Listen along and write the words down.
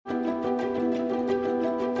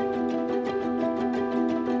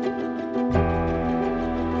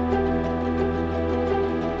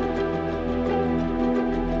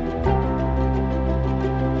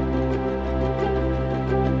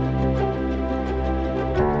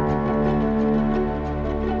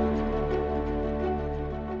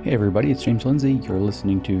Hey everybody, it's James Lindsay. You're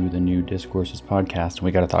listening to the New Discourses podcast, and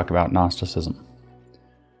we got to talk about Gnosticism.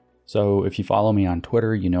 So if you follow me on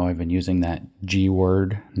Twitter, you know I've been using that G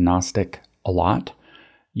word, Gnostic, a lot.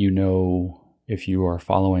 You know, if you are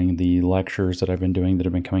following the lectures that I've been doing that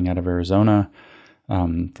have been coming out of Arizona,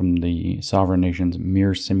 from the Sovereign Nations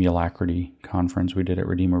Mere Simulacrity conference we did at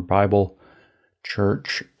Redeemer Bible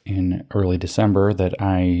Church in early December, that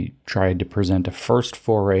I tried to present a first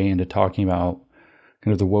foray into talking about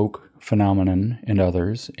kind of the woke phenomenon and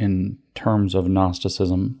others in terms of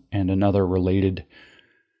Gnosticism and another related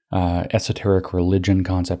esoteric religion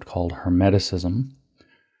concept called Hermeticism.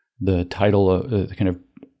 The title, the kind of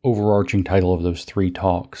overarching title of those three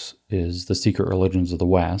talks is The Secret Religions of the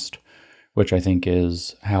West, which I think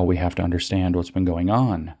is how we have to understand what's been going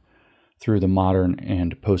on through the modern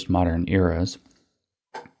and postmodern eras.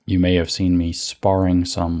 You may have seen me sparring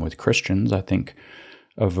some with Christians, I think,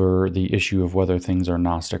 over the issue of whether things are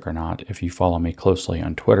Gnostic or not. If you follow me closely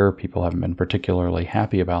on Twitter, people haven't been particularly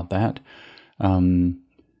happy about that. And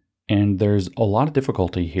there's a lot of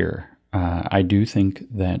difficulty here. I do think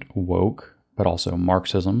that woke, but also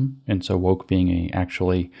Marxism, and so woke being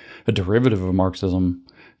actually a derivative of Marxism,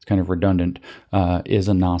 it's kind of redundant, is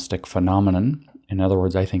a Gnostic phenomenon. In other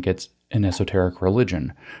words, I think it's an esoteric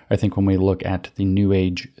religion. I think when we look at the New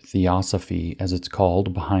Age theosophy, as it's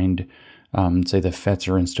called, behind say the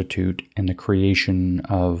Fetzer Institute and the creation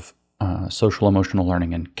of social emotional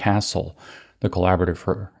learning and CASEL, the Collaborative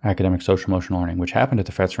for Academic Social Emotional Learning, which happened at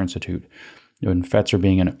the Fetzer Institute, and Fetzer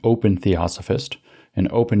being an open theosophist, an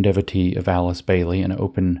open devotee of Alice Bailey, an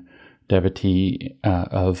open devotee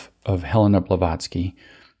of Helena Blavatsky,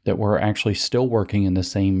 that were actually still working in the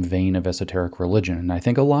same vein of esoteric religion. And I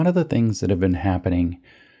think a lot of the things that have been happening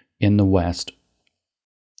in the West,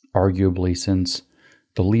 arguably since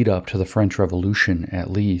the lead up to the French Revolution,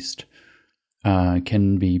 at least,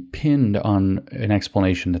 can be pinned on an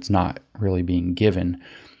explanation that's not really being given,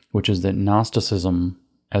 which is that Gnosticism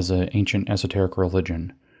as an ancient esoteric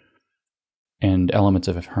religion and elements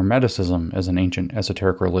of Hermeticism as an ancient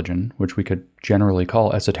esoteric religion, which we could generally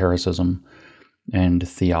call esotericism and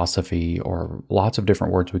theosophy, or lots of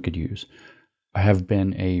different words we could use, have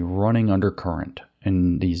been a running undercurrent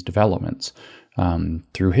in these developments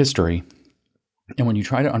through history. And when you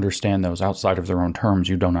try to understand those outside of their own terms,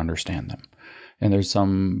 you don't understand them. And there's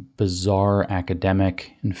some bizarre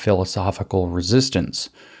academic and philosophical resistance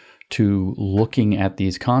to looking at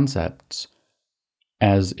these concepts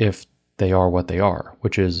as if they are what they are,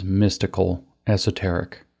 which is mystical,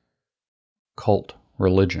 esoteric, cult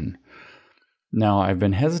religion. Now, I've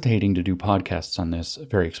been hesitating to do podcasts on this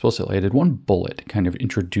very explicitly. I did one bullet kind of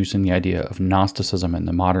introducing the idea of Gnosticism in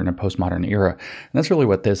the modern and postmodern era. And that's really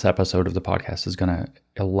what this episode of the podcast is going to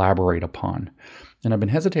elaborate upon. And I've been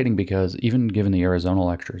hesitating because, even given the Arizona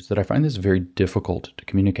lectures, that I find this very difficult to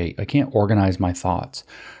communicate. I can't organize my thoughts.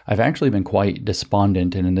 I've actually been quite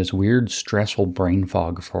despondent and in this weird, stressful brain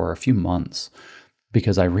fog for a few months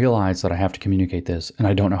because I realize that I have to communicate this and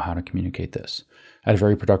I don't know how to communicate this. I had a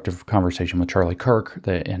very productive conversation with Charlie Kirk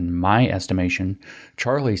that, in my estimation,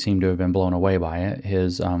 Charlie seemed to have been blown away by it.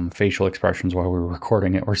 His facial expressions while we were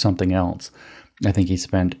recording it were something else. I think he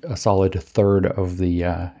spent a solid third of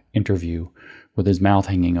the interview with his mouth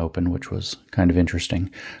hanging open, which was kind of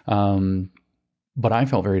interesting. But I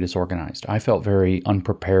felt very disorganized. I felt very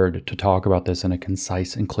unprepared to talk about this in a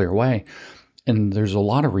concise and clear way. And there's a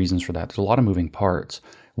lot of reasons for that. There's a lot of moving parts.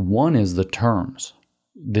 One is the terms.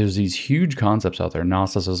 There's these huge concepts out there,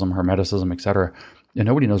 Gnosticism, Hermeticism, etc., and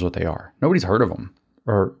nobody knows what they are. Nobody's heard of them,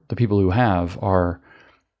 or the people who have are,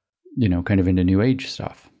 kind of into New Age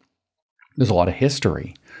stuff. There's a lot of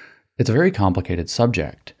history. It's a very complicated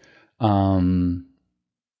subject. The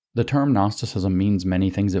term Gnosticism means many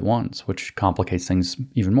things at once, which complicates things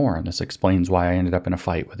even more, and this explains why I ended up in a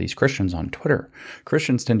fight with these Christians on Twitter.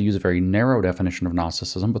 Christians tend to use a very narrow definition of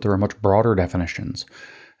Gnosticism, but there are much broader definitions.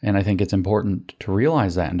 And I think it's important to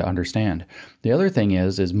realize that and to understand. The other thing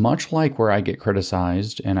is much like where I get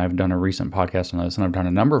criticized, and I've done a recent podcast on this, and I've done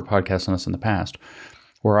a number of podcasts on this in the past,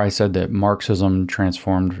 where I said that Marxism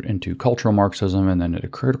transformed into cultural Marxism, and then into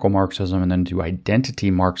critical Marxism, and then to identity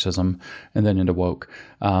Marxism, and then into woke.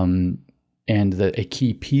 And that a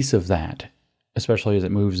key piece of that, especially as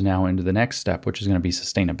it moves now into the next step, which is going to be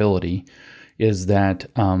sustainability, is that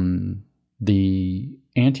the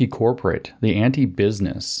anti-corporate, the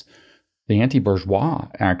anti-business, the anti-bourgeois,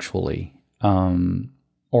 actually,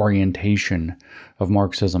 orientation of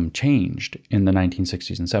Marxism changed in the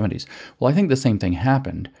 1960s and 70s. Well, I think the same thing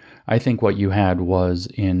happened. I think what you had was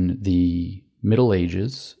in the Middle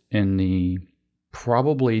Ages, in the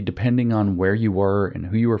probably, depending on where you were and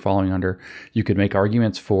who you were following under, you could make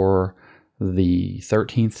arguments for the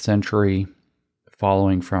 13th century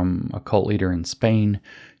following from a cult leader in Spain.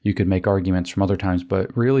 You could make arguments from other times,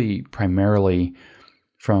 but really primarily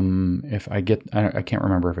from, I can't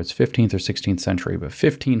remember if it's 15th or 16th century, but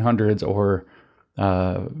 1500s or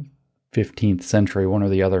 15th century, one or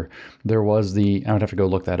the other. There was I would have to go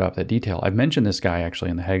look that up, that detail. I've mentioned this guy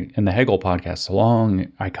actually in the Hegel podcast, a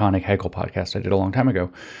long, iconic Hegel podcast I did a long time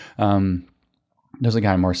ago. There's a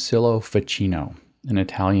guy, Marsilio Ficino, an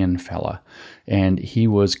Italian fella, and he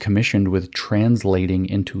was commissioned with translating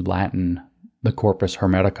into Latin the Corpus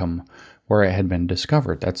Hermeticum, where it had been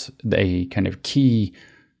discovered. That's a kind of key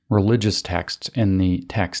religious text in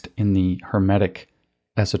the Hermetic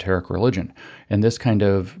esoteric religion. And this kind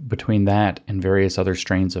of, between that and various other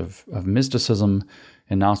strains of mysticism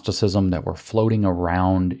and Gnosticism that were floating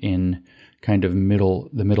around in kind of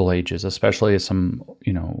the Middle Ages, especially as some,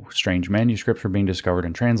 strange manuscripts were being discovered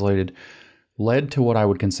and translated, led to what I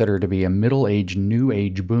would consider to be a Middle Age, New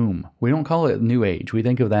Age boom. We don't call it New Age. We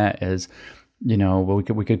think of that as, we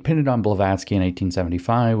could pin it on Blavatsky in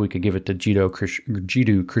 1875. We could give it to Jiddu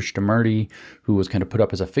Krishnamurti, who was kind of put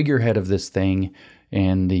up as a figurehead of this thing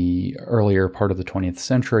in the earlier part of the 20th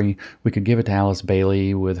century. We could give it to Alice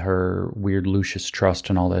Bailey with her weird Lucis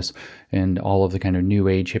Trust and all this, and all of the kind of New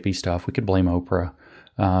Age hippie stuff. We could blame Oprah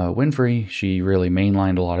Winfrey. She really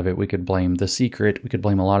mainlined a lot of it. We could blame The Secret. We could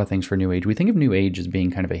blame a lot of things for New Age. We think of New Age as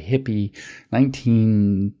being kind of a hippie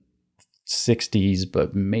 1960s,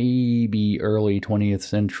 but maybe early 20th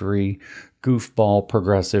century goofball,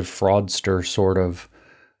 progressive, fraudster sort of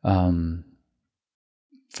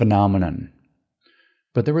phenomenon.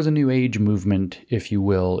 But there was a New Age movement, if you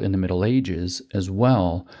will, in the Middle Ages as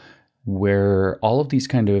well, where all of these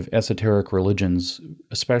kind of esoteric religions,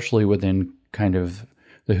 especially within kind of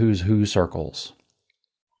the who's who circles,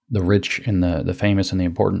 the rich and the famous and the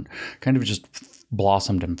important, kind of just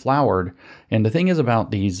blossomed and flowered. And the thing is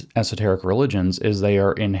about these esoteric religions is they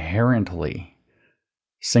are inherently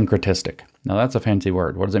syncretistic. Now that's a fancy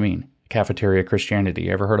word. What does it mean? Cafeteria Christianity.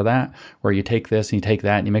 You ever heard of that? Where you take this and you take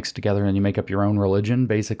that and you mix it together and you make up your own religion,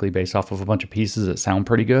 basically based off of a bunch of pieces that sound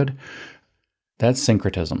pretty good. That's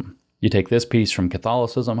syncretism. You take this piece from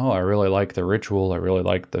Catholicism. Oh, I really like the ritual. I really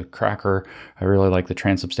like the cracker. I really like the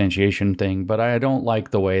transubstantiation thing, but I don't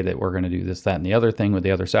like the way that we're going to do this, that, and the other thing with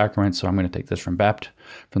the other sacraments. So I'm going to take this from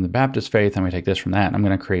the Baptist faith. I'm going to take this from that. And I'm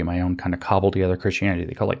going to create my own kind of cobbled together Christianity.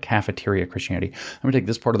 They call it cafeteria Christianity. I'm going to take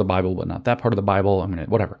this part of the Bible, but not that part of the Bible. I'm going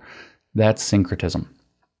to, whatever. That's syncretism,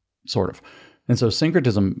 sort of. And so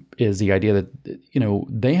syncretism is the idea that,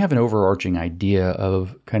 they have an overarching idea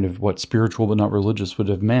of kind of what spiritual but not religious would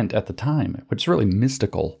have meant at the time, which is really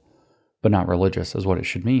mystical but not religious is what it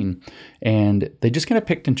should mean. And they just kind of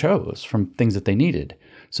picked and chose from things that they needed.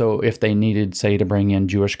 So if they needed, say, to bring in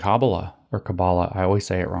Jewish Kabbalah or Kabbalah, I always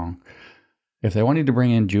say it wrong. If they wanted to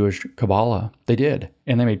bring in Jewish Kabbalah, they did.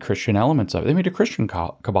 And they made Christian elements of it. They made a Christian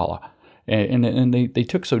Kabbalah. And they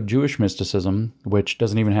took Jewish mysticism, which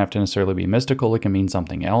doesn't even have to necessarily be mystical. It can mean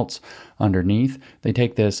something else underneath. They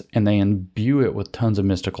take this and they imbue it with tons of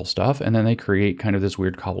mystical stuff, and then they create kind of this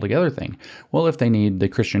weird cobbled together thing. Well, if they need the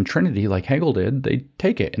Christian Trinity like Hegel did, they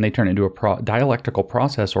take it and they turn it into a dialectical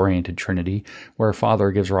process-oriented Trinity where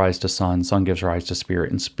Father gives rise to Son, Son gives rise to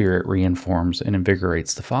Spirit, and Spirit reinforms and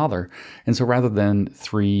invigorates the Father. And so rather than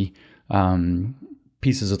three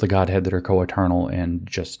pieces of the Godhead that are co-eternal and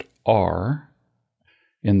just are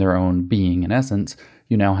in their own being and essence,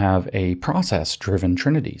 you now have a process-driven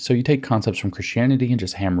Trinity. So you take concepts from Christianity and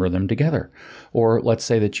just hammer them together. Or let's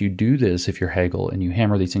say that you do this if you're Hegel and you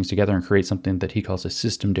hammer these things together and create something that he calls a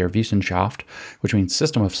System der Wissenschaft, which means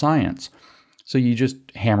system of science. So you just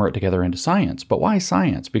hammer it together into science. But why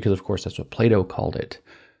science? Because of course that's what Plato called it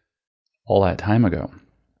all that time ago.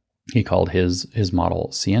 He called his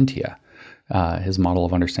model scientia. His model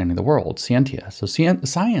of understanding the world, scientia. So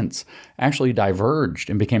science actually diverged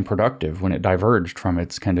and became productive when it diverged from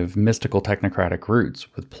its kind of mystical technocratic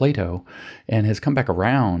roots with Plato, and has come back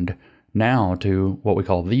around now to what we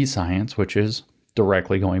call the science, which is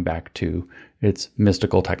directly going back to its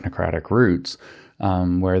mystical technocratic roots,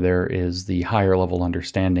 where there is the higher level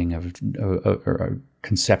understanding of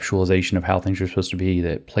conceptualization of how things are supposed to be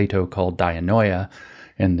that Plato called dianoia,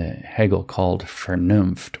 and that Hegel called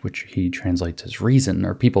Vernunft, which he translates as reason,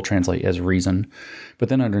 or people translate as reason. But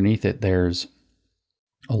then underneath it, there's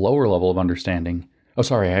a lower level of understanding. Oh,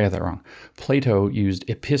 sorry, I got that wrong. Plato used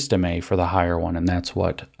episteme for the higher one, and that's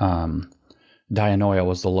what dianoia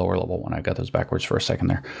was the lower level one. I got those backwards for a second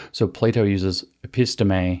there. So Plato uses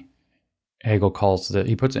episteme Hegel calls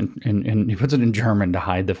he puts it in German to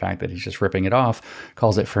hide the fact that he's just ripping it off,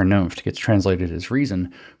 calls it Vernunft, gets translated as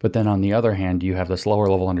reason. But then on the other hand, you have this lower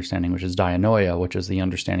level understanding, which is Dianoia, which is the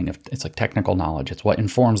understanding of, it's like technical knowledge. It's what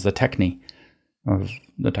informs the techne of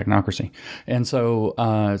the technocracy. And so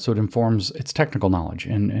it informs its technical knowledge.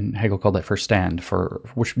 And Hegel called that Verstand,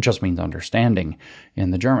 which just means understanding in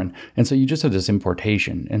the German. And so you just have this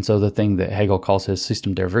importation. And so the thing that Hegel calls his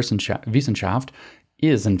System der Wissenschaft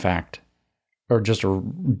is, in fact, or just a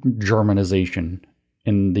Germanization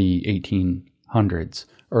in the 1800s,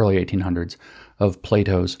 early 1800s, of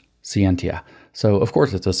Plato's Scientia. So, of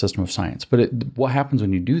course, it's a system of science. But what happens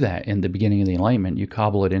when you do that in the beginning of the Enlightenment? You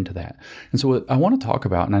cobble it into that. And so what I want to talk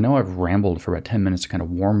about, and I know I've rambled for about 10 minutes to kind of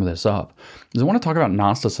warm this up, is I want to talk about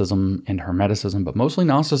Gnosticism and Hermeticism, but mostly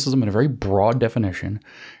Gnosticism in a very broad definition.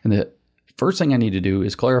 And the first thing I need to do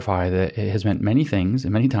is clarify that it has meant many things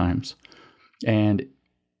and many times. And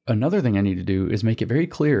another thing I need to do is make it very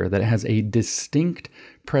clear that it has a distinct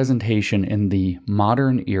presentation in the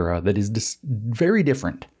modern era that is very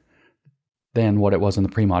different than what it was in the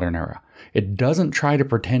pre-modern era. It doesn't try to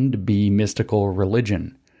pretend to be mystical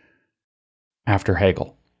religion after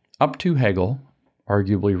Hegel. Up to Hegel,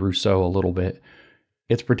 arguably Rousseau a little bit,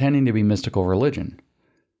 it's pretending to be mystical religion.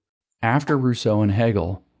 After Rousseau and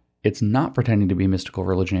Hegel, it's not pretending to be mystical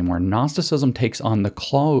religion anymore. Gnosticism takes on the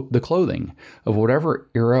clothing of whatever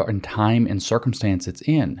era and time and circumstance it's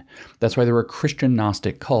in. That's why there were Christian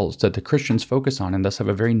Gnostic cults that the Christians focus on and thus have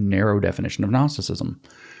a very narrow definition of Gnosticism.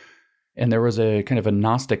 And there was a kind of a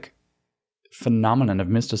Gnostic phenomenon of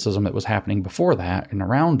mysticism that was happening before that and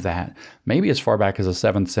around that, maybe as far back as the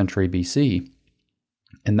 7th century BC.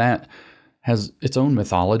 And that has its own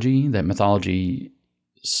mythology. That mythology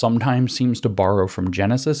sometimes seems to borrow from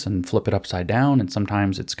Genesis and flip it upside down, and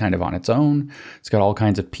sometimes it's kind of on its own. It's got all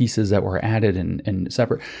kinds of pieces that were added and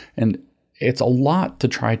separate. And it's a lot to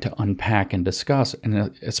try to unpack and discuss,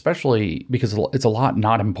 and especially because it's a lot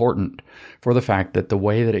not important for the fact that the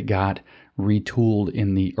way that it got retooled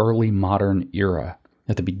in the early modern era,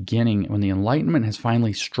 at the beginning, when the Enlightenment has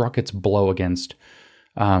finally struck its blow against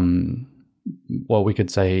we could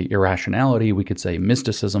say irrationality, we could say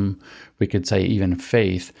mysticism, we could say even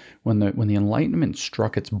faith. When the Enlightenment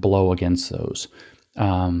struck its blow against those,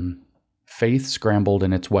 faith scrambled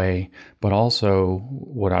in its way, but also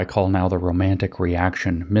what I call now the Romantic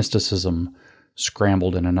reaction, mysticism,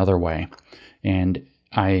 scrambled in another way. And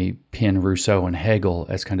I pin Rousseau and Hegel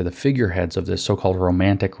as kind of the figureheads of this so-called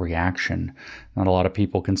Romantic reaction. Not a lot of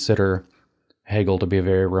people consider Hegel to be a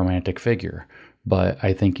very romantic figure, but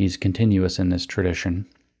I think he's continuous in this tradition.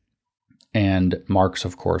 And Marx,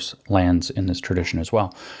 of course, lands in this tradition as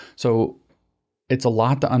well. So it's a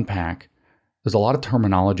lot to unpack. There's a lot of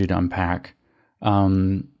terminology to unpack.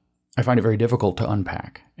 I find it very difficult to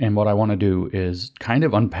unpack. And what I want to do is kind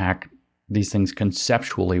of unpack these things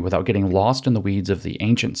conceptually without getting lost in the weeds of the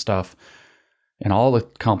ancient stuff and all the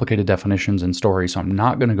complicated definitions and stories. So I'm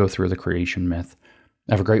not going to go through the creation myth.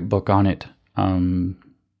 I have a great book on it,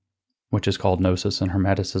 which is called Gnosis and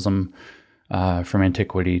Hermeticism, from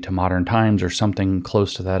Antiquity to Modern Times, or something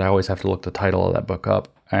close to that. I always have to look the title of that book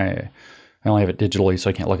up. I only have it digitally, so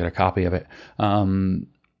I can't look at a copy of it.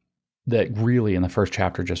 That really, in the first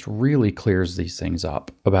chapter, just really clears these things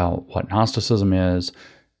up about what Gnosticism is,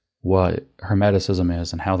 what Hermeticism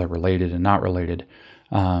is, and how they're related and not related.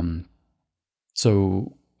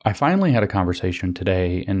 So I finally had a conversation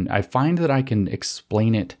today, and I find that I can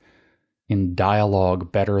explain it in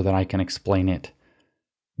dialogue better than I can explain it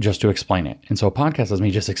just to explain it. And so a podcast is me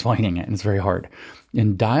just explaining it, and it's very hard.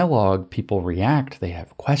 In dialogue, people react, they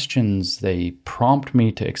have questions, they prompt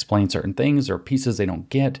me to explain certain things or pieces they don't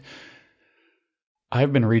get.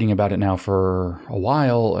 I've been reading about it now for a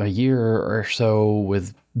while, a year or so,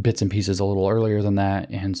 with bits and pieces a little earlier than that.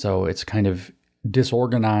 And so it's kind of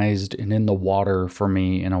disorganized and in the water for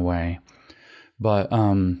me in a way. But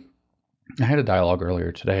I had a dialogue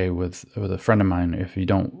earlier today with a friend of mine. If you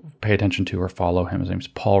don't pay attention to or follow him, his name's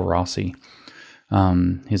Paul Rossi.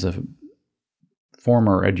 He's a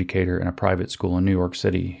former educator in a private school in New York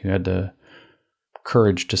City who had the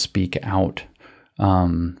courage to speak out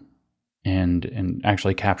and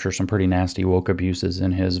actually capture some pretty nasty woke abuses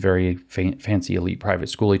in his very fancy elite private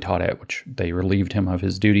school he taught at, which they relieved him of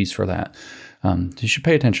his duties for that. You should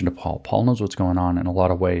pay attention to Paul. Paul knows what's going on in a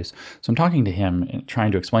lot of ways. So I'm talking to him and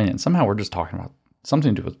trying to explain it. And somehow we're just talking about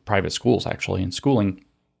something to do with private schools, actually, and schooling.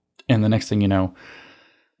 And the next thing you know,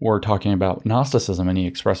 we're talking about Gnosticism, and he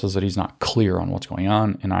expresses that he's not clear on what's going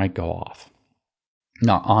on. And I go off,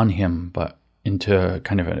 not on him, but into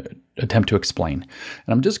kind of attempt to explain.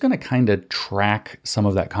 And I'm just going to kind of track some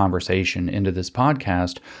of that conversation into this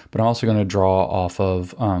podcast, but I'm also going to draw off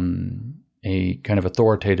of a kind of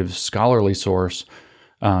authoritative scholarly source,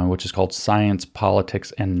 which is called Science,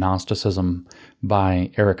 Politics, and Gnosticism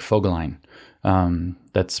by Eric Voegelin.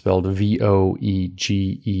 That's spelled Voegelin.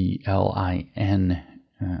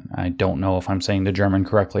 I don't know if I'm saying the German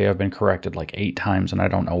correctly. I've been corrected like 8 times, and I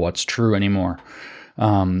don't know what's true anymore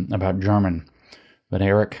about German. But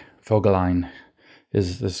Eric Voegelin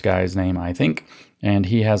is this guy's name, I think. And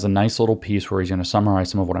he has a nice little piece where he's going to summarize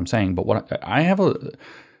some of what I'm saying. But what I have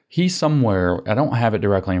he's somewhere, I don't have it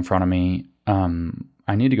directly in front of me.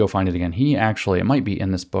 I need to go find it again. It might be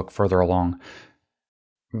in this book further along.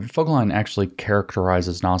 Voegelin actually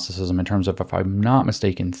characterizes Gnosticism in terms of, if I'm not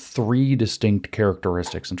mistaken, 3 distinct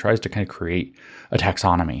characteristics and tries to kind of create a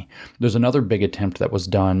taxonomy. There's another big attempt that was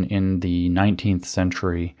done in the 19th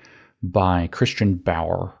century by Christian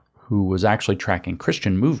Bauer, who was actually tracking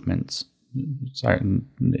Christian movements. Sorry,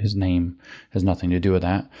 his name has nothing to do with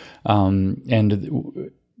that. And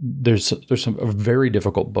there's a very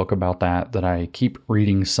difficult book about that I keep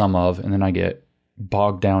reading some of, and then I get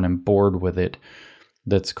bogged down and bored with it.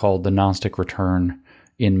 That's called The Gnostic Return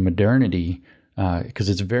in Modernity, because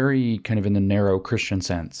it's very kind of in the narrow Christian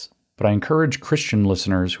sense. But I encourage Christian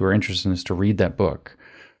listeners who are interested in this to read that book,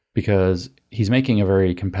 because he's making a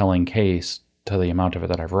very compelling case to the amount of it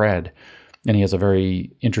that I've read. And he has a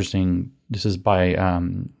very interesting, this is by,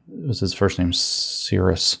 was his first name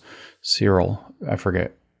Cyril, I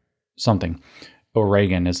forget, something.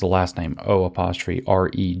 O'Regan is the last name,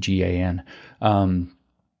 O''Regan.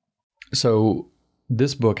 So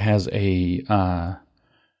this book has a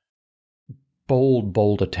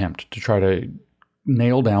bold attempt to try to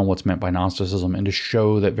nail down what's meant by Gnosticism and to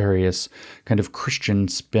show that various kind of Christian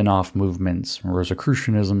spin-off movements,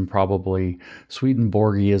 Rosicrucianism probably,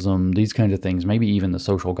 Swedenborgism, these kinds of things, maybe even the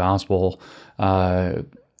social gospel,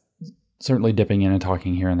 certainly dipping in and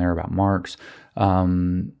talking here and there about Marx, have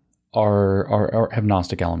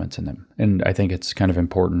Gnostic elements in them. And I think it's kind of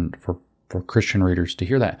important for Christian readers to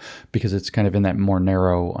hear that, because it's kind of in that more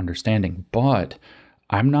narrow understanding. But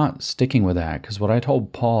I'm not sticking with that, because what I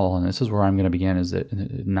told Paul, and this is where I'm going to begin, is that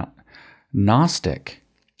Gnostic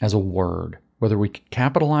as a word, whether we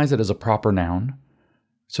capitalize it as a proper noun,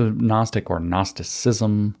 so Gnostic or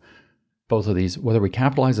Gnosticism, both of these, whether we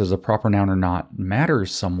capitalize it as a proper noun or not,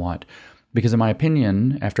 matters somewhat, because in my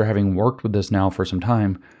opinion, after having worked with this now for some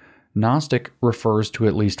time, Gnostic refers to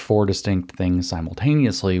at least 4 distinct things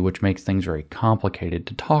simultaneously, which makes things very complicated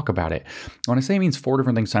to talk about it. When I say it means 4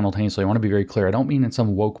 different things simultaneously, I want to be very clear. I don't mean in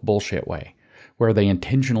some woke bullshit way, where they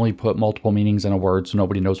intentionally put multiple meanings in a word so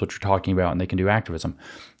nobody knows what you're talking about and they can do activism.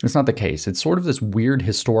 It's not the case. It's sort of this weird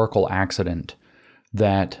historical accident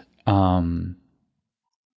that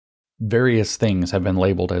various things have been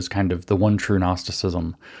labeled as kind of the one true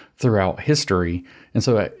Gnosticism throughout history. And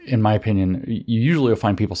so, in my opinion, you usually will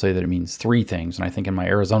find people say that it means 3 things. And I think in my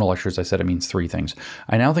Arizona lectures, I said it means 3 things.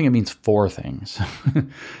 I now think it means 4 things.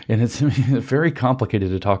 And it's very complicated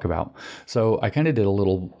to talk about. So I kind of did a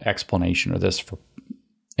little explanation of this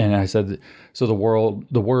and I said, so the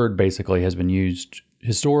word basically has been used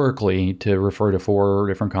historically to refer to 4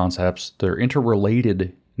 different concepts. They're interrelated,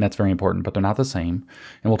 and that's very important, but they're not the same.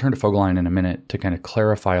 And we'll turn to Voegelin in a minute to kind of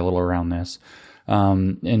clarify a little around this.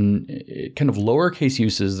 In kind of lowercase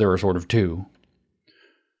uses, there are sort of 2.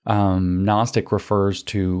 Gnostic refers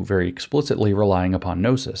to very explicitly relying upon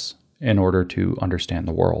gnosis in order to understand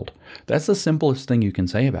the world. That's the simplest thing you can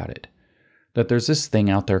say about it. That there's this thing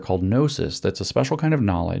out there called gnosis that's a special kind of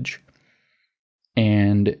knowledge,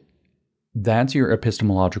 and that's your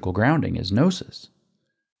epistemological grounding, is gnosis.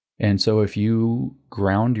 And so if you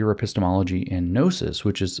ground your epistemology in gnosis,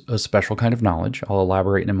 which is a special kind of knowledge, I'll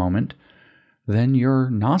elaborate in a moment, then you're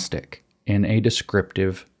Gnostic in a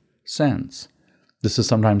descriptive sense. This is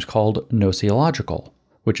sometimes called gnosiological,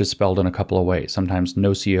 which is spelled in a couple of ways. Sometimes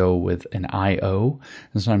gnosio with an I-O,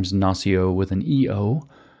 and sometimes gnosio with an E-O.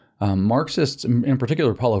 Marxists, in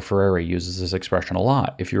particular Paulo Freire, uses this expression a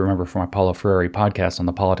lot. If you remember from my Paulo Freire podcast on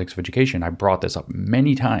the politics of education, I brought this up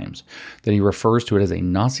many times, that he refers to it as a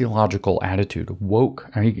gnosiological attitude.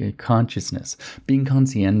 Woke consciousness, being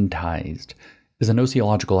conscientized, is a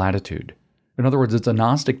gnosiological attitude. In other words, it's a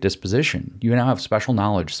Gnostic disposition. You now have special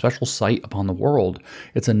knowledge, special sight upon the world.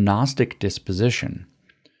 It's a Gnostic disposition.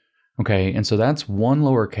 Okay, and so that's one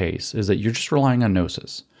lowercase, is that you're just relying on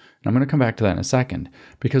gnosis. And I'm going to come back to that in a second,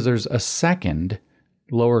 because there's a second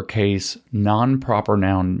lowercase non-proper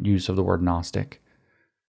noun use of the word Gnostic,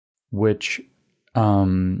 which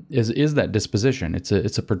is that disposition. It's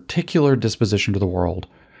a particular disposition to the world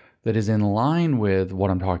that is in line with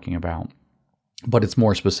what I'm talking about, but it's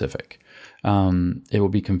more specific. It will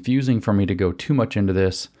be confusing for me to go too much into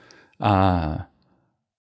this, but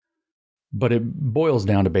it boils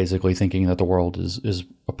down to basically thinking that the world is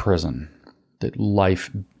a prison, that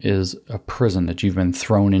life is a prison that you've been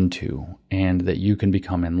thrown into, and that you can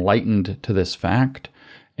become enlightened to this fact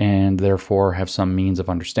and therefore have some means of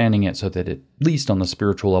understanding it so that at least on the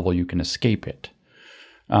spiritual level you can escape it.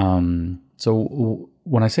 So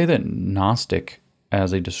when I say that Gnostic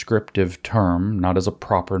as a descriptive term, not as a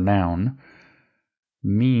proper noun,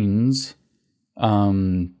 means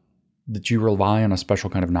that you rely on a special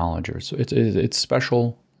kind of knowledge. Or so it's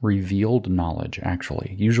special revealed knowledge,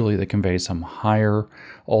 actually, usually that conveys some higher,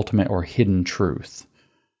 ultimate, or hidden truth.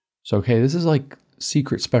 So, okay, this is like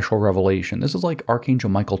secret special revelation. This is like Archangel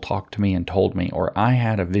Michael talked to me and told me, or I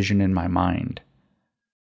had a vision in my mind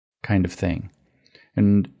kind of thing.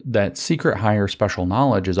 And that secret higher special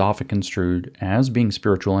knowledge is often construed as being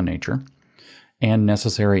spiritual in nature and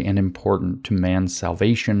necessary and important to man's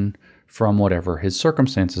salvation from whatever his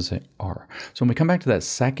circumstances are. So when we come back to that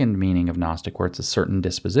second meaning of Gnostic, where it's a certain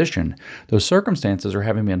disposition, those circumstances are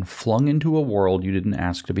having been flung into a world you didn't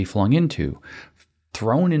ask to be flung into,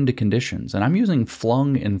 thrown into conditions. And I'm using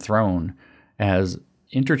flung and thrown as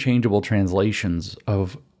interchangeable translations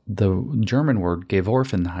of the German word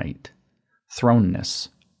Geworfenheit, thrownness,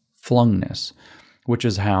 flungness, which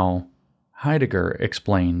is how Heidegger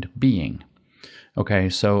explained being. Okay,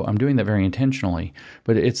 so I'm doing that very intentionally,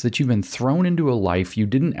 but it's that you've been thrown into a life you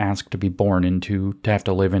didn't ask to be born into, to have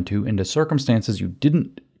to live into circumstances you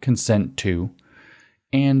didn't consent to,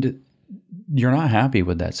 and you're not happy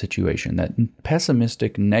with that situation, that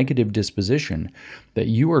pessimistic, negative disposition that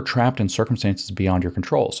you are trapped in circumstances beyond your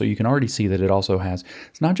control. So you can already see that it also has,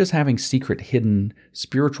 it's not just having secret, hidden,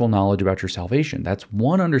 spiritual knowledge about your salvation. That's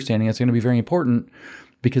one understanding that's going to be very important,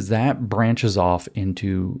 because that branches off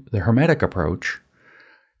into the Hermetic approach.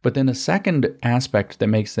 But then the second aspect that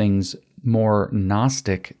makes things more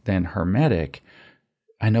Gnostic than Hermetic,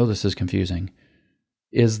 I know this is confusing,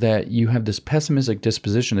 is that you have this pessimistic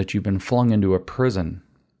disposition that you've been flung into a prison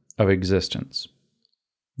of existence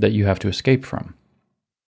that you have to escape from.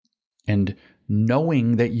 And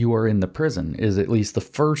knowing that you are in the prison is at least the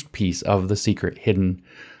first piece of the secret, hidden,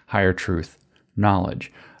 higher truth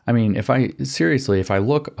knowledge. I mean, if I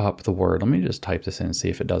look up the word, let me just type this in and see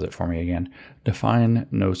if it does it for me again. Define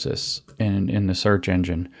gnosis in the search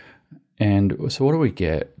engine. And so what do we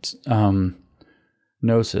get?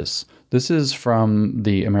 Gnosis. This is from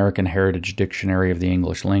the American Heritage Dictionary of the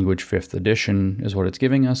English Language, 5th edition is what it's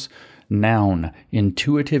giving us. Noun,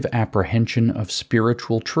 intuitive apprehension of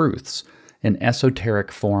spiritual truths, an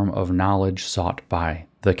esoteric form of knowledge sought by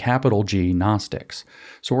the capital G Gnostics.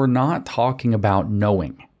 So we're not talking about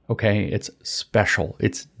knowing, okay? It's special.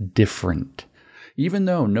 It's different. Even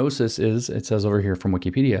though gnosis is, it says over here from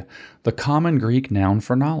Wikipedia, the common Greek noun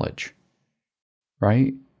for knowledge,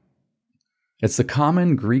 right? It's the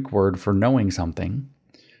common Greek word for knowing something,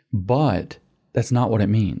 but that's not what it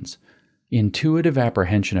means. Intuitive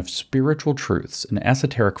apprehension of spiritual truths, an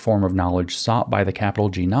esoteric form of knowledge sought by the capital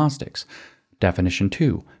G Gnostics. Definition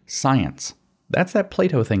 2, science. That's that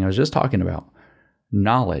Plato thing I was just talking about.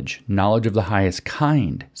 Knowledge of the highest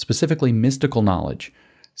kind, specifically mystical knowledge.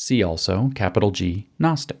 See also capital G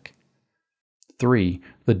Gnostic. 3,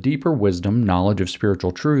 the deeper wisdom, knowledge of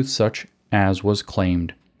spiritual truth, such as was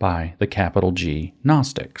claimed by the capital G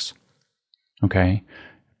Gnostics. Okay?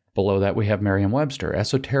 Below that we have Merriam-Webster,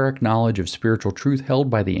 esoteric knowledge of spiritual truth held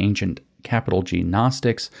by the ancient capital G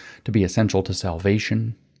Gnostics to be essential to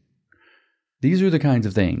salvation. These are the kinds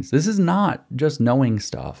of things. This is not just knowing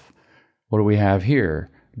stuff. What do we have here?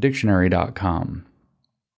 Dictionary.com.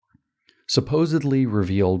 Supposedly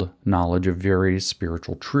revealed knowledge of various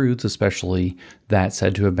spiritual truths, especially that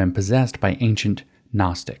said to have been possessed by ancient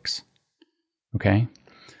Gnostics. Okay?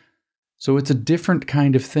 So it's a different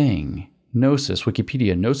kind of thing. Gnosis,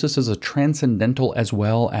 Wikipedia. Gnosis is a transcendental as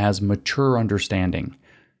well as mature understanding.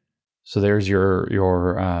 So there's your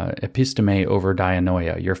episteme over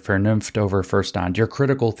dianoia, your Vernunft over Verstand, your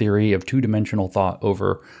critical theory of two-dimensional thought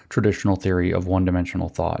over traditional theory of one-dimensional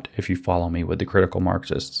thought, if you follow me with the critical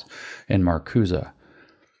Marxists and Marcuse.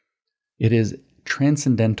 It is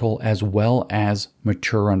transcendental as well as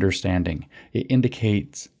mature understanding. It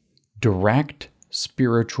indicates direct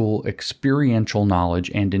spiritual, experiential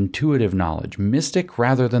knowledge and intuitive knowledge, mystic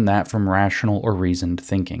rather than that from rational or reasoned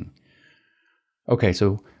thinking. Okay,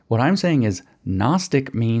 so what I'm saying is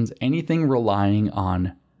Gnostic means anything relying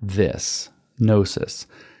on this, gnosis.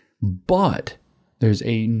 But there's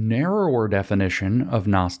a narrower definition of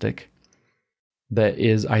Gnostic that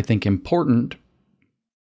is, I think, important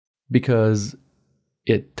because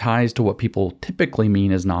it ties to what people typically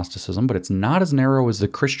mean as Gnosticism, but it's not as narrow as the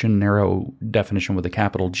Christian narrow definition with a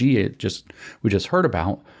capital G we just heard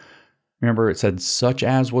about. Remember, it said such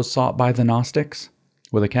as was sought by the Gnostics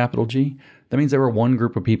with a capital G. That means there were one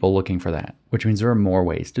group of people looking for that, which means there are more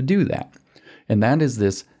ways to do that. And that is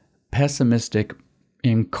this pessimistic,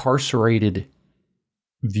 incarcerated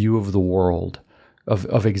view of the world,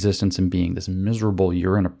 of existence and being, this miserable,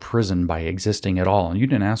 you're in a prison by existing at all, and you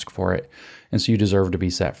didn't ask for it, and so you deserve to be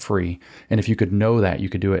set free. And if you could know that, you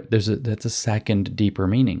could do it. That's a second, deeper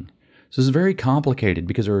meaning. So this is very complicated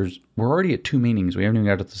because we're already at two meanings. We haven't even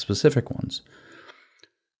got to the specific ones.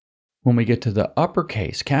 When we get to the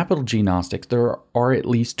uppercase, capital G Gnostics, there are at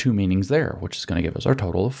least two meanings there, which is going to give us our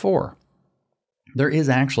total of 4. There is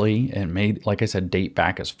actually, and may, like I said, date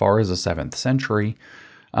back as far as the 7th century.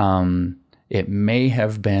 It may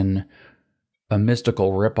have been a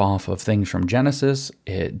mystical ripoff of things from Genesis.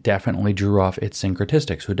 It definitely drew off its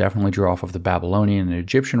syncretistics, who definitely drew off of the Babylonian and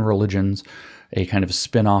Egyptian religions. A kind of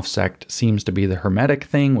spin-off sect seems to be the Hermetic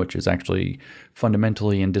thing, which is actually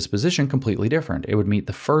fundamentally in disposition completely different. It would meet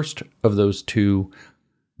the first of those two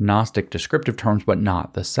Gnostic descriptive terms, but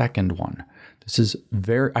not the second one. This is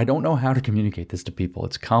I don't know how to communicate this to people.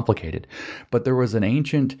 It's complicated. But there was an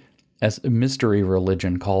ancient mystery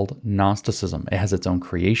religion called Gnosticism. It has its own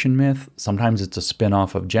creation myth. Sometimes it's a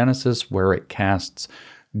spin-off of Genesis where it casts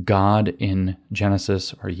God in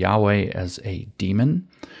Genesis, or Yahweh, as a demon,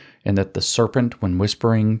 and that the serpent, when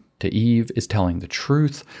whispering to Eve, is telling the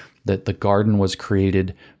truth, that the garden was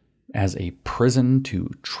created as a prison to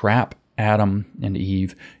trap Adam and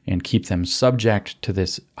Eve and keep them subject to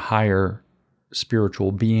this higher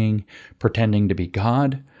spiritual being pretending to be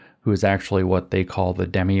God, who is actually what they call the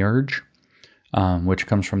demiurge, which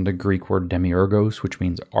comes from the Greek word demiurgos, which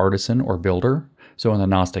means artisan or builder. So in the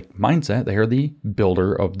Gnostic mindset, they are the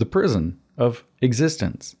builder of the prison of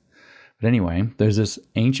existence. But anyway, there's this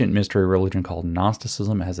ancient mystery religion called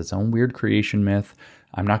Gnosticism. It has its own weird creation myth.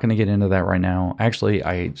 I'm not going to get into that right now. Actually,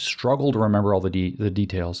 I struggle to remember all the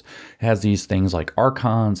details. It has these things like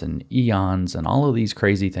archons and eons and all of these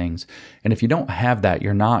crazy things. And if you don't have that,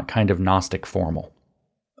 you're not kind of Gnostic formal.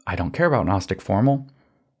 I don't care about Gnostic formal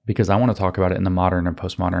because I want to talk about it in the modern and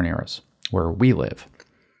postmodern eras where we live.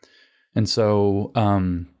 And so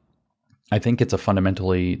I think it's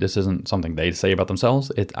this isn't something they say about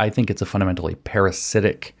themselves. I think it's a fundamentally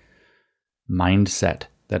parasitic mindset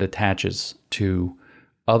that attaches to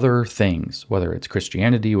other things, whether it's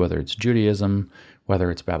Christianity, whether it's Judaism, whether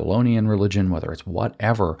it's Babylonian religion, whether it's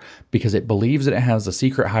whatever, because it believes that it has a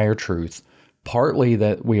secret higher truth, partly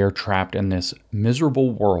that we are trapped in this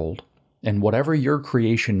miserable world, and whatever your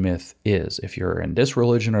creation myth is, if you're in this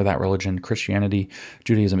religion or that religion, Christianity,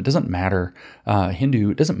 Judaism, it doesn't matter,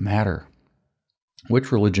 Hindu, it doesn't matter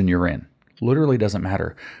which religion you're in. Literally doesn't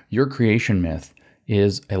matter. Your creation myth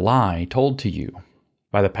is a lie told to you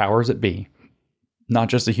by the powers that be, not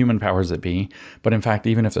just the human powers that be, but in fact,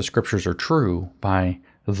 even if the scriptures are true, by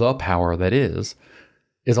the power that is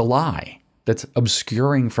a lie that's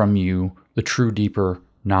obscuring from you the true, deeper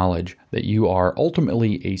knowledge that you are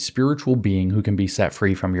ultimately a spiritual being who can be set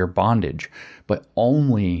free from your bondage, but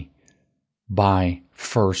only by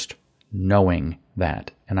first knowing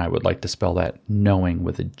that. And I would like to spell that knowing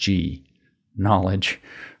with a G, knowledge,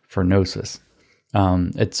 for gnosis.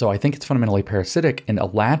 So I think it's fundamentally parasitic and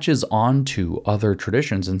it latches onto other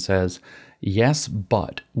traditions and says, yes,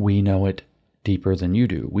 but we know it deeper than you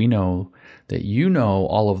do. We know that you know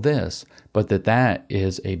all of this, but that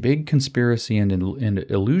is a big conspiracy and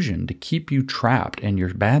illusion to keep you trapped in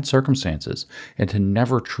your bad circumstances and to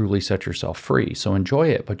never truly set yourself free. So enjoy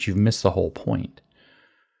it, but you've missed the whole point.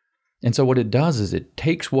 And so what it does is it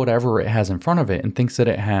takes whatever it has in front of it and thinks that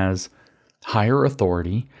it has higher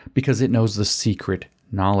authority because it knows the secret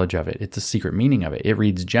knowledge of it. It's the secret meaning of it. It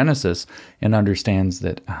reads Genesis and understands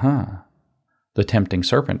that, the tempting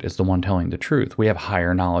serpent is the one telling the truth. We have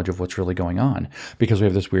higher knowledge of what's really going on because we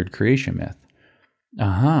have this weird creation myth.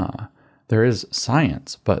 There is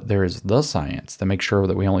science, but there is the science that makes sure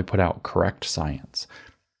that we only put out correct science.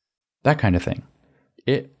 That kind of thing.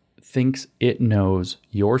 It thinks it knows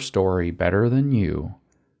your story better than you,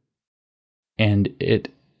 and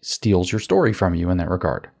it steals your story from you in that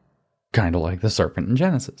regard. Kind of like the serpent in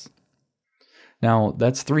Genesis. Now,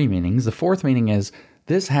 that's 3 meanings. The 4th meaning is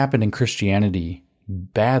this happened in Christianity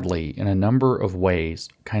badly in a number of ways,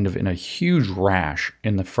 kind of in a huge rash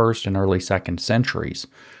in the 1st and early 2nd centuries.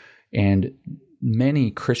 And many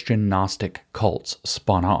Christian Gnostic cults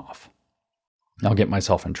spun off. I'll get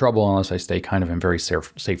myself in trouble unless I stay kind of in very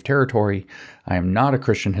safe territory. I am not a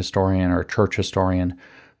Christian historian or a church historian,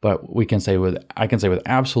 but I can say with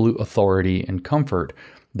absolute authority and comfort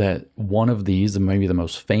that one of these, and maybe the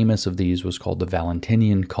most famous of these, was called the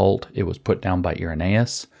Valentinian cult. It was put down by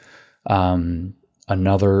Irenaeus.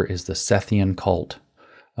 Another is the Sethian cult.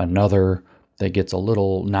 Another that gets a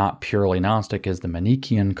little not purely Gnostic is the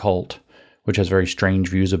Manichaean cult, which has very strange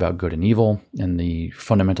views about good and evil and the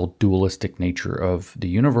fundamental dualistic nature of the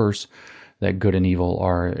universe, that good and evil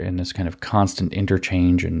are in this kind of constant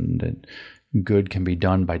interchange, and that good can be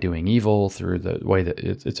done by doing evil through the way that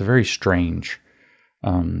it's a very strange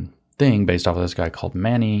thing based off of this guy called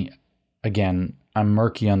Mani. Again, I'm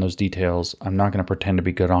murky on those details. I'm not going to pretend to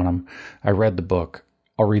be good on them. I read the book.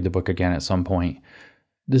 I'll read the book again at some point.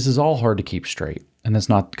 This is all hard to keep straight, and that's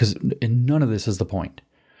not because none of this is the point.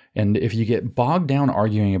 And if you get bogged down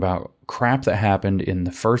arguing about crap that happened in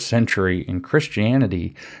the first century in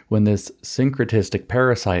Christianity, when this syncretistic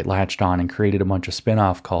parasite latched on and created a bunch of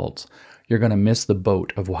spin-off cults, you're going to miss the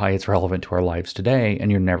boat of why it's relevant to our lives today,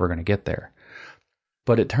 and you're never going to get there.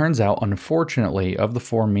 But it turns out, unfortunately, of the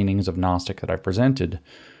four meanings of Gnostic that I presented,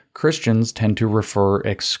 Christians tend to refer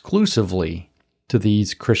exclusively to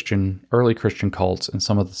these early Christian cults and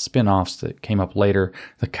some of the spin-offs that came up later,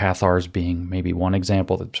 the Cathars being maybe one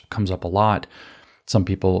example that comes up a lot. Some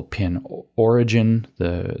people pin Origen,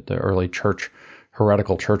 the early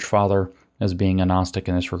heretical church father, as being a Gnostic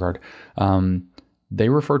in this regard. They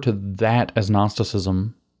refer to that as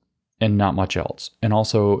Gnosticism and not much else. And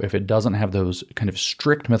also, if it doesn't have those kind of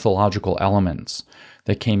strict mythological elements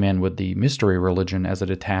that came in with the mystery religion as it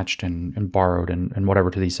attached and borrowed and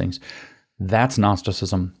whatever to these things, that's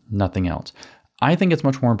Gnosticism, nothing else. I think it's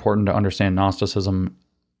much more important to understand Gnosticism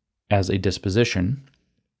as a disposition,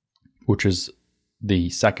 which is the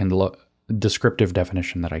second descriptive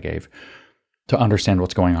definition that I gave, to understand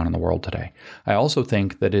what's going on in the world today. I also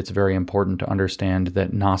think that it's very important to understand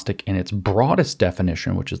that Gnostic in its broadest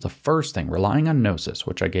definition, which is the first thing, relying on gnosis,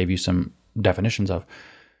 which I gave you some definitions of,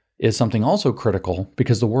 is something also critical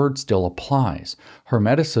because the word still applies.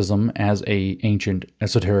 Hermeticism as an ancient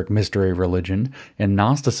esoteric mystery religion and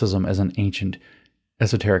Gnosticism as an ancient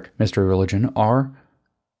esoteric mystery religion are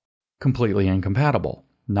completely incompatible.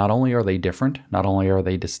 Not only are they different, not only are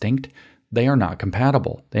they distinct, they are not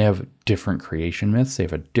compatible. They have different creation myths. They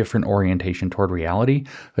have a different orientation toward reality,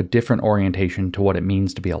 a different orientation to what it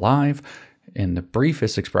means to be alive. In the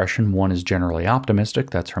briefest expression, one is generally optimistic,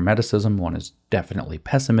 that's Hermeticism. One is definitely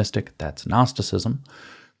pessimistic, that's Gnosticism.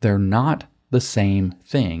 They're not the same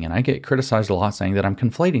thing, and I get criticized a lot saying that I'm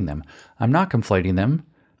conflating them. I'm not conflating them.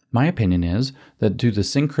 My opinion is that due to the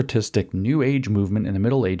syncretistic New Age movement in the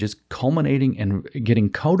Middle Ages culminating and getting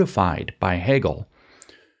codified by Hegel,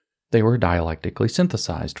 they were dialectically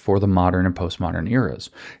synthesized for the modern and postmodern eras.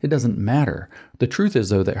 It doesn't matter. The truth is,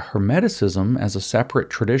 though, that Hermeticism as a separate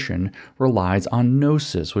tradition relies on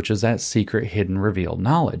gnosis, which is that secret, hidden, revealed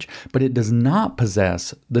knowledge. But it does not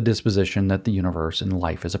possess the disposition that the universe and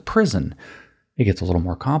life is a prison. It gets a little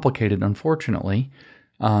more complicated, unfortunately,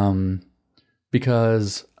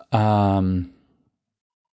 because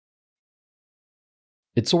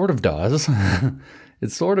it sort of does.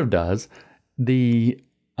 It sort of does. The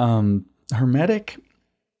Hermetic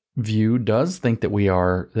view does think that we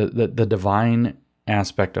are, the divine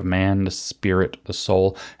aspect of man, the spirit, the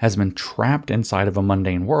soul, has been trapped inside of a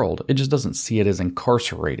mundane world. It just doesn't see it as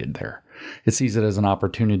incarcerated there. It sees it as an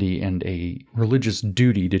opportunity and a religious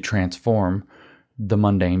duty to transform the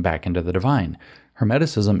mundane back into the divine.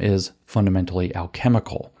 Hermeticism is fundamentally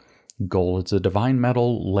alchemical. Gold is a divine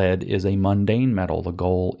metal, lead is a mundane metal. The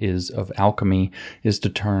goal of alchemy is to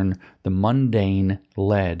turn the mundane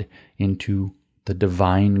lead into the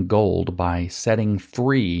divine gold by setting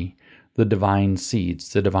free the divine seeds,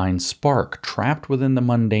 the divine spark trapped within the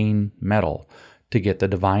mundane metal to get the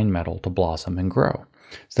divine metal to blossom and grow.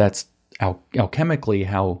 So that's alchemically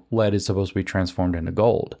how lead is supposed to be transformed into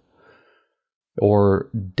gold. Or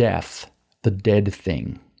death, the dead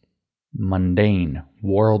thing. Mundane,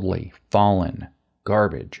 worldly, fallen,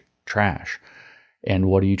 garbage, trash. And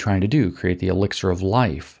what are you trying to do? Create the elixir of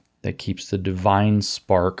life that keeps the divine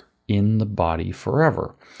spark in the body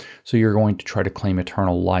forever. So you're going to try to claim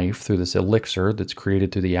eternal life through this elixir that's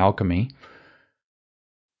created through the alchemy.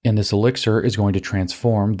 And this elixir is going to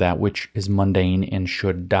transform that which is mundane and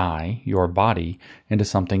should die, your body, into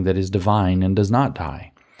something that is divine and does not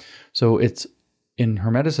die. So it's in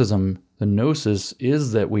Hermeticism, the gnosis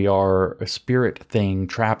is that we are a spirit thing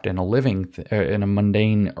trapped in a living, in a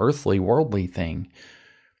mundane, earthly, worldly thing.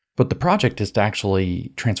 But the project is to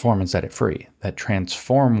actually transform and set it free. That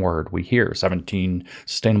transform word we hear, 17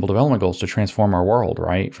 Sustainable Development Goals to transform our world,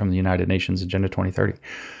 right? From the United Nations Agenda 2030.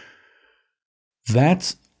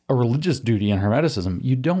 That's a religious duty in Hermeticism.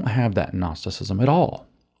 You don't have that in Gnosticism at all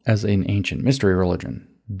as an ancient mystery religion.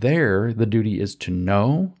 There, the duty is to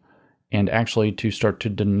know and actually to start to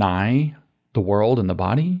deny the world and the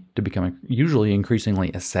body, to become usually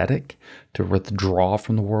increasingly ascetic, to withdraw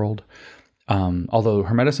from the world. Although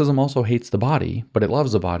Hermeticism also hates the body, but it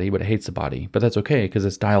loves the body, but it hates the body. But that's okay because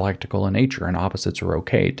it's dialectical in nature and opposites are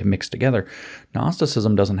okay to mix together.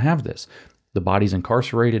 Gnosticism doesn't have this. The body's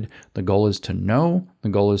incarcerated. The goal is to know. The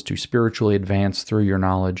goal is to spiritually advance through your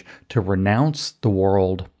knowledge, to renounce the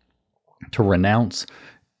world, to renounce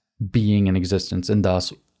being in existence, and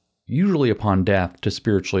thus, usually upon death, to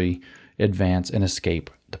spiritually advance and escape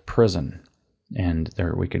the prison. And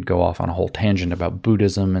there we could go off on a whole tangent about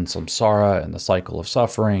Buddhism and samsara and the cycle of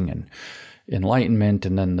suffering and enlightenment,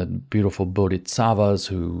 and then the beautiful bodhisattvas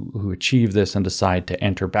who achieve this and decide to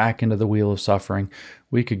enter back into the wheel of suffering.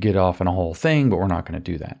 We could get off on a whole thing, but we're not going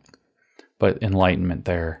to do that. But enlightenment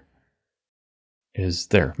there is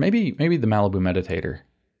there. Maybe the Malibu Meditator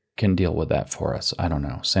can deal with that for us. I don't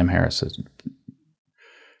know. Sam Harris is...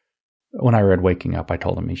 When I read Waking Up, I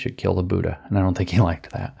told him he should kill the Buddha, and I don't think he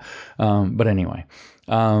liked that. But anyway,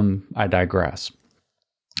 I digress.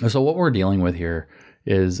 So what we're dealing with here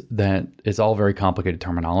is that it's all very complicated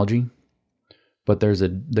terminology, but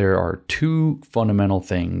there are two fundamental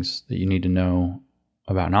things that you need to know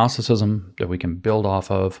about Gnosticism that we can build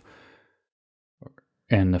off of.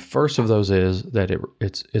 And the first of those is that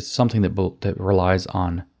it's something that relies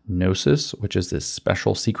on gnosis, which is this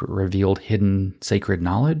special, secret, revealed, hidden, sacred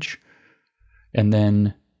knowledge. And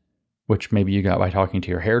then, which maybe you got by talking to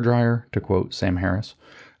your hairdryer, to quote Sam Harris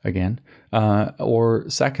again. Or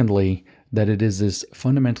secondly, that it is this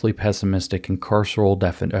fundamentally pessimistic and carceral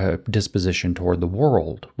disposition toward the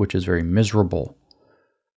world, which is very miserable.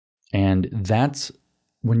 And that's,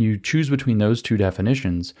 when you choose between those two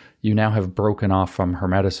definitions, you now have broken off from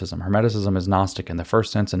Hermeticism. Hermeticism is Gnostic in the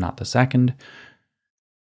first sense and not the second.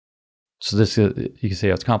 So this, you can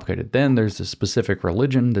say it's complicated. Then there's the specific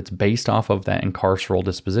religion that's based off of that incarceral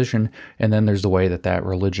disposition. And then there's the way that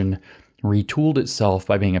religion retooled itself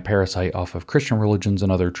by being a parasite off of Christian religions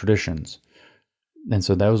and other traditions. And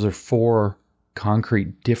so those are four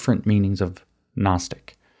concrete different meanings of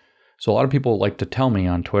Gnostic. So a lot of people like to tell me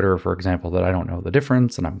on Twitter, for example, that I don't know the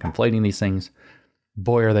difference and I'm conflating these things.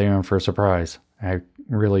 Boy, are they in for a surprise. I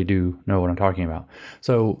really do know what I'm talking about.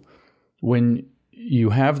 So when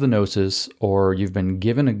you have the gnosis, or you've been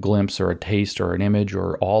given a glimpse or a taste or an image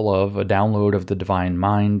or all of a download of the divine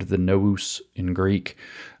mind, the nous in Greek.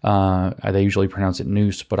 They usually pronounce it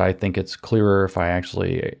nous, but I think it's clearer if I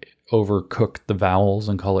actually overcook the vowels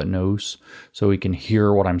and call it nous, so we can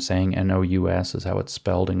hear what I'm saying. N-O-U-S is how it's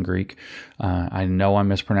spelled in Greek. I know I'm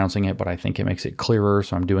mispronouncing it, but I think it makes it clearer,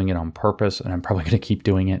 so I'm doing it on purpose, and I'm probably going to keep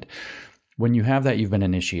doing it. When you have that, you've been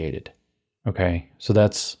initiated. Okay, so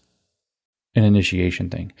that's an initiation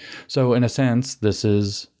thing. So in a sense, this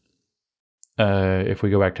is, if we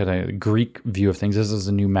go back to the Greek view of things, this is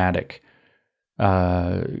a pneumatic.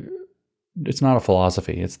 It's not a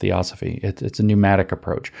philosophy, it's theosophy. It's a pneumatic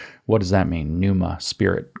approach. What does that mean? Pneuma,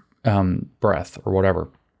 spirit, breath, or whatever.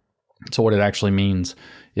 So what it actually means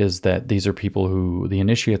is that these are people who, the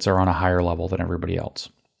initiates are on a higher level than everybody else.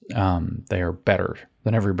 They are better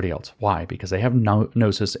than everybody else. Why? Because they have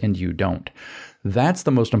gnosis and you don't. That's the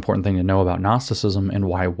most important thing to know about Gnosticism, and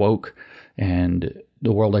why woke and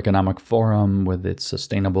the World Economic Forum with its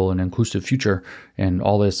sustainable and inclusive future and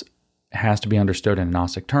all this has to be understood in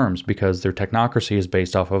Gnostic terms, because their technocracy is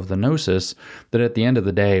based off of the gnosis, that at the end of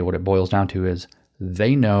the day, what it boils down to is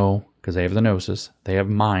they know, because they have the gnosis, they have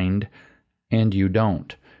mind, and you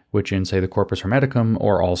don't, which in, say, the Corpus Hermeticum,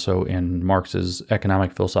 or also in Marx's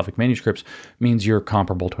economic philosophic manuscripts, means you're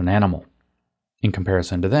comparable to an animal in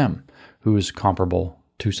comparison to them, who is comparable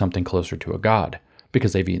to something closer to a god,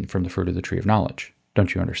 because they've eaten from the fruit of the tree of knowledge.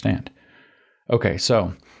 Don't you understand? Okay,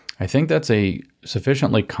 so I think that's a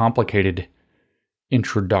sufficiently complicated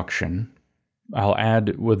introduction. I'll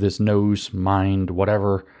add with this nous, mind,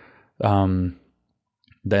 whatever,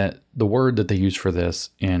 that the word that they use for this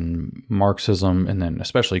in Marxism, and then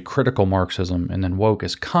especially critical Marxism, and then woke,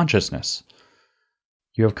 is consciousness.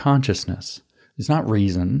 You have consciousness. It's not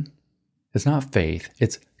reason. It's not faith.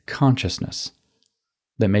 It's consciousness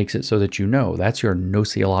that makes it so that you know. That's your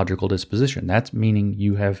gnosiological disposition. That's meaning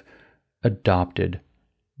you have adopted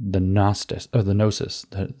the gnosis,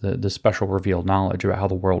 the special revealed knowledge about how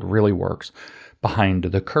the world really works behind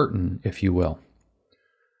the curtain, if you will.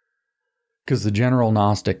 Because the general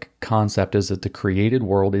Gnostic concept is that the created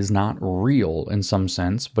world is not real in some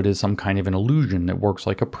sense, but is some kind of an illusion that works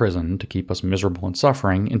like a prison to keep us miserable and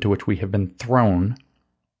suffering, into which we have been thrown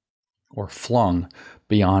or flung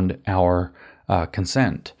beyond our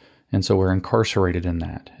consent. And so we're incarcerated in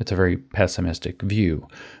that. It's a very pessimistic view.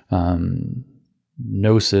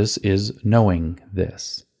 Gnosis is knowing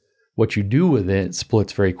this. What you do with it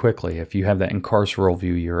splits very quickly. If you have that incarceral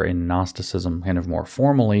view, you're in Gnosticism kind of more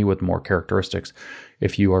formally with more characteristics.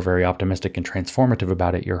 If you are very optimistic and transformative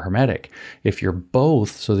about it, you're Hermetic. If you're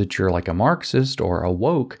both, so that you're like a Marxist or a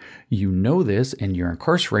woke, you know this and you're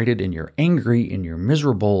incarcerated and you're angry and you're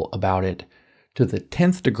miserable about it to the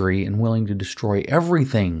 10th degree and willing to destroy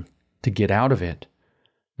everything to get out of it.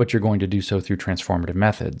 But you're going to do so through transformative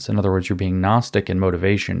methods. In other words, you're being Gnostic in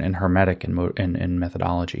motivation and Hermetic in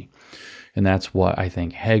methodology. And that's what I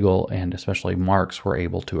think Hegel and especially Marx were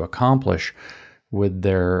able to accomplish with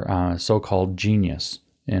their so-called genius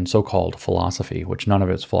and so-called philosophy, which none of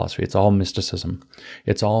it's philosophy. It's all mysticism.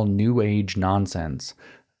 It's all New Age nonsense.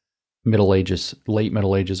 Middle Ages, late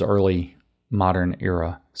Middle Ages, early modern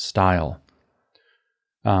era style.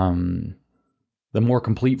 The more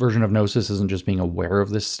complete version of Gnosis isn't just being aware of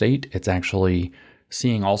this state, it's actually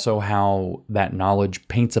seeing also how that knowledge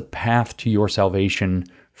paints a path to your salvation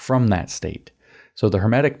from that state. So the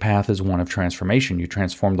Hermetic path is one of transformation. You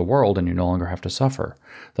transform the world and you no longer have to suffer.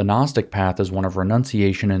 The Gnostic path is one of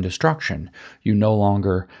renunciation and destruction. You no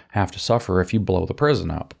longer have to suffer if you blow the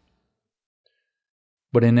prison up.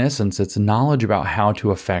 But in essence, it's knowledge about how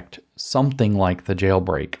to affect something like the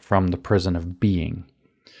jailbreak from the prison of being.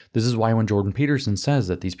 This is why when Jordan Peterson says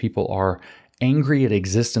that these people are angry at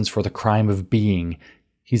existence for the crime of being,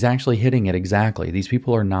 he's actually hitting it exactly. These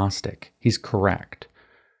people are Gnostic. He's correct.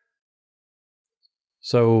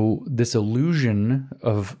 So this illusion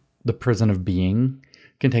of the prison of being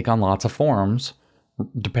can take on lots of forms,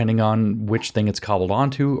 depending on which thing it's cobbled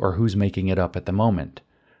onto or who's making it up at the moment.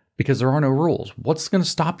 Because there are no rules. What's going to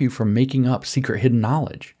stop you from making up secret hidden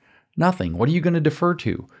knowledge? Nothing. What are you going to defer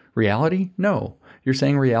to? Reality? No. You're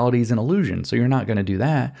saying reality is an illusion, so you're not going to do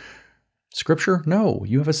that. Scripture? No.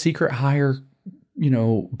 You have a secret higher,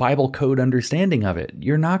 Bible code understanding of it.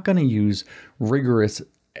 You're not going to use rigorous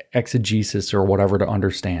exegesis or whatever to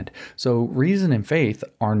understand. So reason and faith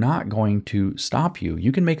are not going to stop you.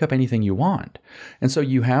 You can make up anything you want. And so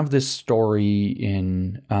you have this story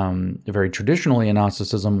in very traditionally in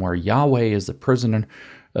Gnosticism where Yahweh is the prison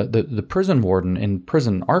warden and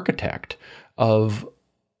prison architect of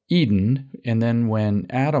Eden, and then when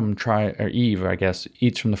Eve, I guess,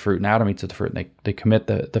 eats from the fruit, and Adam eats of the fruit, and they commit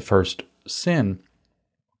the first sin,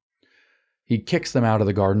 he kicks them out of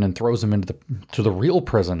the garden and throws them into the real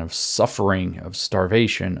prison of suffering, of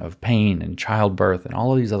starvation, of pain, and childbirth, and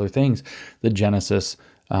all of these other things that Genesis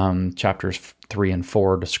chapters 3 and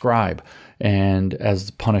 4 describe, and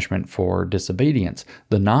as punishment for disobedience.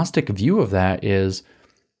 The Gnostic view of that is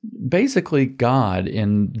basically God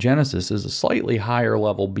in Genesis is a slightly higher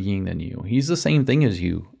level being than you. He's the same thing as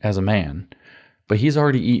you as a man, but he's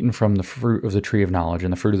already eaten from the fruit of the tree of knowledge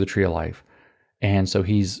and the fruit of the tree of life. And so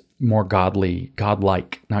he's more godlike,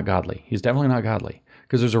 not godly. He's definitely not godly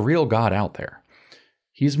because there's a real God out there.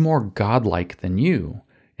 He's more godlike than you.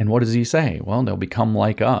 And what does he say? Well, they'll become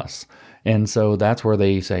like us. And so that's where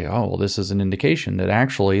they say, oh, well, this is an indication that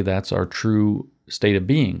actually that's our true state of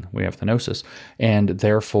being. We have the gnosis. And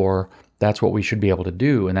therefore, that's what we should be able to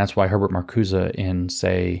do. And that's why Herbert Marcuse in,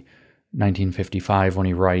 say, 1955, when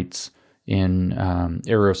he writes in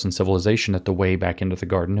Eros and Civilization that the way back into the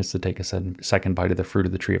garden is to take a second bite of the fruit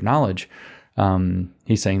of the tree of knowledge,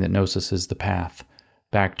 he's saying that gnosis is the path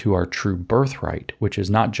back to our true birthright, which is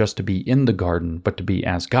not just to be in the garden, but to be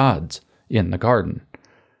as gods in the garden.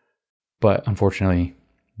 But unfortunately,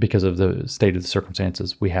 because of the state of the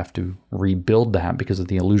circumstances, we have to rebuild that because of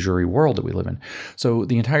the illusory world that we live in. So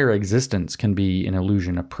the entire existence can be an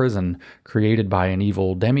illusion, a prison created by an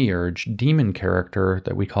evil demiurge, demon character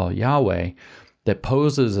that we call Yahweh, that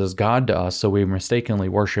poses as God to us, so we mistakenly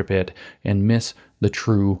worship it and miss the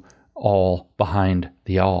true all behind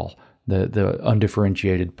the all, the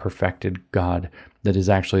undifferentiated, perfected God that is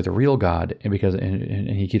actually the real God, and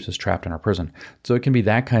he keeps us trapped in our prison. So it can be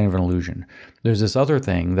that kind of an illusion. There's this other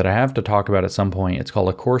thing that I have to talk about at some point. It's called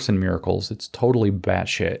A Course in Miracles. It's totally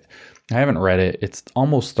batshit. I haven't read it. It's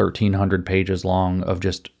almost 1,300 pages long of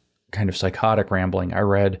just kind of psychotic rambling. I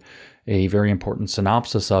read a very important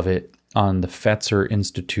synopsis of it on the Fetzer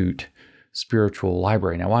Institute Spiritual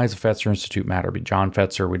Library. Now, why does the Fetzer Institute matter? John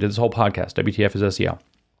Fetzer, we did this whole podcast, WTF is SEL.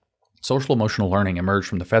 Social emotional learning emerged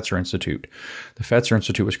from the Fetzer Institute. The Fetzer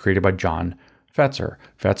Institute was created by John Fetzer.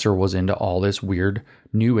 Fetzer was into all this weird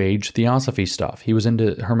New Age theosophy stuff. He was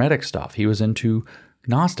into Hermetic stuff. He was into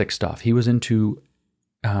Gnostic stuff. He was into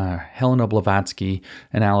Helena Blavatsky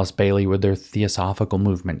and Alice Bailey with their Theosophical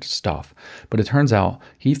movement stuff. But it turns out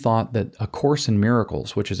he thought that A Course in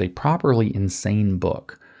Miracles, which is a properly insane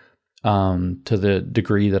book, to the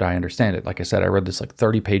degree that I understand it. Like I said, I read this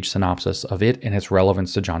 30-page synopsis of it and its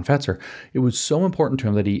relevance to John Fetzer. It was so important to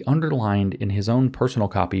him that he underlined in his own personal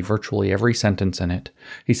copy virtually every sentence in it.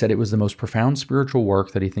 He said it was the most profound spiritual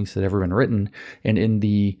work that he thinks had ever been written. And in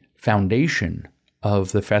the foundation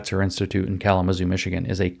of the Fetzer Institute in Kalamazoo, Michigan,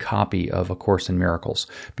 is a copy of A Course in Miracles,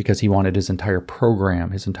 because he wanted his entire program,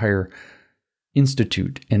 his entire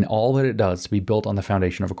institute, and all that it does to be built on the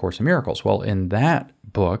foundation of A Course in Miracles. Well, in that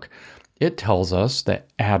book, it tells us that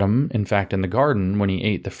Adam, in fact, in the garden, when he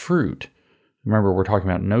ate the fruit, remember, we're talking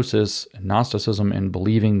about gnosis and Gnosticism and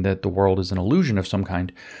believing that the world is an illusion of some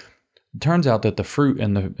kind. It turns out that the fruit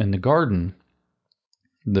in the garden,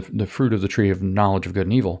 the fruit of the tree of knowledge of good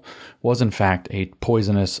and evil, was in fact a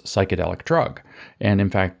poisonous psychedelic drug. And in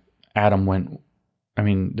fact, Adam went,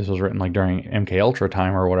 this was written during MK Ultra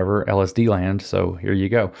time or whatever, LSD land, so here you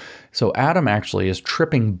go. So Adam actually is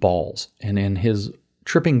tripping balls, and in his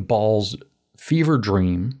tripping balls fever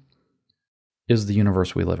dream is the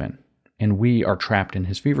universe we live in, and we are trapped in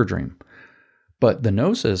his fever dream. But the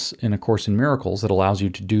gnosis in A Course in Miracles that allows you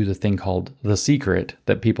to do the thing called The Secret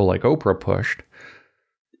that people like Oprah pushed,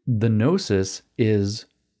 the gnosis is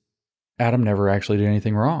Adam never actually did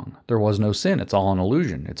anything wrong. There was no sin. It's all an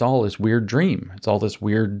illusion. It's all this weird dream. It's all this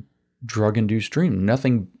weird drug-induced dream. No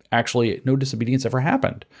disobedience ever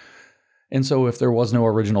happened. And so if there was no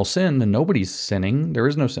original sin, then nobody's sinning. There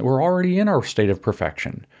is no sin. We're already in our state of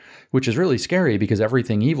perfection, which is really scary because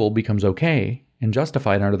everything evil becomes okay and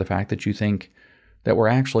justified under the fact that you think that we're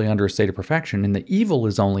actually under a state of perfection, and the evil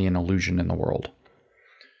is only an illusion in the world.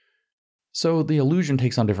 So the illusion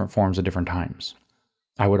takes on different forms at different times.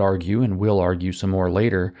 I would argue, and will argue some more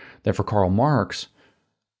later, that for Karl Marx,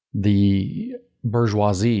 the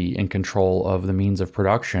bourgeoisie in control of the means of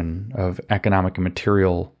production of economic and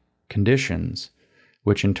material conditions,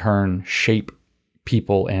 which in turn shape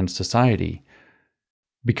people and society,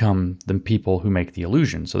 become the people who make the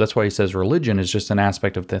illusion. So that's why he says religion is just an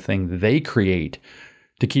aspect of the thing they create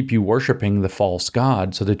to keep you worshiping the false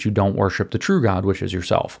god so that you don't worship the true God, which is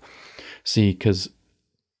yourself. See, because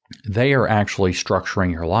they are actually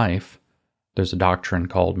structuring your life. There's a doctrine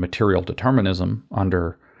called material determinism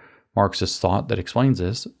under Marxist thought that explains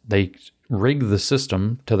this. They rig the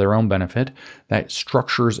system to their own benefit that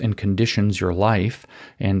structures and conditions your life,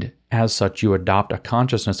 and as such you adopt a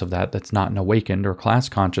consciousness of that that's not an awakened or class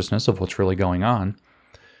consciousness of what's really going on.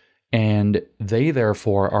 And they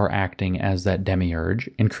therefore are acting as that demiurge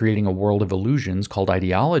and creating a world of illusions called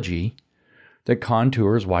ideology that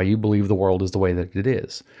contours why you believe the world is the way that it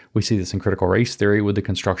is. We see this in critical race theory with the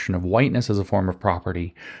construction of whiteness as a form of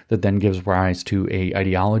property that then gives rise to an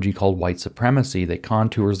ideology called white supremacy that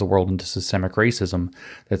contours the world into systemic racism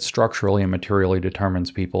that structurally and materially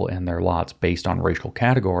determines people and their lots based on racial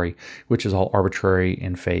category, which is all arbitrary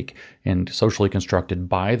and fake and socially constructed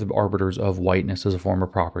by the arbiters of whiteness as a form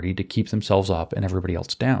of property to keep themselves up and everybody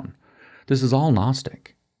else down. This is all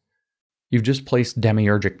Gnostic. You've just placed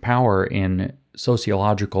demiurgic power in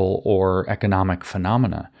sociological or economic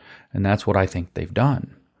phenomena, and that's what I think they've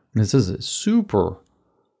done. This is super,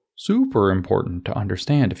 super important to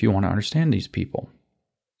understand if you want to understand these people.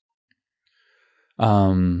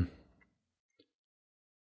 Let's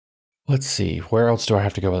see, where else do I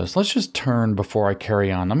have to go with this? Let's just turn before I carry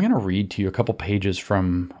on. I'm going to read to you a couple pages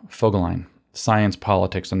from Vogelin, Science,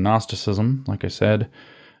 Politics, and Gnosticism, like I said.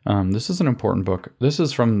 This is an important book. This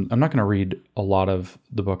is I'm not going to read a lot of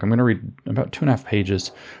the book. I'm going to read about 2.5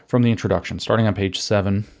 pages from the introduction, starting on page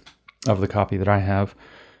 7 of the copy that I have.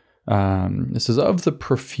 This is of the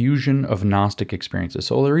profusion of Gnostic experiences.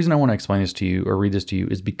 So the reason I want to explain this to you or read this to you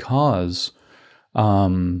is because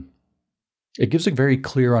it gives a very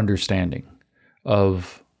clear understanding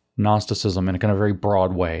of Gnosticism in a kind of very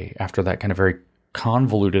broad way after that kind of very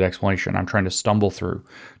convoluted explanation I'm trying to stumble through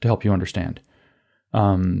to help you understand.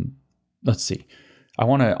 Let's see. I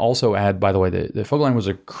want to also add, by the way, that Vogelin was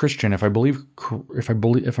a Christian. If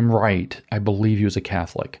I'm right, I believe he was a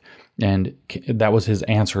Catholic, and that was his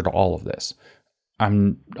answer to all of this.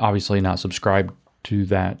 I'm obviously not subscribed to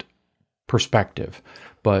that perspective,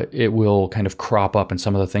 but it will kind of crop up in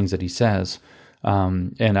some of the things that he says.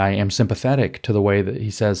 And I am sympathetic to the way that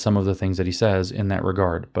he says some of the things that he says in that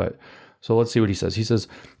regard. So let's see what he says. He says,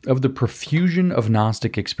 of the profusion of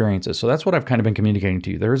Gnostic experiences. So that's what I've kind of been communicating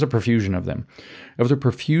to you. There is a profusion of them. Of the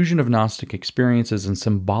profusion of Gnostic experiences and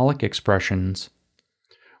symbolic expressions,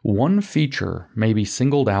 one feature may be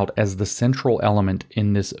singled out as the central element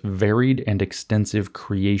in this varied and extensive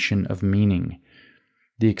creation of meaning.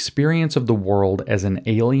 the experience of the world as an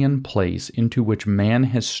alien place into which man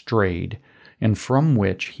has strayed and from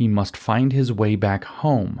which he must find his way back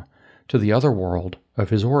home to the other world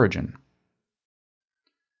of his origin.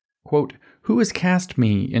 Quote, "Who has cast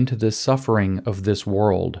me into this suffering of this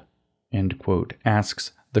world?" End quote,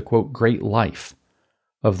 asks the, quote, great life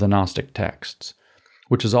of the Gnostic texts,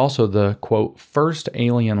 which is also the, quote, first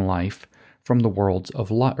alien life from the worlds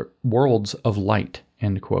of light,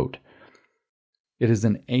 end quote. It is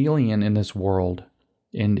an alien in this world,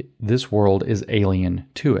 and this world is alien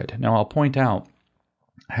to it. Now, I'll point out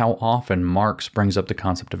how often Marx brings up the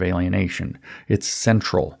concept of alienation. It's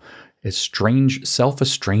central. It's strange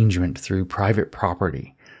self-estrangement through private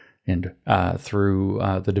property and through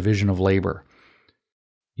the division of labor.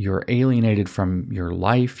 You're alienated from your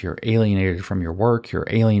life, you're alienated from your work, you're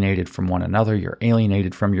alienated from one another, you're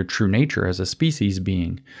alienated from your true nature as a species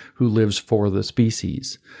being who lives for the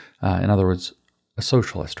species. In other words, a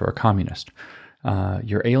socialist or a communist.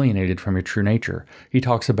 You're alienated from your true nature. He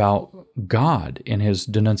talks about God in his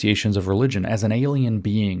denunciations of religion as an alien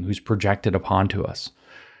being who's projected upon to us,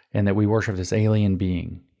 and that we worship this alien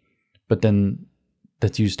being, but then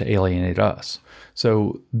that's used to alienate us.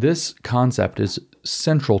 So this concept is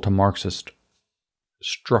central to Marxist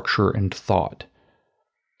structure and thought.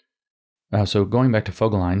 So going back to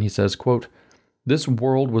Vogelheim, he says, quote, "This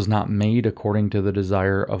world was not made according to the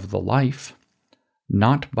desire of the life.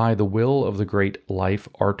 Not by the will of the great life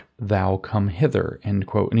art thou come hither," end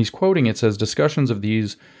quote. And he's quoting, it says, discussions of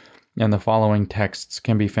these and the following texts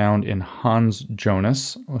can be found in Hans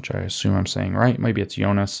Jonas, which I assume I'm saying right. Maybe it's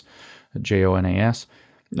Jonas, Jonas,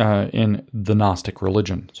 in The Gnostic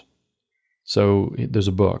Religions. So there's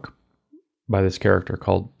a book by this character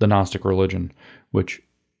called The Gnostic Religion, which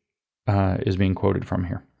is being quoted from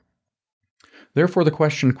here. Therefore the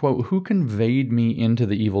question, quote, "Who conveyed me into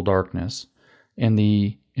the evil darkness?" and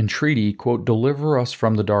the entreaty, quote, "Deliver us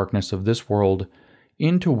from the darkness of this world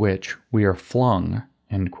into which we are flung,"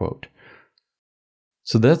 end quote.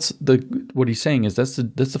 So that's what he's saying is that's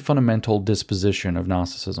the fundamental disposition of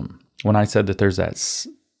Gnosticism. When I said that there's that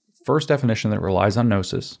first definition that relies on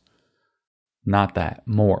gnosis, not that,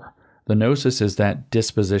 more. The gnosis is that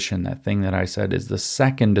disposition, that thing that I said is the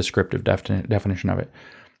second descriptive definition of it.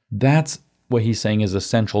 That's what he's saying is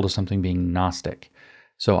essential to something being Gnostic.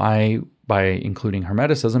 So by including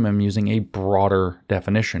Hermeticism, I'm using a broader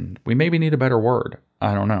definition. We maybe need a better word.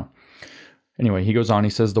 I don't know. Anyway, he goes on, he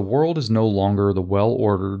says, "The world is no longer the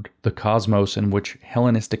well-ordered, the cosmos in which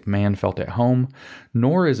Hellenistic man felt at home,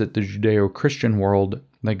 nor is it the Judeo-Christian world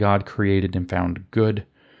that God created and found good.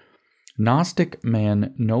 Gnostic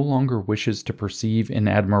man no longer wishes to perceive in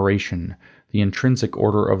admiration the intrinsic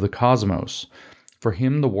order of the cosmos. For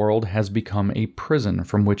him the world has become a prison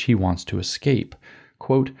from which he wants to escape.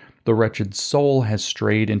 Quote, the wretched soul has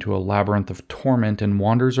strayed into a labyrinth of torment and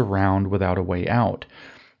wanders around without a way out.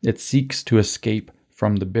 It seeks to escape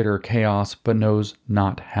from the bitter chaos, but knows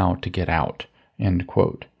not how to get out." End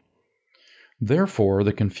quote. Therefore,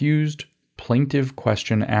 the confused, plaintive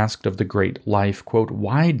question asked of the great life, quote,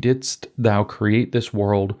 "Why didst thou create this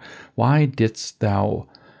world? Why didst thou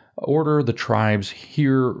order the tribes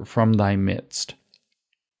here from thy midst?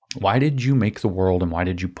 Why did you make the world and why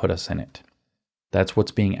did you put us in it?" That's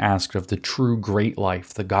what's being asked of the true great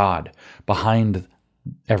life, the God behind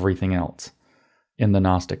everything else in the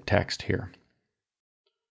Gnostic text here.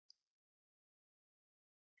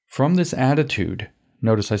 From this attitude,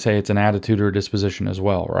 notice I say it's an attitude or a disposition as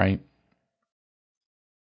well, right?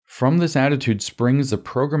 From this attitude springs the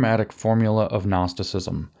programmatic formula of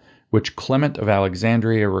Gnosticism, which Clement of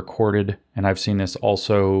Alexandria recorded, and I've seen this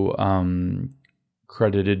also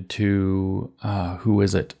credited to, who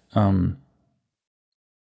is it?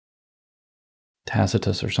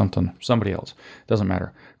 Tacitus or somebody else. Doesn't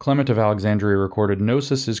matter. Clement of Alexandria recorded,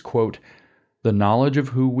 "Gnosis is, quote, the knowledge of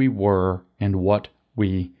who we were and what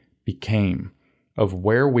we became, of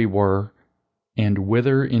where we were and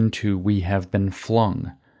whither into we have been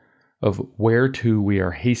flung, of where to we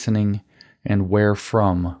are hastening and where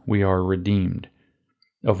from we are redeemed,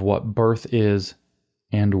 of what birth is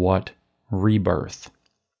and what rebirth."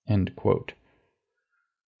 End quote.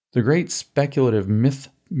 The great speculative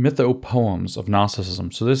mythopoems of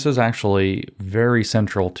Gnosticism. So this is actually very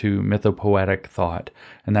central to mythopoetic thought,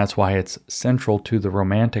 and that's why it's central to the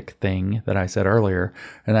romantic thing that I said earlier,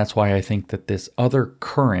 and that's why I think that this other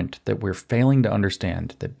current that we're failing to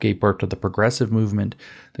understand, that gave birth to the progressive movement,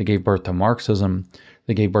 that gave birth to Marxism,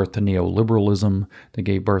 that gave birth to neoliberalism, that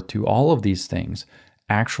gave birth to all of these things,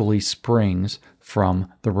 actually springs from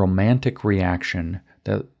the romantic reaction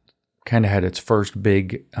that kind of had its first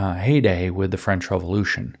big heyday with the French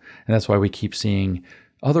Revolution. And that's why we keep seeing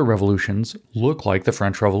Other revolutions look like the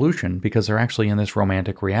French Revolution because they're actually in this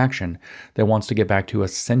romantic reaction that wants to get back to a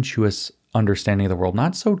sensuous understanding of the world,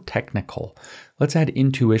 not so technical. Let's add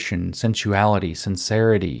intuition, sensuality,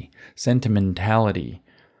 sincerity, sentimentality.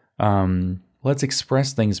 Let's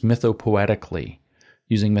express things mythopoetically,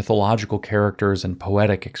 using mythological characters and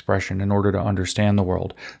poetic expression in order to understand the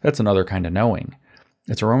world. That's another kind of knowing.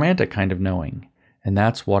 It's a romantic kind of knowing. And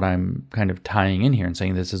that's what I'm kind of tying in here and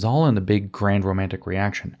saying this is all in the big grand romantic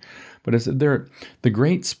reaction. But the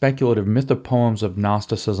great speculative mythopoems of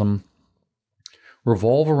Gnosticism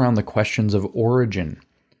revolve around the questions of origin,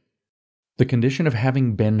 the condition of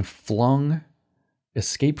having been flung,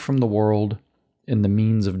 escape from the world, and the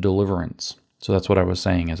means of deliverance. So that's what I was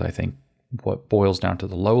saying is I think what boils down to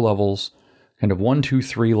the low levels, kind of 1, 2,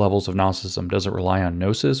 3 levels of Gnosticism. Does it rely on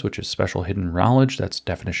gnosis, which is special hidden knowledge? That's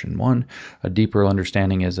definition 1. A deeper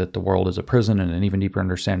understanding is that the world is a prison, and an even deeper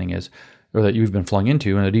understanding is, or that you've been flung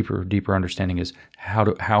into, and a deeper understanding is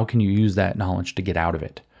how can you use that knowledge to get out of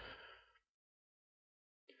it?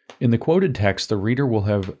 In the quoted text, the reader will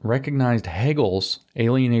have recognized Hegel's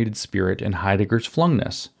alienated spirit and Heidegger's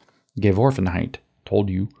flungness, Geworfenheit,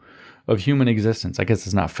 told you, of human existence. I guess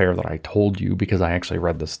it's not fair that I told you because I actually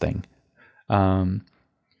read this thing.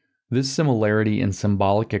 This similarity in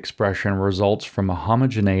symbolic expression results from a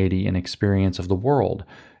homogeneity in experience of the world,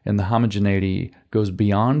 and the homogeneity goes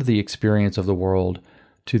beyond the experience of the world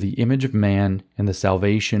to the image of man and the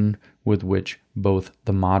salvation with which both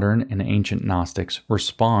the modern and ancient Gnostics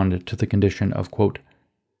respond to the condition of, quote,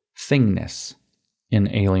 thingness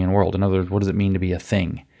in alien world. In other words, what does it mean to be a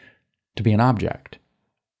thing? To be an object.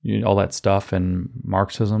 All that stuff in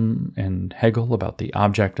Marxism and Hegel about the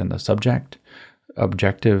object and the subject,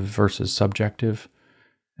 objective versus subjective,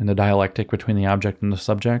 and the dialectic between the object and the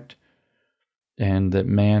subject, and that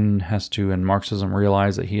man has to, in Marxism,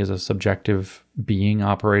 realize that he is a subjective being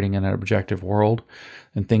operating in an objective world,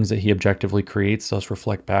 and things that he objectively creates thus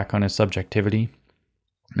reflect back on his subjectivity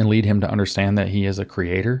and lead him to understand that he is a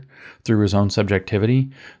creator through his own subjectivity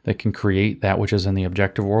that can create that which is in the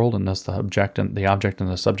objective world, and thus the object and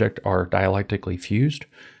the subject are dialectically fused.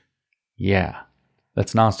 Yeah,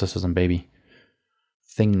 that's Gnosticism, baby.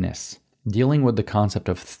 Thingness. Dealing with the concept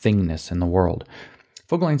of thingness in the world.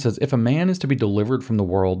 Vogelin says, if a man is to be delivered from the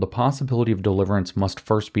world, the possibility of deliverance must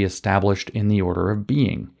first be established in the order of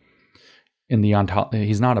being.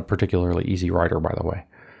 He's not a particularly easy writer, by the way.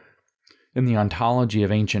 In the ontology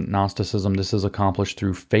of ancient Gnosticism, this is accomplished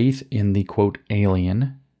through faith in the, quote,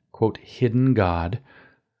 alien, quote, hidden God,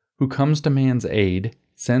 who comes to man's aid,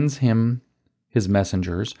 sends him his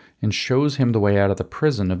messengers, and shows him the way out of the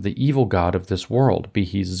prison of the evil god of this world, be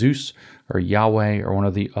he Zeus or Yahweh or one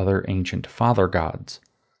of the other ancient father gods.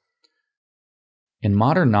 In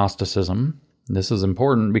modern Gnosticism, this is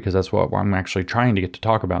important because that's what I'm actually trying to get to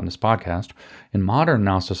talk about in this podcast. In modern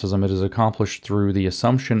Gnosticism, it is accomplished through the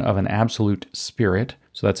assumption of an absolute spirit.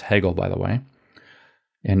 So that's Hegel, by the way.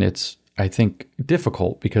 And it's, I think,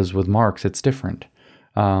 difficult because with Marx, it's different.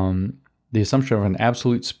 The assumption of an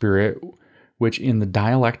absolute spirit, which in the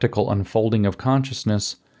dialectical unfolding of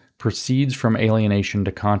consciousness proceeds from alienation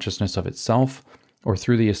to consciousness of itself, or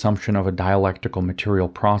through the assumption of a dialectical material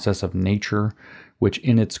process of nature, which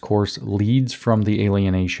in its course leads from the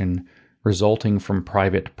alienation resulting from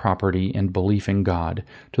private property and belief in God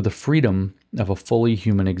to the freedom of a fully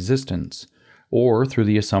human existence, or through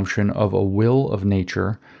the assumption of a will of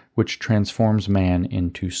nature which transforms man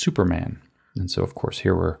into Superman. And so, of course,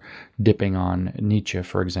 here we're dipping on Nietzsche,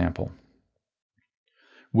 for example.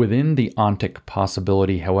 Within the ontic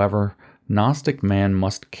possibility, however, Gnostic man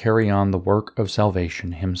must carry on the work of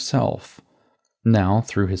salvation himself. Now,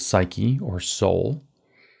 through his psyche, or soul,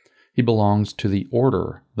 he belongs to the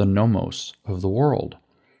order, the nomos, of the world.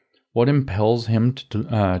 What impels him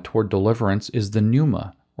toward deliverance is the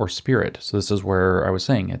pneuma, or spirit. So this is where I was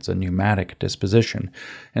saying it's a pneumatic disposition.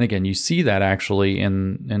 And again, you see that actually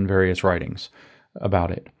in various writings about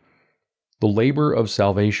it. The labor of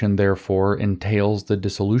salvation, therefore, entails the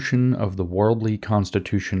dissolution of the worldly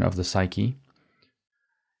constitution of the psyche,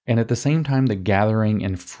 and at the same time the gathering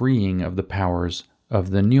and freeing of the powers of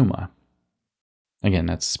the pneuma. Again,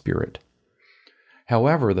 that's spirit.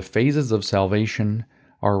 However, the phases of salvation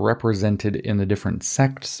are represented in the different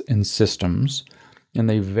sects and systems, and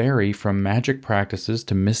they vary from magic practices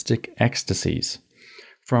to mystic ecstasies.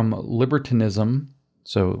 From libertinism,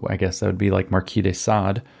 so I guess that would be like Marquis de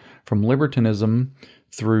Sade, from libertinism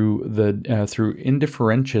through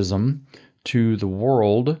indifferentism to the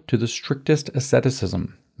world to the strictest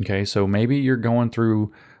asceticism. Okay, so maybe you're going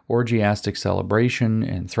through orgiastic celebration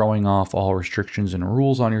and throwing off all restrictions and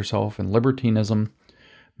rules on yourself and libertinism.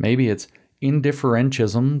 Maybe it's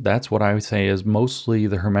Indifferentism, that's what I would say is mostly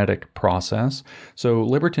the Hermetic process. So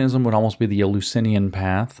libertinism would almost be the Eleusinian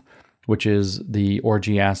path, which is the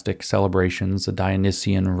orgiastic celebrations, the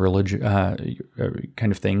Dionysian religion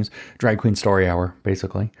kind of things, drag queen story hour,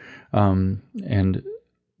 basically, and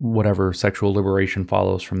whatever sexual liberation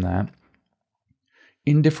follows from that.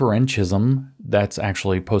 Indifferentism, that's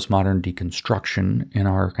actually postmodern deconstruction in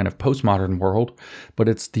our kind of postmodern world, but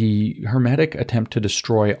it's the Hermetic attempt to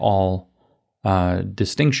destroy all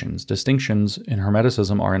distinctions. Distinctions in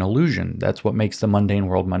Hermeticism are an illusion. That's what makes the mundane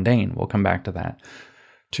world mundane. We'll come back to that.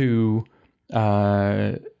 To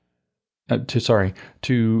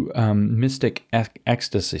mystic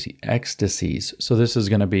ecstasies. So this is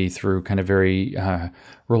going to be through kind of very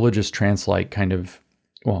religious trance-like kind of,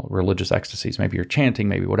 well, religious ecstasies. Maybe you're chanting,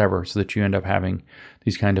 maybe whatever, so that you end up having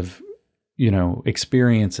these kind of,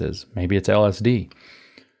 experiences. Maybe it's LSD.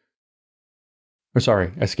 Or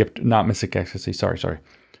sorry, I skipped, not mystic ecstasy. Sorry.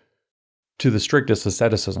 To the strictest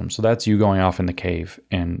asceticism. So that's you going off in the cave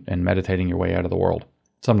and meditating your way out of the world.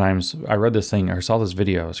 Sometimes I read this thing or saw this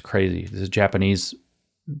video. It's crazy. This is Japanese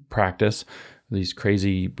practice, these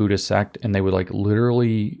crazy Buddhist sect, and they would like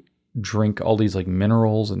literally drink all these like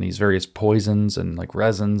minerals and these various poisons and like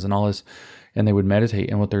resins and all this, and they would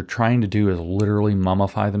meditate. And what they're trying to do is literally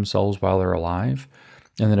mummify themselves while they're alive.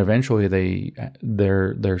 And then eventually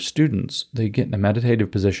their students, they get in a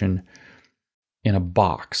meditative position in a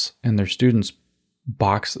box, and their students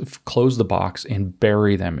close the box and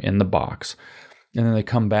bury them in the box. And then they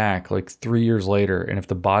come back like 3 years later, and if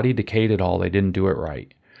the body decayed at all, they didn't do it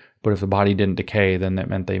right. But if the body didn't decay, then that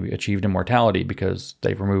meant they achieved immortality because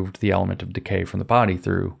they've removed the element of decay from the body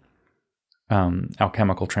through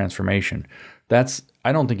alchemical transformation.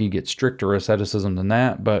 I don't think you get stricter asceticism than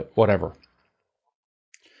that, but whatever.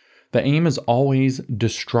 The aim is always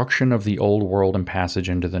destruction of the old world and passage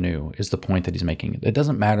into the new, is the point that he's making. It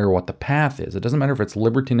doesn't matter what the path is. It doesn't matter if it's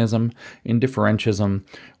libertinism, indifferentism,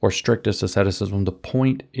 or strictest asceticism. The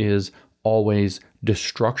point is always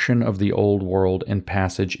destruction of the old world and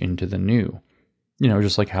passage into the new.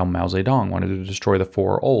 Just like how Mao Zedong wanted to destroy the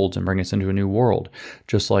four olds and bring us into a new world.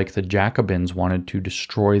 Just like the Jacobins wanted to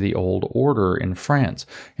destroy the old order in France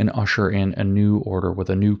and usher in a new order with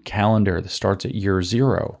a new calendar that starts at year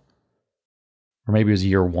 0. Or maybe it was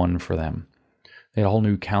year 1 for them. They had a whole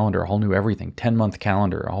new calendar, a whole new everything, 10-month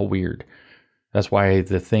calendar, all weird. That's why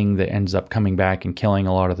the thing that ends up coming back and killing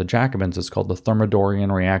a lot of the Jacobins is called the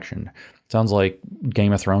Thermidorian reaction. It sounds like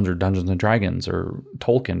Game of Thrones or Dungeons and Dragons or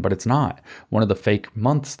Tolkien, but it's not. One of the fake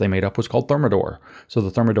months they made up was called Thermidor. So the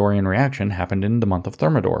Thermidorian reaction happened in the month of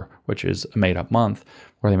Thermidor, which is a made-up month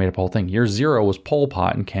where they made up the whole thing. Year 0 was Pol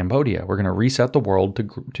Pot in Cambodia. We're going to reset the world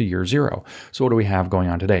to year 0. So what do we have going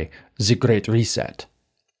on today? The Great Reset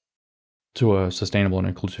to a sustainable and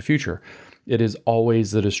inclusive future. It is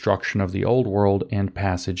always the destruction of the old world and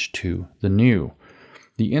passage to the new.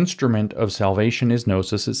 The instrument of salvation is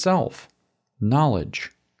gnosis itself, knowledge.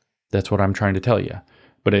 That's what I'm trying to tell you.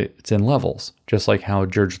 But it's in levels, just like how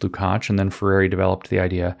George Lukács and then Freire developed the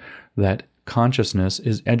idea that consciousness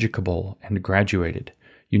is educable and graduated.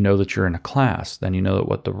 You know that you're in a class, then you know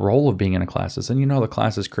what the role of being in a class is, then you know how the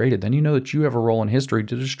class is created, then you know that you have a role in history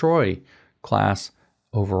to destroy class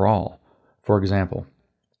overall. For example,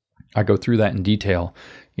 I go through that in detail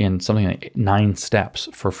in something like 9 steps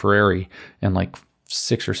for Freire and like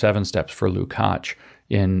 6 or 7 steps for Lukács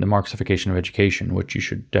in The Marxification of Education, which you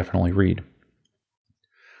should definitely read.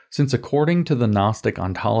 Since according to the Gnostic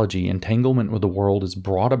ontology, entanglement with the world is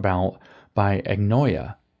brought about by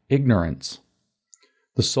agnoia, ignorance,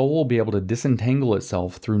 the soul will be able to disentangle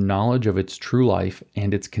itself through knowledge of its true life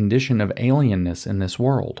and its condition of alienness in this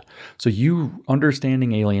world. So you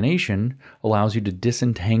understanding alienation allows you to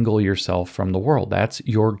disentangle yourself from the world. That's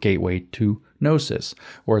your gateway to gnosis.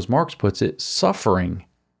 Or as Marx puts it, suffering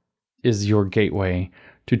is your gateway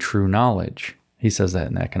to true knowledge. He says that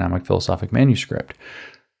in the Economic Philosophic Manuscript.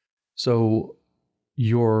 So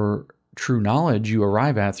your true knowledge you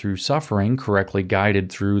arrive at through suffering, correctly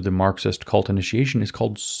guided through the Marxist cult initiation, is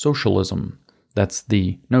called socialism. That's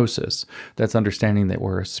the gnosis. That's understanding that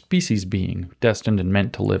we're a species being destined and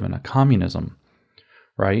meant to live in a communism,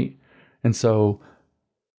 right? And so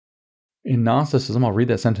in Gnosticism, I'll read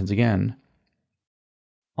that sentence again.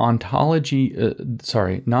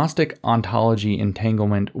 Gnostic ontology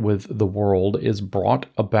entanglement with the world is brought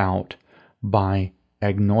about by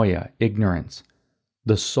agnoia, ignorance.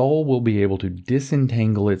 The soul will be able to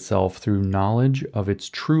disentangle itself through knowledge of its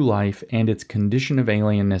true life and its condition of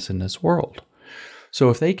alienness in this world. So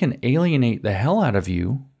if they can alienate the hell out of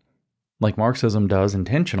you, like Marxism does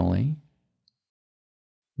intentionally,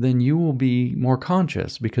 then you will be more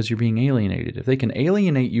conscious because you're being alienated. If they can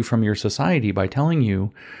alienate you from your society by telling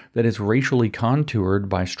you that it's racially contoured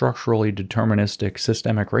by structurally deterministic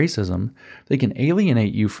systemic racism, they can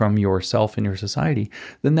alienate you from yourself and your society,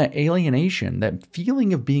 then that alienation, that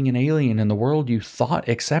feeling of being an alien in the world you thought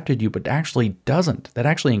accepted you but actually doesn't, that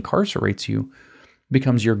actually incarcerates you,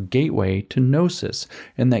 becomes your gateway to gnosis.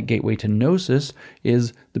 And that gateway to gnosis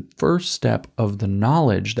is the first step of the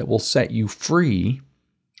knowledge that will set you free,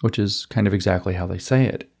 which is kind of exactly how they say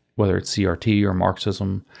it, whether it's CRT or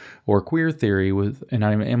Marxism or queer theory. And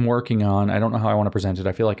I am working on, I don't know how I want to present it,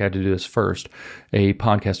 I feel like I had to do this first, a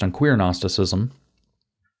podcast on queer Gnosticism,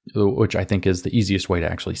 which I think is the easiest way to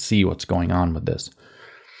actually see what's going on with this.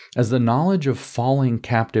 As the knowledge of falling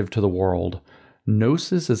captive to the world,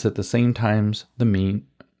 gnosis is at the same time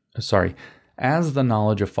as the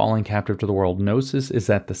knowledge of falling captive to the world, gnosis is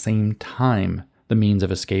at the same time the means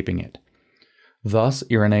of escaping it. Thus,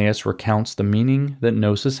 Irenaeus recounts the meaning that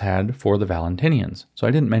gnosis had for the Valentinians. So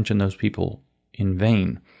I didn't mention those people in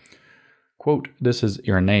vain. Quote, this is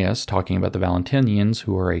Irenaeus talking about the Valentinians,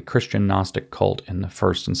 who are a Christian Gnostic cult in the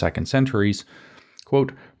 1st and 2nd centuries.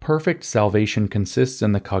 Quote, perfect salvation consists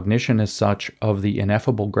in the cognition as such of the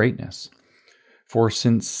ineffable greatness. For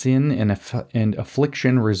since sin and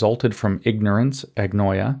affliction resulted from ignorance,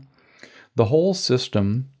 agnoia, the whole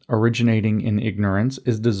system originating in ignorance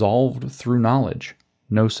is dissolved through knowledge,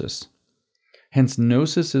 gnosis. Hence,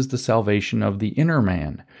 gnosis is the salvation of the inner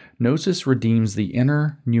man. Gnosis redeems the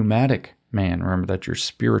inner pneumatic man. Remember, that's your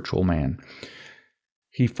spiritual man.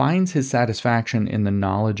 He finds his satisfaction in the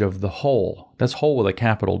knowledge of the whole. That's whole with a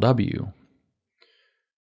capital W.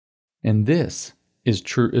 And this is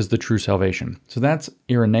the true salvation. So that's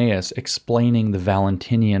Irenaeus explaining the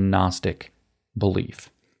Valentinian Gnostic belief.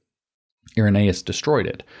 Irenaeus destroyed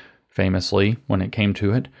it. Famously, when it came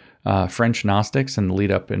to it, French Gnostics and the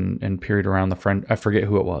lead up and period around the French, I forget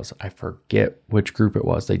who it was. I forget which group it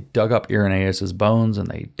was. They dug up Irenaeus's bones and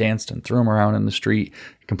they danced and threw him around in the street,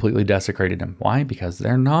 completely desecrated him. Why? Because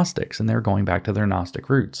they're Gnostics and they're going back to their Gnostic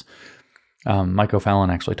roots. Mike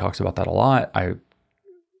O'Fallon actually talks about that a lot. I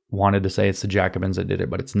wanted to say it's the Jacobins that did it,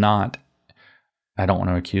 but it's not. I don't want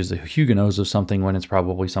to accuse the Huguenots of something when it's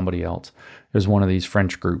probably somebody else. There's one of these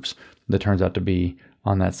French groups that turns out to be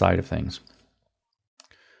on that side of things.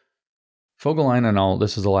 Vogelin and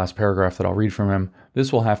this is the last paragraph that I'll read from him.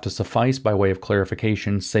 This will have to suffice by way of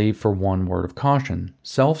clarification, save for one word of caution.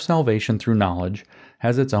 Self-salvation through knowledge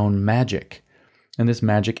has its own magic, and this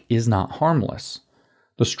magic is not harmless.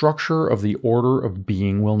 The structure of the order of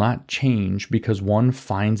being will not change because one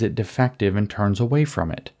finds it defective and turns away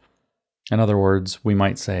from it. In other words, we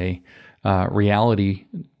might say, reality,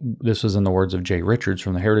 this was in the words of Jay Richards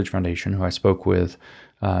from the Heritage Foundation, who I spoke with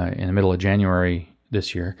in the middle of January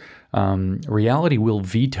this year, reality will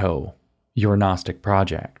veto your Gnostic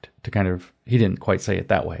project. He didn't quite say it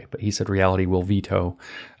that way, but he said reality will veto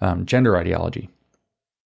gender ideology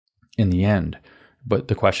in the end. But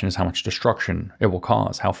the question is how much destruction it will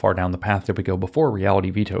cause. How far down the path did we go before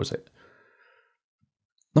reality vetoes it?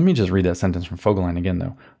 Let me just read that sentence from Vogelin again,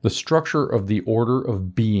 though. The structure of the order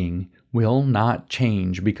of being will not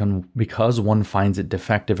change because one finds it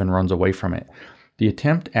defective and runs away from it. The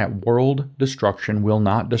attempt at world destruction will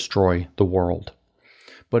not destroy the world,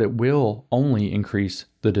 but it will only increase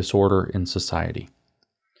the disorder in society.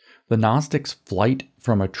 The Gnostics' flight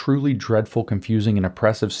from a truly dreadful, confusing, and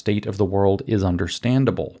oppressive state of the world is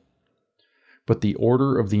understandable. But the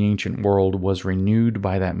order of the ancient world was renewed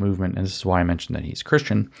by that movement, and this is why I mentioned that he's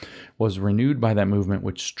Christian, was renewed by that movement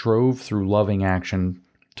which strove through loving action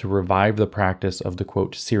to revive the practice of the,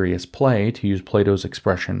 quote, serious play, to use Plato's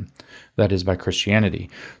expression, that is by Christianity.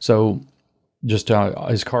 So just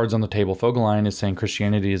his cards on the table, Vogelin is saying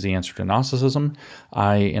Christianity is the answer to Gnosticism.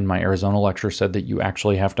 I, in my Arizona lecture, said that you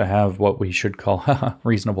actually have to have what we should call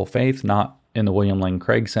reasonable faith, not in the William Lane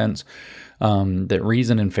Craig sense. That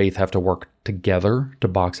reason and faith have to work together to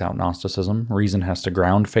box out Gnosticism. Reason has to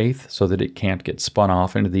ground faith so that it can't get spun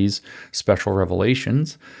off into these special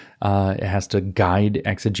revelations. It has to guide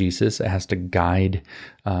exegesis. It has to guide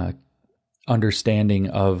understanding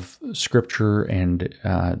of Scripture and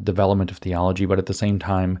development of theology. But at the same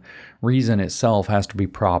time, reason itself has to be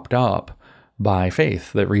propped up by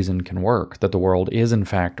faith that reason can work, that the world is in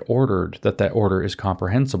fact ordered, that order is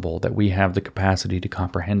comprehensible, that we have the capacity to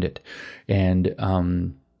comprehend it.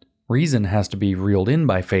 And reason has to be reeled in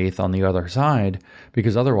by faith on the other side,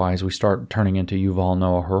 because otherwise we start turning into Yuval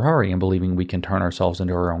Noah Harari and believing we can turn ourselves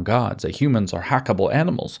into our own gods, that humans are hackable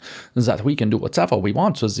animals, that we can do whatever we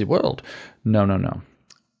want with the world. No.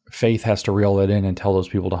 faith has to reel that in and tell those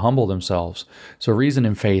people to humble themselves. So reason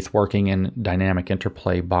and faith working in dynamic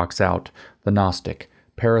interplay box out the Gnostic.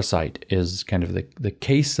 Parasite is kind of the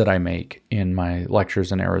case that I make in my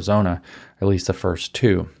lectures in Arizona, at least the first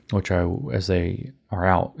two, which I, as they are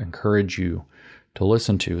out, encourage you to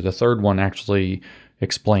listen to. The third one actually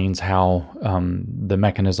explains how the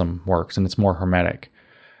mechanism works, and it's more hermetic.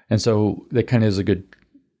 And so that kind of is a good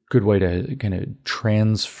way to kind of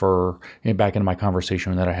transfer back into my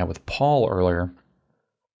conversation that I had with Paul earlier,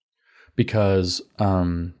 because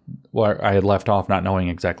I had left off not knowing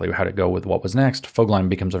exactly how to go with what was next. Fogline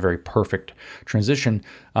becomes a very perfect transition.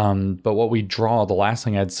 But what we draw, the last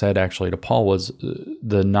thing I'd said actually to Paul was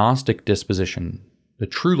the Gnostic disposition, the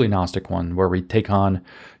truly Gnostic one, where we take on,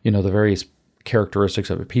 the various characteristics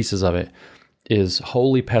of it, pieces of it, is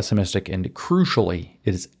wholly pessimistic, and crucially,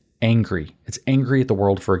 it is angry. It's angry at the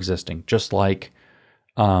world for existing, just like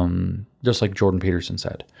Jordan Peterson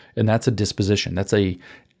said. And that's a disposition. That's a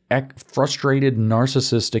frustrated,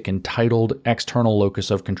 narcissistic, entitled, external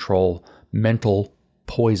locus of control, mental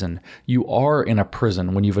poison. You are in a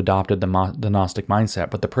prison when you've adopted the Gnostic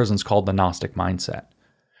mindset, but the prison's called the Gnostic mindset.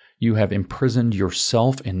 You have imprisoned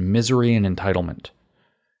yourself in misery and entitlement,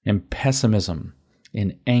 in pessimism,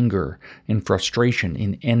 in anger, in frustration,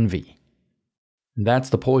 in envy. That's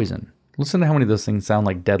the poison. Listen to how many of those things sound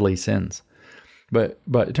like deadly sins. But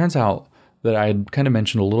it turns out that I had kind of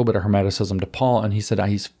mentioned a little bit of Hermeticism to Paul, and he said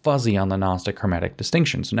he's fuzzy on the Gnostic Hermetic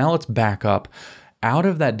distinction. So now let's back up out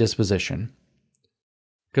of that disposition,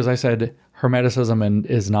 because I said Hermeticism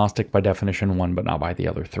is Gnostic by definition one, but not by the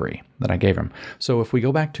other three that I gave him. So if we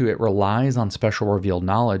go back to it relies on special revealed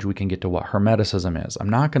knowledge, we can get to what Hermeticism is. I'm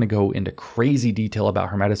not going to go into crazy detail about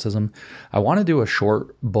Hermeticism. I want to do a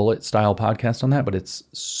short bullet style podcast on that, but it's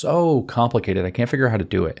so complicated. I can't figure out how to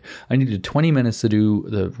do it. I needed 20 minutes to do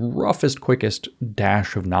the roughest, quickest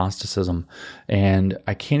dash of Gnosticism, and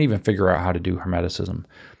I can't even figure out how to do Hermeticism,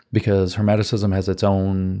 because Hermeticism has its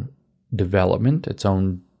own development, its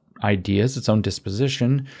own ideas, its own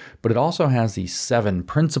disposition, but it also has these 7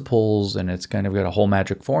 principles, and it's kind of got a whole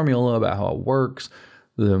magic formula about how it works.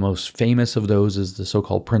 The most famous of those is the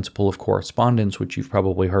so-called principle of correspondence, which you've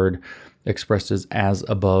probably heard expressed as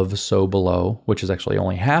above, so below, which is actually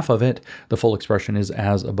only half of it. The full expression is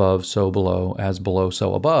as above, so below, as below,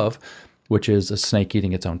 so above, which is a snake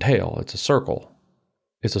eating its own tail. It's a circle.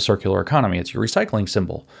 It's a circular economy. It's your recycling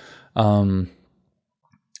symbol.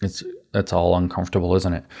 That's all uncomfortable,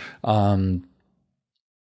 isn't it?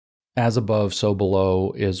 As above, so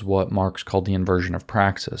below is what Marx called the inversion of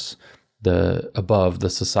praxis. The above, the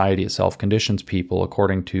society itself, conditions people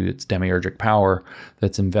according to its demiurgic power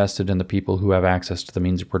that's invested in the people who have access to the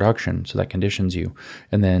means of production. So that conditions you.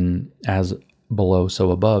 And then as below,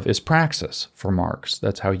 so above is praxis for Marx.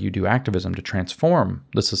 That's how you do activism to transform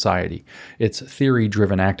the society. It's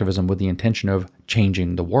theory-driven activism with the intention of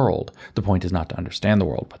changing the world. The point is not to understand the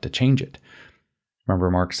world, but to change it.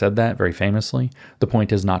 Remember Marx said that very famously? The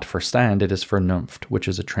point is not verstand, it is Vernunft, which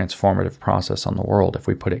is a transformative process on the world, if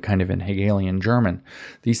we put it kind of in Hegelian German.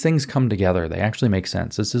 These things come together. They actually make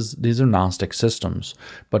sense. These are Gnostic systems,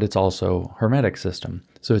 but it's also Hermetic system.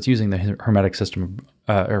 So it's using the Hermetic system,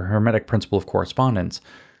 or Hermetic principle of correspondence.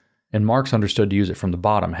 And Marx understood to use it from the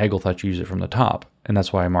bottom. Hegel thought to use it from the top. And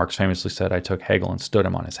that's why Marx famously said, I took Hegel and stood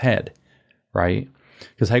him on his head, right?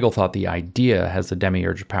 Because Hegel thought the idea has the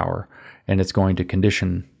demiurge power, and it's going to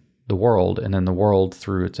condition the world, and then the world,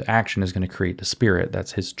 through its action, is going to create the spirit.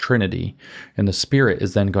 That's his trinity. And the spirit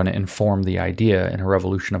is then going to inform the idea, and a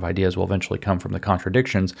revolution of ideas will eventually come from the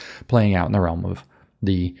contradictions playing out in the realm of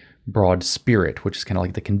the broad spirit, which is kind of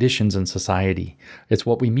like the conditions in society. It's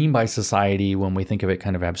what we mean by society when we think of it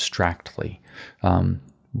kind of abstractly.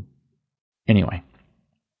 Anyway.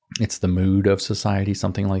 It's the mood of society,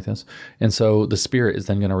 something like this. And so the spirit is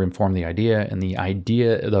then going to inform the idea, and the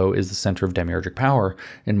idea, though, is the center of demiurgic power.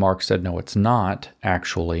 And Marx said, no, it's not,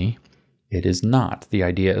 actually. It is not. The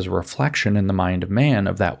idea is a reflection in the mind of man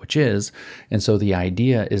of that which is. And so the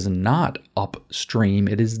idea is not upstream,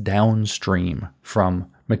 it is downstream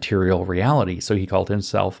from material reality. So he called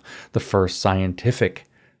himself the first scientific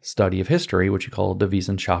study of history, which he called the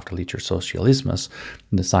Wissenschaftlicher Sozialismus,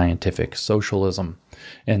 the scientific socialism.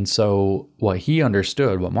 And so what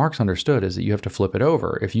Marx understood, is that you have to flip it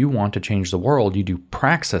over. If you want to change the world, you do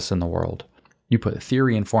praxis in the world. You put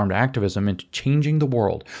theory-informed activism into changing the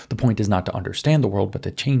world. The point is not to understand the world, but to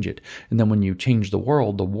change it. And then when you change the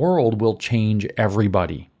world will change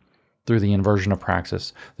everybody through the inversion of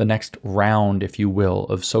praxis, the next round, if you will,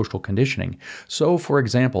 of social conditioning. So, for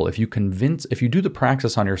example, if you do the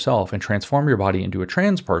praxis on yourself and transform your body into a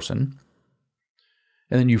trans person,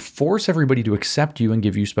 and then you force everybody to accept you and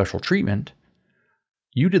give you special treatment.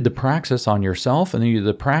 You did the praxis on yourself, and then you did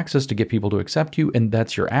the praxis to get people to accept you, and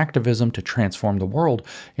that's your activism to transform the world.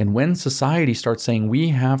 And when society starts saying we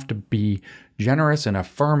have to be generous and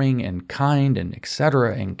affirming and kind and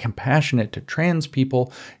etc. and compassionate to trans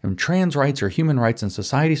people and trans rights or human rights, and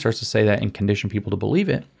society starts to say that and condition people to believe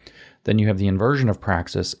it, then you have the inversion of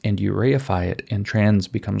praxis and you reify it, and trans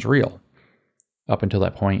becomes real. Up until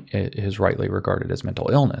that point, it is rightly regarded as mental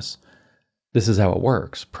illness. This is how it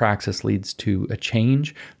works. Praxis leads to a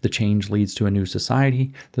change. The change leads to a new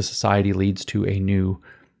society. The society leads to a new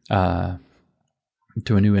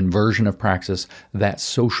inversion of praxis that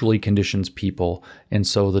socially conditions people, and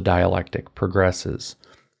so the dialectic progresses.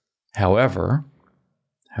 However,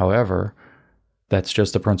 that's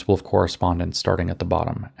just the principle of correspondence starting at the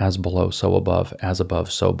bottom. As below, so above. As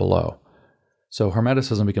above, so below. So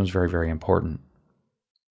Hermeticism becomes very, very important,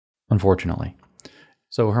 unfortunately.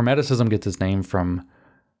 So Hermeticism gets its name from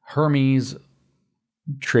Hermes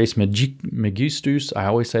Trismegistus. I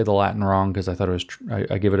always say the Latin wrong because I thought it was,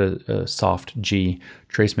 I give it a soft G,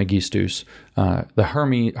 Trismegistus.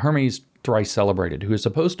 The Hermes thrice celebrated, who is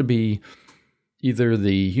supposed to be either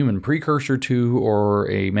the human precursor to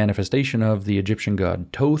or a manifestation of the Egyptian god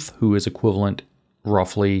Thoth, who is equivalent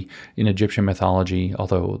roughly in Egyptian mythology,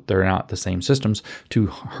 although they're not the same systems, to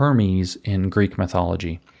Hermes in Greek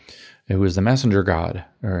mythology, who is the messenger god,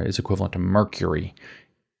 or is equivalent to Mercury,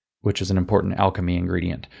 which is an important alchemy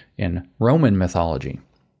ingredient in Roman mythology.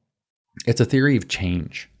 It's a theory of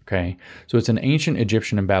change, okay? So it's an ancient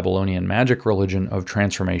Egyptian and Babylonian magic religion of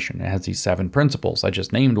transformation. It has these 7 principles. I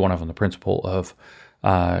just named one of them, the principle of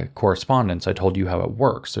correspondence. I told you how it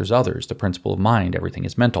works. There's others, the principle of mind, everything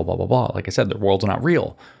is mental, blah, blah, blah. Like I said, the world's not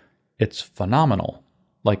real. It's phenomenal,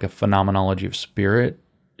 like a phenomenology of spirit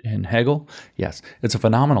in Hegel. Yes, it's a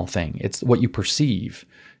phenomenal thing. It's what you perceive.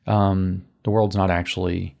 The world's not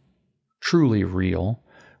actually truly real.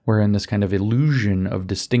 We're in this kind of illusion of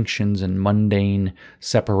distinctions and mundane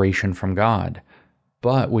separation from God.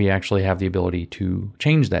 But we actually have the ability to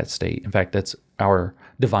change that state. In fact, that's our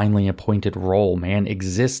divinely appointed role. Man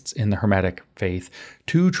exists in the Hermetic faith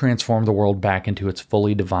to transform the world back into its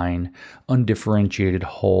fully divine, undifferentiated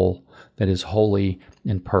whole that is holy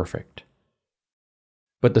and perfect.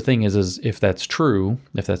 But the thing is if that's true,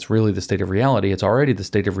 if that's really the state of reality, it's already the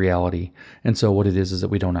state of reality. And so what it is that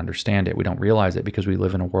we don't understand it. We don't realize it because we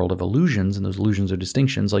live in a world of illusions, and those illusions are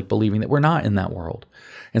distinctions, like believing that we're not in that world.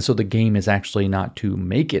 And so the game is actually not to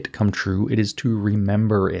make it come true. It is to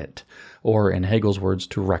remember it, or in Hegel's words,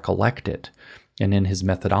 to recollect it. And in his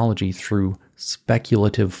methodology, through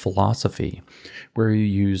speculative philosophy, where you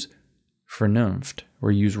use Vernunft,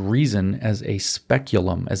 or use reason as a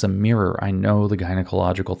speculum, as a mirror. I know the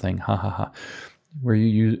gynecological thing, ha ha ha. Where you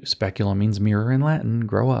use speculum means mirror in Latin,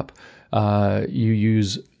 grow up. You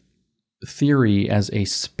use theory as a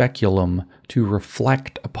speculum to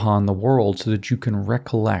reflect upon the world so that you can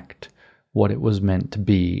recollect what it was meant to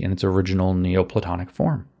be in its original Neoplatonic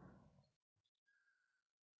form.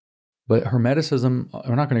 But Hermeticism,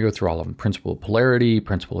 we're not going to go through all of them. Principle of polarity,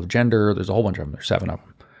 principle of gender, there's a whole bunch of them. There's 7 of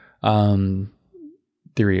them.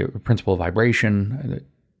 Theory of principle of vibration.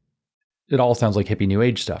 It all sounds like hippie new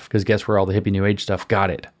age stuff, because guess where all the hippie new age stuff got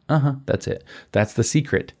it? That's it. That's the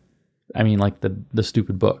secret. I mean, like the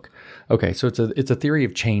stupid book. Okay, so it's a theory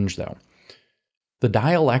of change, though. The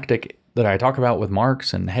dialectic that I talk about with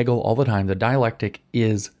Marx and Hegel all the time, the dialectic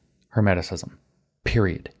is Hermeticism,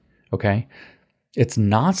 period. Okay? It's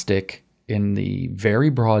Gnostic in the very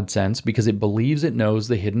broad sense because it believes it knows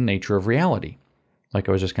the hidden nature of reality, like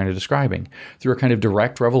I was just kind of describing, through a kind of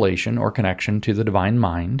direct revelation or connection to the divine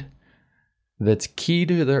mind that's key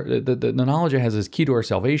to the knowledge it has is key to our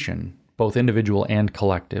salvation, both individual and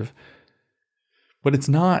collective. But it's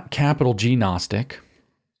not capital G Gnostic,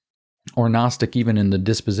 or Gnostic even in the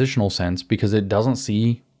dispositional sense, because it doesn't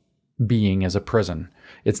see being as a prison.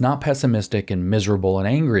 It's not pessimistic and miserable and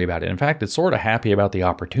angry about it. In fact, it's sort of happy about the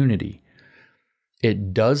opportunity.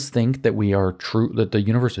 It does think that we are true, that the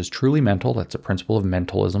universe is truly mental. That's a principle of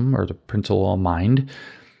mentalism, or the principle of mind,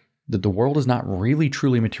 that the world is not really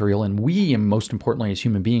truly material. And we, and most importantly as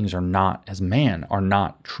human beings, are not, as man, are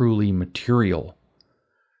not truly material.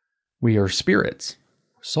 We are spirits,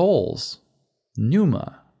 souls,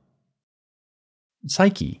 pneuma,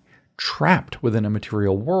 psyche, trapped within a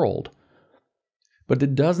material world. But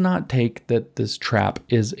it does not take that this trap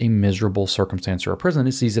is a miserable circumstance or a prison.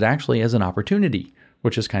 It sees it actually as an opportunity,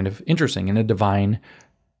 which is kind of interesting, in a divine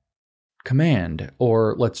command.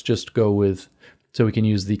 Or let's just go with, so we can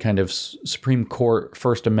use the kind of Supreme Court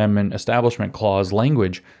First Amendment Establishment Clause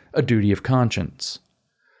language, a duty of conscience.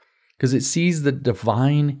 because it sees the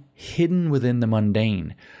divine hidden within the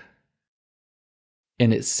mundane.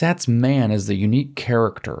 And it sets man as the unique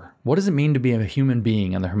character. What does it mean to be a human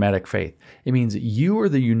being in the Hermetic faith? It means you are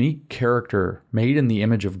the unique character made in the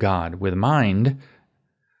image of God with mind,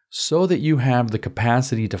 so that you have the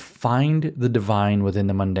capacity to find the divine within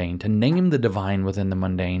the mundane, to name the divine within the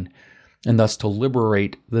mundane, and thus to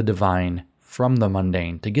liberate the divine from the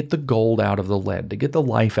mundane, to get the gold out of the lead, to get the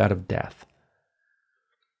life out of death.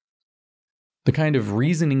 The kind of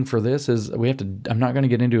reasoning for this is I'm not going to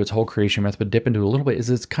get into its whole creation myth, but dip into it a little bit, is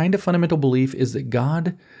its kind of fundamental belief is that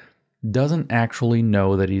God doesn't actually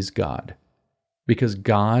know that he's God. Because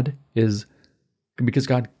God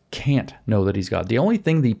can't know that he's God. The only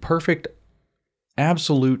thing the perfect,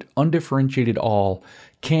 absolute, undifferentiated all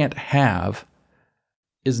can't have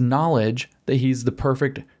is knowledge that he's the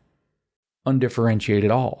perfect,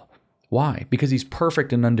 undifferentiated all. Why? Because he's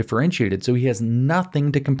perfect and undifferentiated, so he has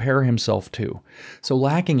nothing to compare himself to. So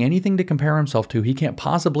lacking anything to compare himself to, he can't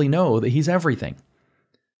possibly know that he's everything.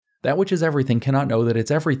 That which is everything cannot know that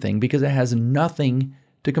it's everything because it has nothing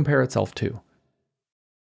to compare itself to.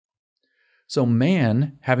 So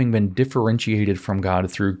man, having been differentiated from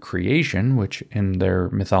God through creation, which in their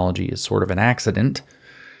mythology is sort of an accident,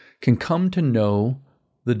 can come to know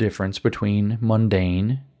the difference between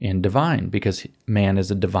mundane and divine, because man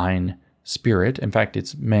is a divine spirit. In fact,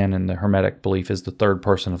 it's man in the Hermetic belief is the third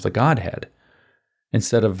person of the Godhead.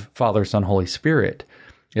 Instead of Father, Son, Holy Spirit,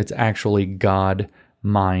 it's actually God,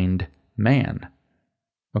 mind, man.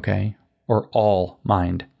 Okay? Or all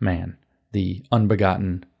mind, man. The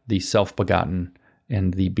unbegotten, the self-begotten,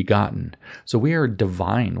 and the begotten. So we are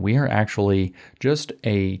divine. We are actually just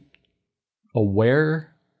a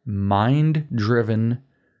aware, mind-driven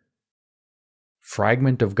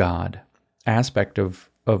fragment of God, aspect of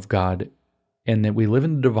God, and that we live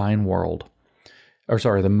in the divine world,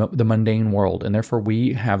 the mundane world, and therefore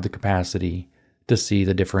we have the capacity to see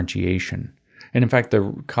the differentiation. And in fact,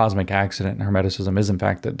 the cosmic accident in Hermeticism is in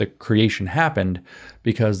fact that the creation happened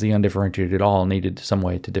because the undifferentiated all needed some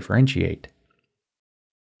way to differentiate.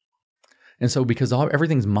 And so because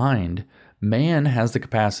everything's mind, man has the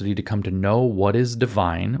capacity to come to know what is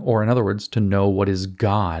divine, or in other words, to know what is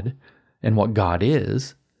God and what God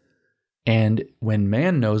is. And when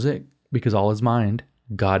man knows it, because all is mind,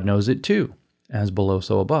 God knows it too, as below,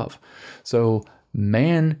 so above. So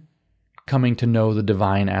man coming to know the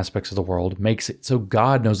divine aspects of the world makes it so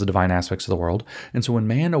God knows the divine aspects of the world. And so when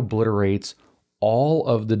man obliterates all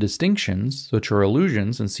of the distinctions, which are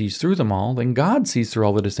illusions, and sees through them all, then God sees through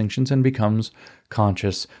all the distinctions and becomes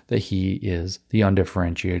conscious that he is the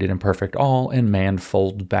undifferentiated and perfect all, and man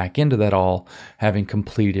folds back into that all, having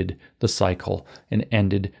completed the cycle and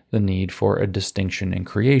ended the need for a distinction in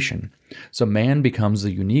creation. So man becomes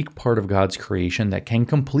the unique part of God's creation that can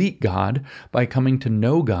complete God by coming to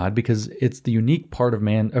know God, because it's the unique part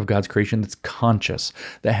of God's creation that's conscious,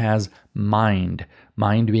 that has mind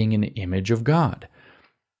being an image of God.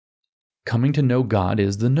 Coming to know God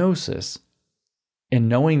is the gnosis. And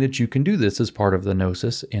knowing that you can do this is part of the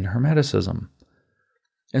gnosis in Hermeticism.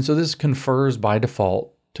 And so this confers by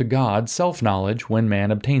default to God self-knowledge when man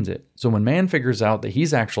obtains it. So when man figures out that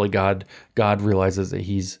he's actually God, God realizes that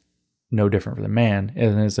he's no different than man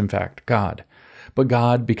and is in fact God. But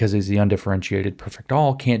God, because he's the undifferentiated perfect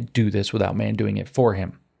all, can't do this without man doing it for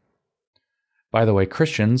him. By the way,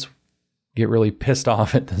 Christians get really pissed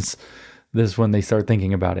off at this when they start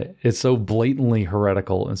thinking about it. It's so blatantly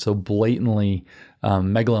heretical and so blatantly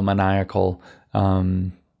megalomaniacal.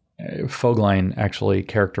 Fogline actually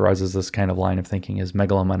characterizes this kind of line of thinking as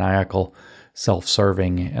megalomaniacal,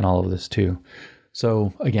 self-serving, and all of this too.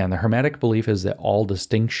 So again, the Hermetic belief is that all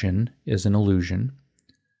distinction is an illusion,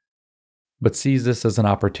 but sees this as an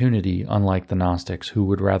opportunity, unlike the Gnostics, who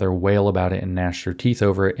would rather wail about it and gnash their teeth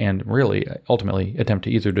over it and really ultimately attempt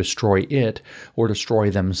to either destroy it or destroy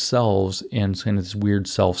themselves in this weird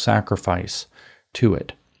self-sacrifice to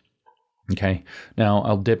it. Okay, now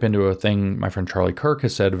I'll dip into a thing my friend Charlie Kirk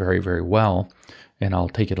has said very, very well, and I'll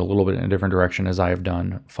take it a little bit in a different direction as I have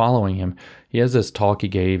done following him. He has this talk he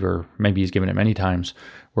gave, or maybe he's given it many times,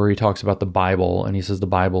 where he talks about the Bible, and he says the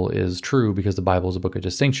Bible is true because the Bible is a book of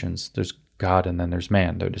distinctions. There's God and then there's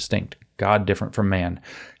man. They're distinct. God different from man,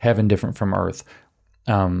 heaven different from earth,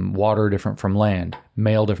 water different from land,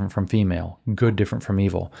 male different from female, good different from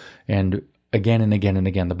evil. And again and again and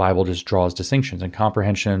again, the Bible just draws distinctions, and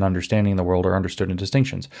comprehension and understanding the world are understood in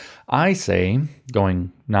distinctions. I say,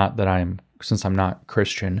 since I'm not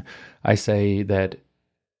Christian, I say that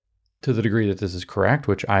to the degree that this is correct,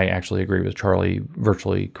 which I actually agree with Charlie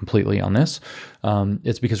virtually completely on this,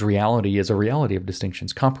 it's because reality is a reality of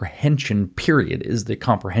distinctions. Comprehension, period, is the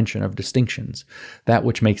comprehension of distinctions. That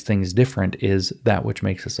which makes things different is that which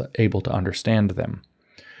makes us able to understand them.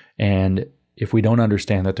 And if we don't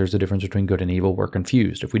understand that there's a difference between good and evil, we're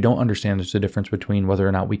confused. If we don't understand there's a difference between whether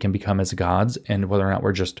or not we can become as gods and whether or not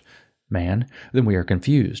we're just man, then we are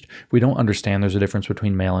confused. If we don't understand there's a difference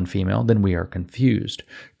between male and female, then we are confused.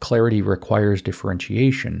 Clarity requires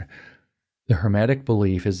differentiation. The Hermetic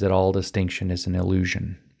belief is that all distinction is an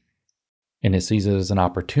illusion, and it sees it as an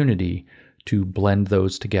opportunity to blend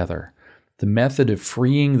those together. The method of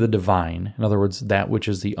freeing the divine, in other words, that which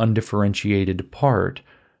is the undifferentiated part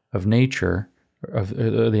of nature, of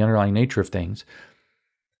the underlying nature of things,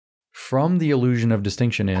 from the illusion of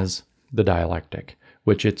distinction is the dialectic,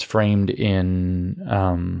 which it's framed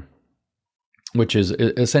in, which is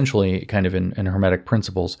essentially kind of in Hermetic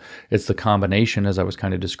principles. It's the combination, as I was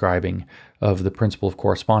kind of describing, of the principle of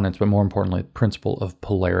correspondence, but more importantly, the principle of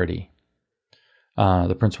polarity.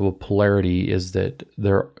 The principle of polarity is that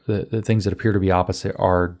the things that appear to be opposite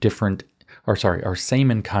are same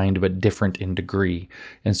in kind but different in degree.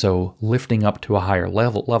 And so lifting up to a higher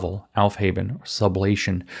level, Aufheben, or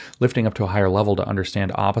sublation, lifting up to a higher level to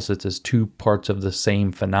understand opposites as two parts of the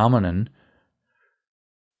same phenomenon,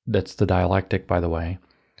 that's the dialectic, by the way.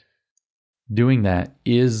 Doing that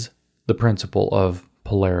is the principle of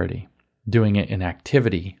polarity. Doing it in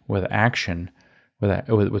activity, with action,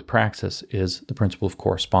 with praxis, is the principle of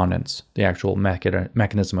correspondence, the actual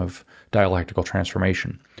mechanism of dialectical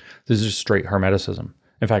transformation. This is just straight Hermeticism.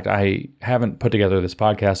 In fact, I haven't put together this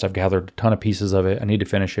podcast. I've gathered a ton of pieces of it. I need to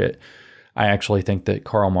finish it. I actually think that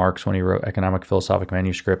Karl Marx, when he wrote Economic Philosophic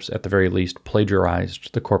Manuscripts, at the very least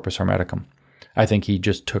plagiarized the Corpus Hermeticum. I think he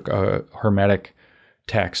just took a Hermetic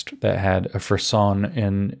text that had a frisson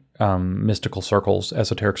in mystical circles,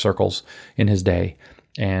 esoteric circles in his day,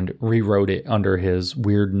 and rewrote it under his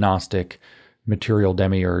weird Gnostic material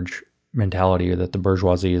demiurge mentality that the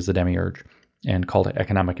bourgeoisie is the demiurge, and called it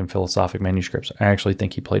Economic and Philosophic Manuscripts. I actually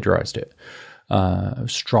think he plagiarized it.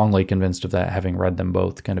 Strongly convinced of that, having read them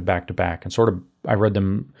both kind of back to back. And I read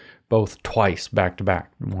them both twice back to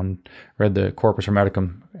back. Read the Corpus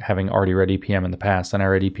Hermeticum, having already read EPM in the past. Then I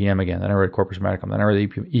read EPM again. Then I read Corpus Hermeticum. Then I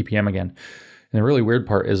read EPM again. And the really weird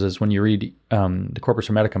part is when you read the Corpus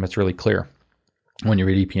Hermeticum, it's really clear. When you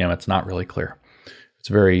read EPM, it's not really clear. It's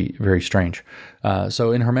very, very strange.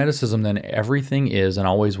 So in Hermeticism, then, everything is and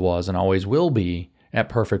always was and always will be at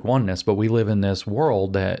perfect oneness, but we live in this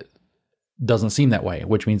world that doesn't seem that way,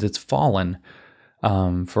 which means it's fallen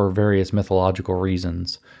for various mythological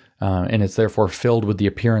reasons, and it's therefore filled with the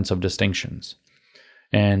appearance of distinctions.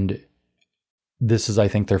 And this is, I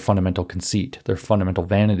think, their fundamental conceit, their fundamental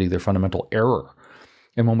vanity, their fundamental error.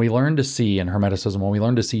 And when we learn to see in Hermeticism, when we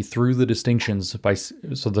learn to see through the distinctions,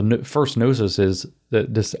 so the first gnosis is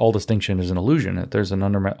that all distinction is an illusion, that there's an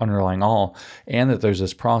underlying all, and that there's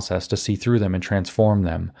this process to see through them and transform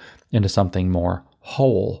them into something more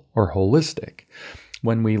whole or holistic.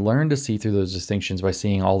 When we learn to see through those distinctions by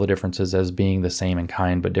seeing all the differences as being the same in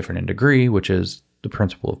kind but different in degree, which is the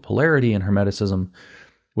principle of polarity in Hermeticism,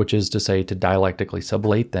 which is to say to dialectically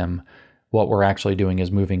sublate them, what we're actually doing is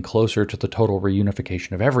moving closer to the total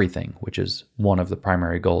reunification of everything, which is one of the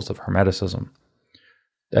primary goals of Hermeticism.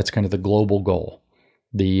 That's kind of the global goal.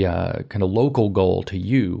 The kind of local goal to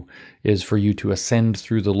you is for you to ascend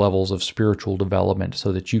through the levels of spiritual development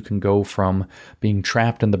so that you can go from being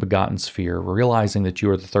trapped in the begotten sphere, realizing that you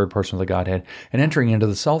are the third person of the Godhead, and entering into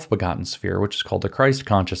the self-begotten sphere, which is called the Christ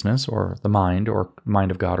consciousness, or the mind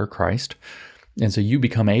of God, or Christ. And so you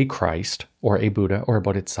become a Christ or a Buddha or a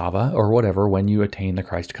Bodhisattva or whatever when you attain the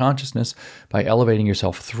Christ consciousness by elevating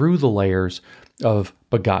yourself through the layers of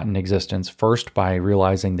begotten existence, first by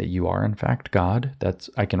realizing that you are in fact God.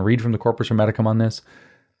 I can read from the Corpus Hermeticum on this.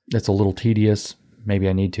 It's a little tedious. Maybe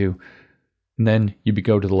I need to. And then you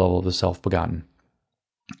go to the level of the self-begotten.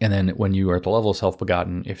 And then when you are at the level of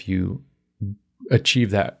self-begotten, if you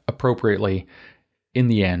achieve that appropriately in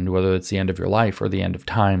the end, whether it's the end of your life or the end of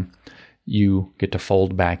time, you get to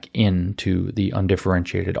fold back into the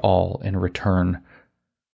undifferentiated all and return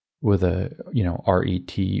with a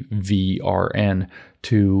RETVRN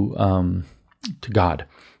to God,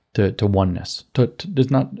 to oneness,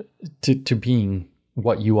 to being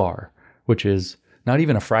what you are, which is not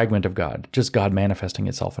even a fragment of God, just God manifesting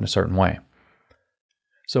itself in a certain way.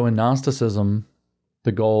 So in Gnosticism,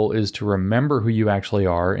 the goal is to remember who you actually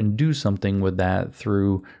are and do something with that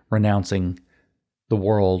through renouncing the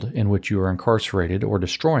world in which you are incarcerated or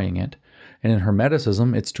destroying it. And in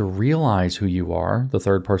Hermeticism, it's to realize who you are, the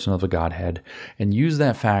third person of the Godhead, and use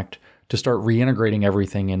that fact to start reintegrating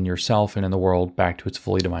everything in yourself and in the world back to its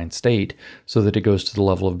fully divine state so that it goes to the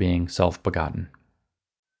level of being self-begotten.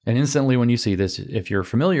 And instantly when you see this, if you're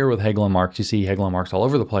familiar with Hegel and Marx, you see Hegel and Marx all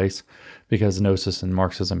over the place because Gnosis in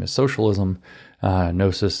Marxism is socialism.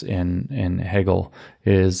 Gnosis in Hegel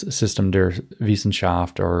is System der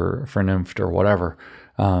Wissenschaft or Vernunft or whatever.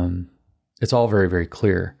 It's all very, very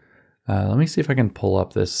clear. Let me see if I can pull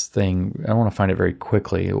up this thing. I want to find it very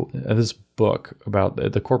quickly. This book about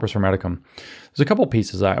the Corpus Hermeticum. There's a couple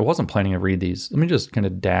pieces. I wasn't planning to read these. Let me just kind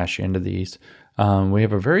of dash into these. We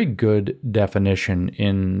have a very good definition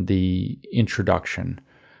in the introduction,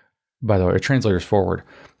 by the way, a translator's forward,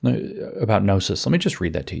 about Gnosis. Let me just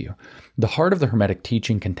read that to you. The heart of the Hermetic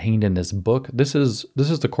teaching contained in this book, this is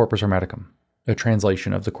the Corpus Hermeticum, a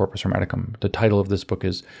translation of the Corpus Hermeticum. The title of this book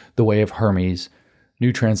is The Way of Hermes,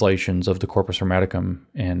 New Translations of the Corpus Hermeticum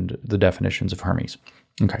and the Definitions of Hermes.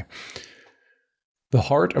 Okay. The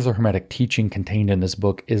heart of the Hermetic teaching contained in this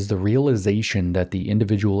book is the realization that the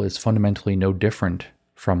individual is fundamentally no different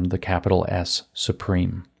from the capital S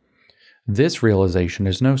Supreme. This realization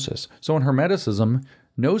is Gnosis. So in Hermeticism,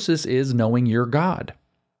 Gnosis is knowing your God.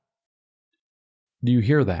 Do you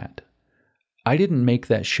hear that? I didn't make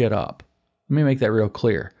that shit up. Let me make that real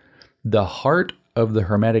clear. The heart of the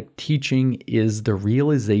Hermetic teaching is the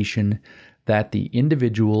realization that the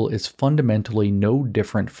individual is fundamentally no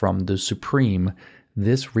different from the Supreme.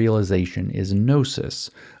 This realization is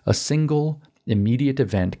Gnosis, a single, immediate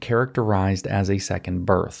event characterized as a second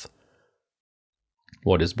birth.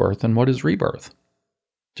 What is birth and what is rebirth?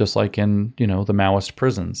 Just like in, the Maoist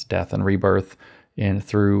prisons, death and rebirth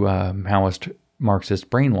through Maoist Marxist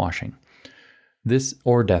brainwashing. This,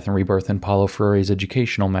 or death and rebirth in Paulo Freire's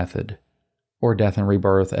educational method, or death and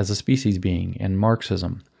rebirth as a species being in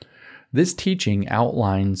Marxism. This teaching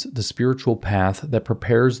outlines the spiritual path that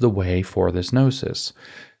prepares the way for this Gnosis,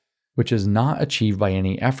 which is not achieved by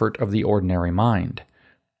any effort of the ordinary mind.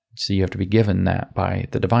 So you have to be given that by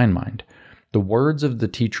the divine mind. The words of the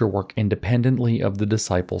teacher work independently of the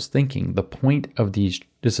disciple's thinking. The point of these,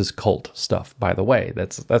 this is cult stuff, by the way.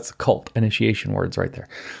 That's cult initiation words right there.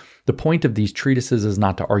 The point of these treatises is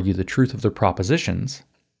not to argue the truth of their propositions.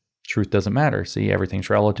 Truth doesn't matter. See, everything's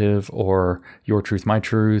relative, or your truth, my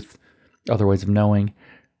truth, other ways of knowing.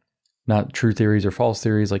 Not true theories or false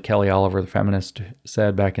theories like Kelly Oliver, the feminist,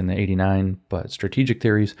 said back in the 89, but strategic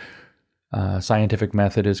theories. Scientific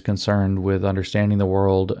method is concerned with understanding the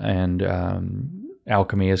world, and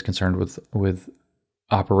alchemy is concerned with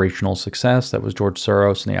operational success. That was George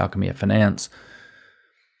Soros and the Alchemy of Finance.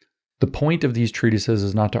 The point of these treatises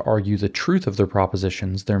is not to argue the truth of their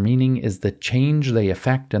propositions. Their meaning is the change they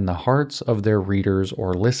effect in the hearts of their readers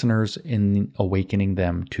or listeners in awakening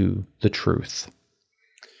them to the truth.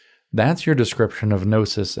 That's your description of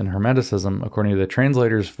Gnosis and Hermeticism, according to the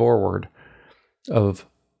translator's foreword of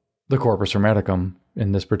the Corpus Hermeticum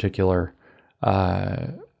in this particular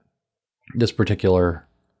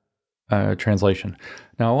translation.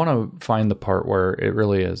 Now, I want to find the part where it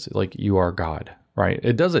really is like you are God. Right.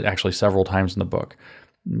 It does it actually several times in the book.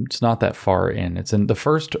 It's not that far in. It's in the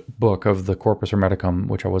first book of the Corpus Hermeticum,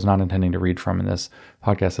 which I was not intending to read from in this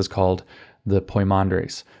podcast, is called the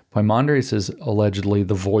Poimandres. Poimandres is allegedly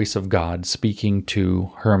the voice of God speaking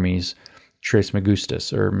to Hermes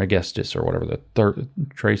Trismegistus or Megistus or whatever, the third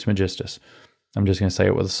Trismegistus. I'm just going to say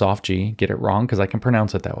it with a soft G, get it wrong because I can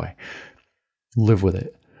pronounce it that way. Live with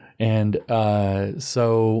it. And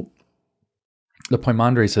so the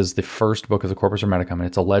Poimandres is the first book of the Corpus Hermeticum, and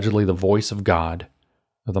it's allegedly the voice of God,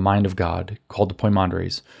 or the mind of God, called the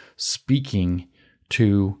Poimandres, speaking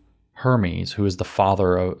to Hermes, who is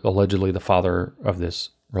allegedly the father of this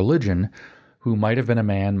religion, who might have been a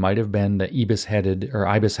man, might have been the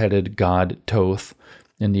ibis-headed god Thoth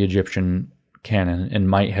in the Egyptian canon, and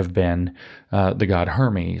might have been the god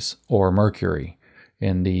Hermes or Mercury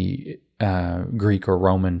in the Greek or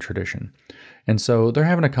Roman tradition. And so they're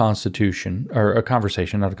having a conversation. I'm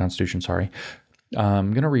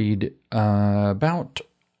going to read about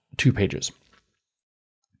 2 pages.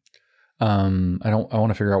 I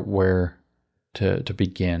want to figure out where to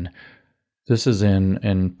begin. This is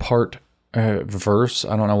in part verse.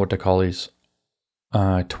 I don't know what to call these.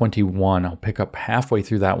 21. I'll pick up halfway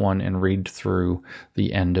through that one and read through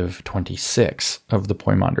the end of 26 of the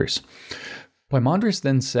Poimandres. Poimandres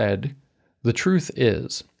then said, "The truth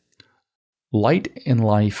is, light in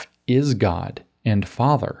life is God and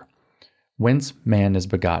Father, whence man is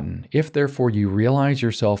begotten. If therefore you realize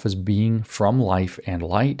yourself as being from life and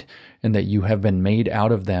light, and that you have been made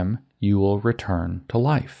out of them, you will return to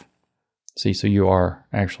life." See, so you are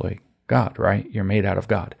actually God, right? You're made out of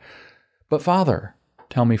God. "But Father,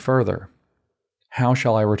 tell me further, How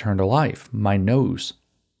shall I return to life? My nose,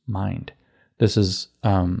 mind. This is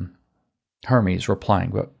Hermes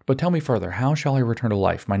replying, but tell me further, how shall I return to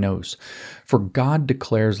life? My nose. For God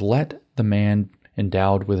declares, let the man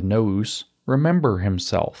endowed with nose remember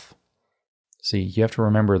himself. See, you have to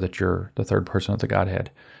remember that you're the third person of the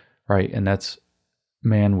Godhead, right? And that's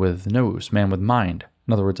man with nose, man with mind.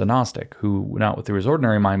 In other words, a Gnostic, who not through his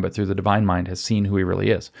ordinary mind, but through the divine mind, has seen who he really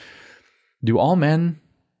is. Do all men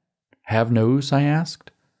have nose? I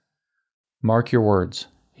asked. Mark your words,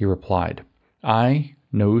 he replied. I,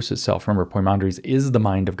 nose itself, remember, Poimandres is the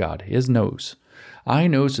mind of God, is nose. I,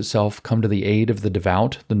 nose itself, come to the aid of the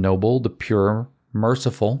devout, the noble, the pure,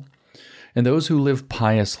 merciful, and those who live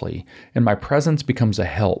piously, and my presence becomes a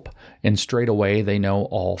help, and straightway they know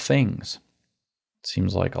all things.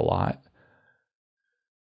 Seems like a lot.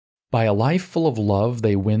 By a life full of love,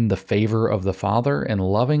 they win the favor of the Father, and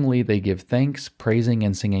lovingly they give thanks, praising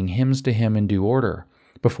and singing hymns to him in due order.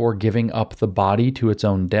 Before giving up the body to its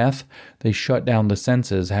own death, they shut down the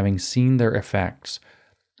senses, having seen their effects.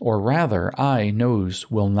 Or rather, I, nose,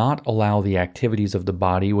 will not allow the activities of the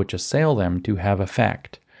body which assail them to have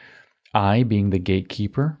effect. I, being the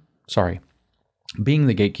gatekeeper,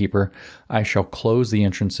 I shall close the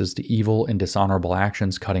entrances to evil and dishonorable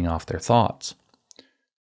actions, cutting off their thoughts.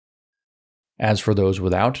 As for those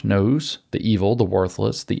without nose, the evil, the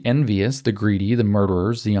worthless, the envious, the greedy, the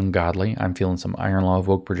murderers, the ungodly, I'm feeling some iron law of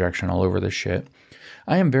woke projection all over this shit,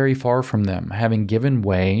 I am very far from them, having given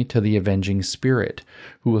way to the avenging spirit,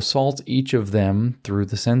 who assaults each of them through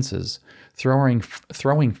the senses, throwing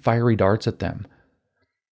fiery darts at them.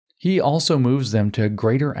 He also moves them to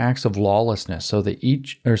greater acts of lawlessness, so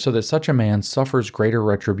that such a man suffers greater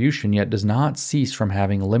retribution, yet does not cease from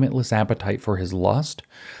having limitless appetite for his lust,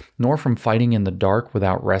 nor from fighting in the dark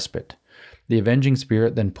without respite. The avenging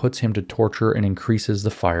spirit then puts him to torture and increases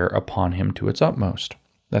the fire upon him to its utmost.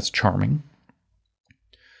 That's charming.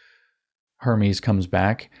 Hermes comes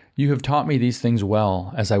back. You have taught me these things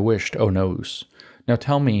well, as I wished, O nose. Now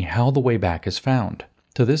tell me how the way back is found.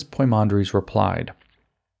 To this Poimandres replied,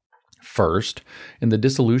 first, in the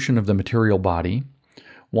dissolution of the material body,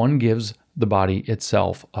 one gives the body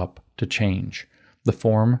itself up to change. The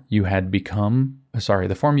form you had becomes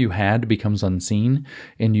unseen,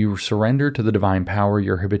 and you surrender to the divine power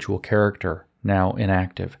your habitual character, now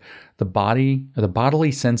inactive. The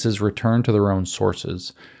bodily senses return to their own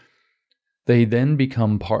sources. They then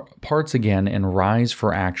become parts again and rise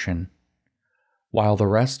for action, while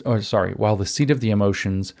the seat of the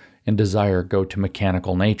emotions and desire go to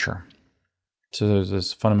mechanical nature. So there's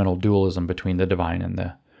this fundamental dualism between the divine and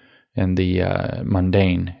the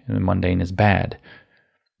mundane. And the mundane is bad,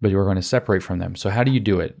 but you're going to separate from them. So how do you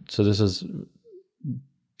do it? So this is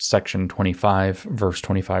section 25, verse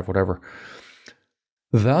 25, whatever.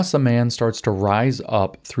 Thus a man starts to rise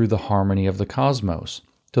up through the harmony of the cosmos.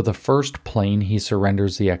 To the first plane, he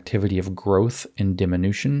surrenders the activity of growth and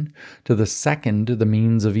diminution. To the second, the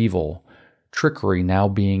means of evil, trickery now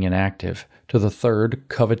being inactive. To the third,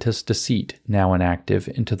 covetous deceit, now inactive.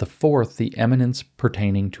 And to the fourth, the eminence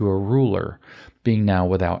pertaining to a ruler, being now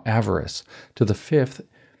without avarice. To the fifth,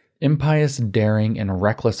 impious daring and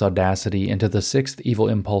reckless audacity. And to the sixth, evil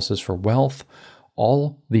impulses for wealth,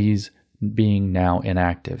 all these being now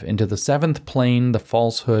inactive. And to the seventh plane, the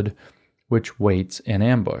falsehood which waits in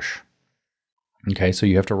ambush. Okay, so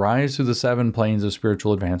you have to rise through the 7 planes of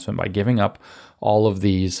spiritual advancement by giving up all of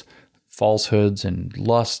these falsehoods and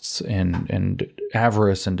lusts and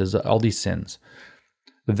avarice and all these sins.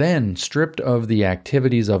 Then, stripped of the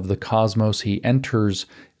activities of the cosmos, he enters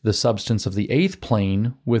the substance of the 8th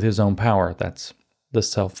plane with his own power. That's the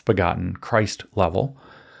self-begotten Christ level.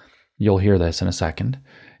 You'll hear this in a second.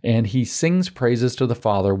 And he sings praises to the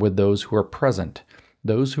Father with those who are present.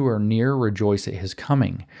 Those who are near rejoice at his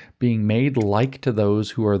coming. Being made like to those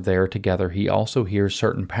who are there together, he also hears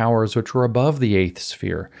certain powers which are above the 8th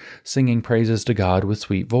sphere, singing praises to God with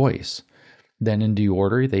sweet voice. Then in due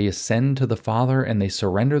order they ascend to the Father, and they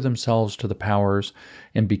surrender themselves to the powers,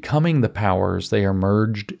 and becoming the powers, they are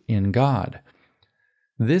merged in God.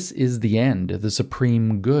 This is the end, the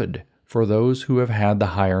supreme good, for those who have had the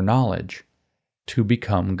higher knowledge, to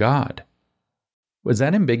become God. Was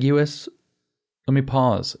that ambiguous? Let me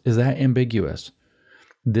pause. Is that ambiguous?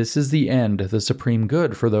 This is the end, the supreme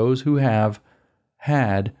good, for those who have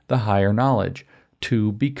had the higher knowledge,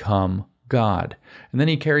 to become God. And then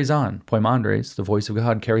he carries on. Poimandres, the voice of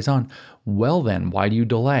God, carries on. Well then, why do you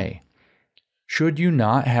delay? Should you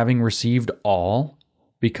not, having received all,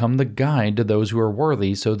 become the guide to those who are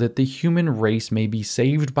worthy, so that the human race may be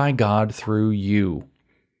saved by God through you?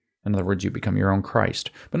 In other words, you become your own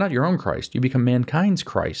Christ, but not your own Christ. You become mankind's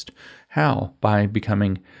Christ. How? By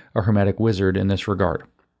becoming a Hermetic wizard in this regard.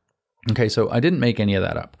 Okay, so I didn't make any of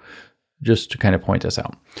that up, just to kind of point this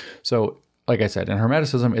out. So, like I said, in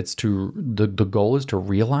Hermeticism, the goal is to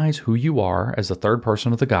realize who you are as the third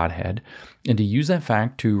person of the Godhead, and to use that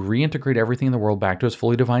fact to reintegrate everything in the world back to its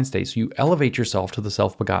fully divine state. So you elevate yourself to the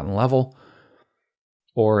self-begotten level,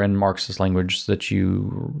 or in Marxist language, that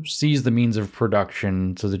you seize the means of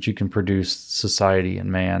production so that you can produce society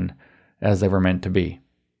and man as they were meant to be.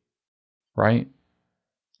 Right?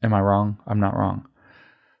 Am I wrong? I'm not wrong.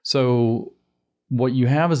 So what you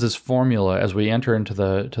have is this formula as we enter into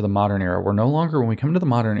the modern era. We're no longer, when we come to the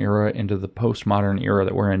modern era, into the postmodern era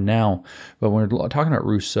that we're in now, but when we're talking about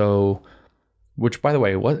Rousseau, which, by the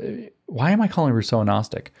way, why am I calling Rousseau a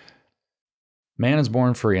Gnostic? Man is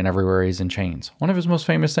born free and everywhere he's in chains. One of his most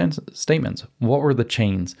famous statements. What were the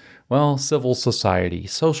chains? Well, civil society,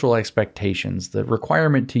 social expectations, the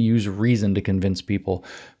requirement to use reason to convince people,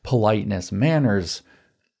 politeness, manners,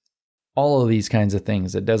 all of these kinds of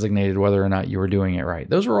things that designated whether or not you were doing it right.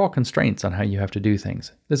 Those were all constraints on how you have to do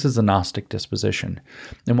things. This is a Gnostic disposition.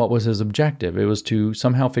 And what was his objective? It was to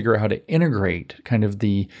somehow figure out how to integrate kind of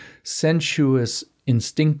the sensuous,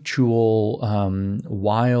 instinctual,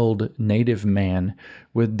 wild native man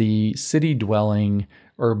with the city-dwelling,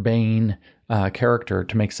 urbane character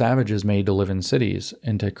to make savages made to live in cities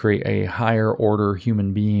and to create a higher order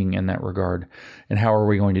human being in that regard. And how are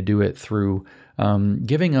we going to do it? Through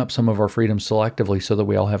giving up some of our freedom selectively so that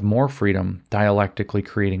we all have more freedom, dialectically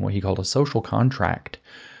creating what he called a social contract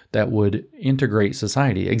that would integrate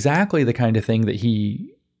society. Exactly the kind of thing that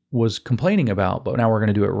he was complaining about, but now we're going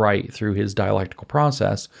to do it right through his dialectical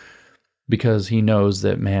process, because he knows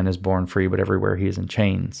that man is born free, but everywhere he is in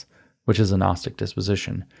chains, which is a Gnostic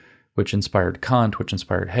disposition, which inspired Kant, which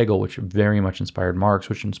inspired Hegel, which very much inspired Marx,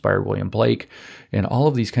 which inspired William Blake, and all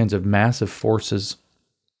of these kinds of massive forces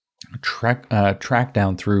track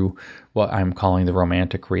down through what I'm calling the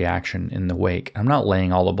Romantic reaction in the wake. I'm not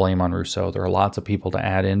laying all the blame on Rousseau. There are lots of people to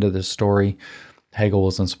add into this story. Hegel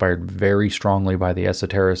was inspired very strongly by the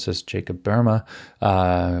esotericist Jacob Boehme,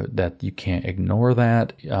 that you can't ignore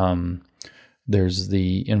that. There's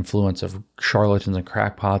the influence of charlatans and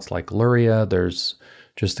crackpots like Luria. There's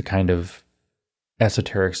just the kind of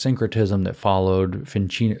esoteric syncretism that followed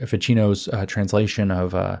Ficino's translation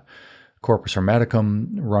of Corpus Hermeticum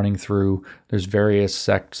running through. There's various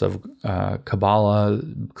sects of Kabbalah,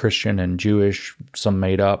 Christian and Jewish, some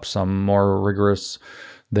made up, some more rigorous.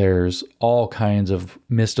 There's all kinds of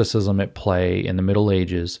mysticism at play in the Middle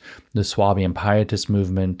Ages. The Swabian Pietist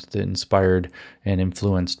movement that inspired and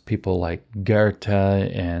influenced people like Goethe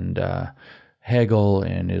and Hegel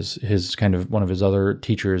and his kind of one of his other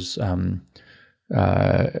teachers,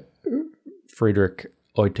 Friedrich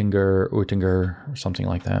Oetinger or something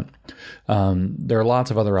like that. There are lots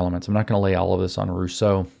of other elements. I'm not going to lay all of this on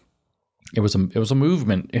Rousseau. It was a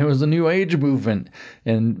movement. It was a New Age movement,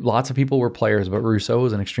 and lots of people were players, but Rousseau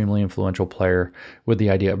was an extremely influential player with the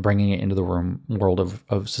idea of bringing it into the world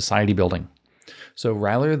of society building. So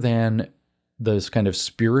rather than this kind of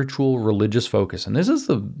spiritual religious focus, and this is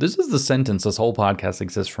the sentence this whole podcast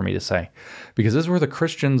exists for me to say, because this is where the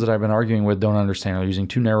Christians that I've been arguing with don't understand, are using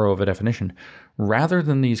too narrow of a definition. Rather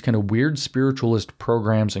than these kind of weird spiritualist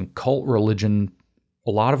programs and cult religion,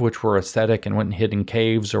 a lot of which were ascetic and went and hid in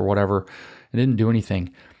caves or whatever and didn't do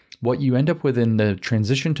anything, what you end up with in the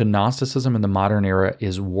transition to Gnosticism in the modern era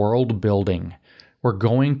is world building. We're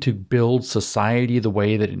going to build society the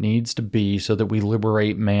way that it needs to be so that we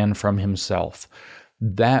liberate man from himself.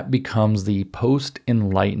 That becomes the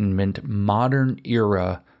post-Enlightenment modern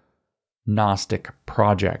era Gnostic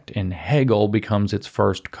project, and Hegel becomes its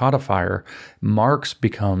first codifier. Marx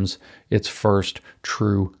becomes its first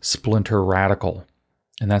true splinter radical.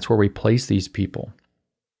 And that's where we place these people.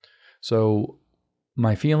 So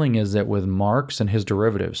my feeling is that with Marx and his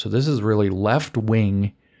derivatives, so this is really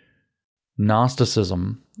left-wing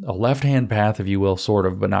Gnosticism, a left-hand path, if you will, sort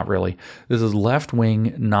of, but not really. This is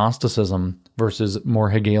left-wing Gnosticism versus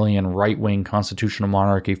more Hegelian right-wing constitutional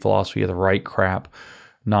monarchy philosophy of the right crap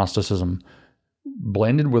Gnosticism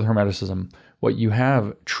blended with Hermeticism. What you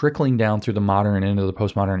have trickling down through the modern and into the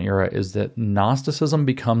postmodern era is that Gnosticism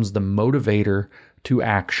becomes the motivator to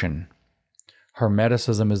action.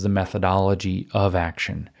 Hermeticism is the methodology of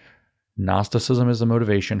action. Gnosticism is the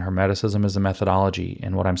motivation, Hermeticism is the methodology.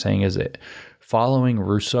 And what I'm saying is that following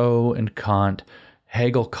Rousseau and Kant,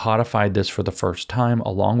 Hegel codified this for the first time,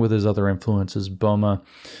 along with his other influences, Boehme,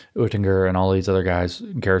 Oettinger, and all these other guys,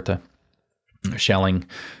 Goethe, Schelling.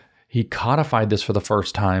 He codified this for the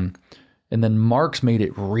first time, and then Marx made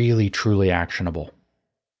it really, truly actionable.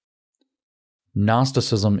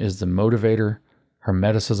 Gnosticism is the motivator,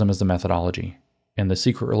 Hermeticism is the methodology. And the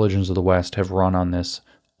secret religions of the West have run on this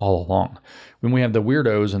all along. When we have the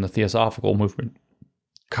weirdos in the Theosophical movement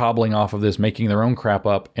cobbling off of this, making their own crap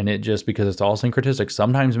up, and it just, because it's all syncretistic,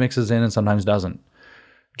 sometimes mixes in and sometimes doesn't.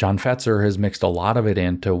 John Fetzer has mixed a lot of it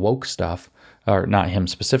into woke stuff, or not him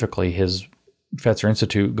specifically, his Fetzer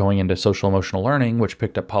Institute going into social emotional learning, which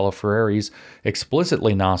picked up Paulo Freire's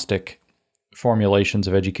explicitly Gnostic formulations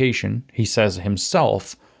of education. He says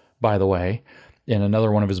himself, by the way, in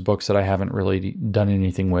another one of his books that I haven't really done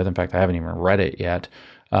anything with, in fact, I haven't even read it yet,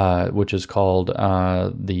 which is called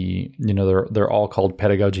they're all called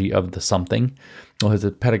Pedagogy of the Something. Well, it's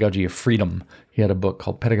a Pedagogy of Freedom. He had a book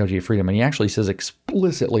called Pedagogy of Freedom, and he actually says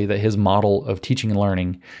explicitly that his model of teaching and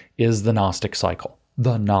learning is the Gnostic cycle.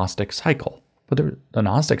 The Gnostic cycle. But the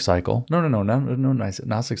Gnostic cycle? No,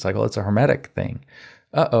 Gnostic cycle. It's a Hermetic thing.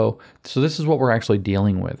 So this is what we're actually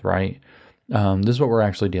dealing with, right? This is what we're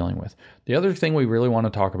actually dealing with. The other thing we really want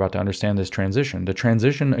to talk about to understand this transition, the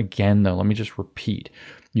transition again, though, let me just repeat.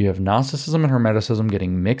 You have Gnosticism and Hermeticism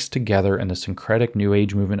getting mixed together in the syncretic New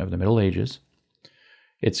Age movement of the Middle Ages.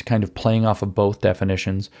 It's kind of playing off of both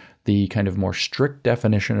definitions. The kind of more strict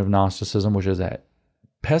definition of Gnosticism, which is that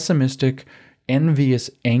pessimistic, envious,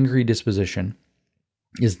 angry disposition,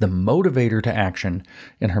 is the motivator to action.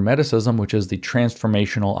 And Hermeticism, which is the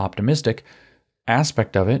transformational, optimistic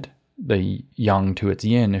aspect of it, the yang to its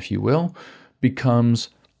yin, if you will, becomes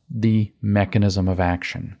the mechanism of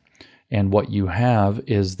action. And what you have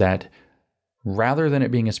is that rather than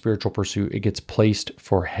it being a spiritual pursuit, it gets placed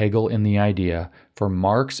for Hegel in the idea, for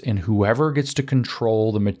Marx in whoever gets to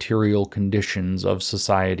control the material conditions of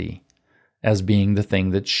society as being the thing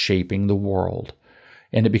that's shaping the world.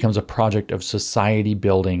 And it becomes a project of society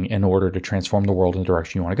building in order to transform the world in the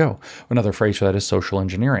direction you want to go. Another phrase for that is social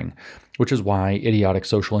engineering, which is why idiotic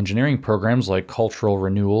social engineering programs like cultural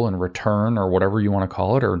renewal and return, or whatever you want to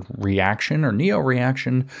call it, or reaction or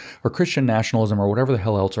neo-reaction or Christian nationalism or whatever the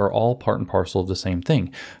hell else, are all part and parcel of the same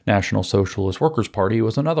thing. National Socialist Workers' Party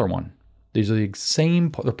was another one. These are the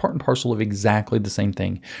same, they're part and parcel of exactly the same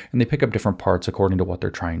thing, and they pick up different parts according to what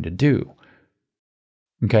they're trying to do.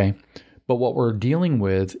 Okay? But what we're dealing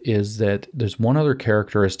with is that there's one other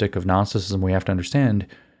characteristic of Gnosticism we have to understand,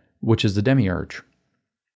 which is the demiurge.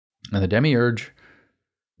 And the demiurge,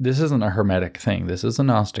 this isn't a Hermetic thing. This is a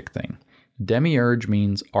Gnostic thing. Demiurge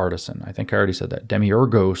means artisan. I think I already said that.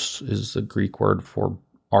 Demiurgos is the Greek word for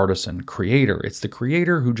artisan, creator. It's the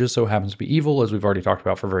creator who just so happens to be evil, as we've already talked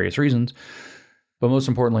about for various reasons. But most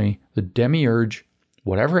importantly, the demiurge,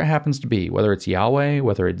 whatever it happens to be, whether it's Yahweh,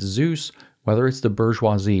 whether it's Zeus, whether it's the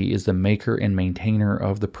bourgeoisie, is the maker and maintainer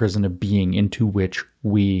of the prison of being into which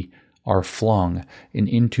we are flung and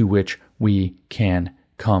into which we can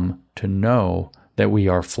come to know that we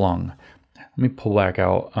are flung. Let me pull back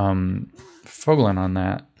out Vogelin on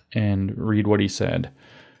that and read what he said.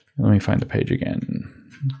 Let me find the page again.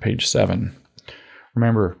 Page 7.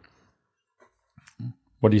 Remember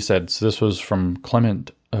what he said. So this was from Clement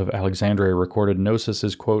of Alexandria, recorded. Gnosis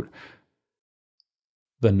is, quote,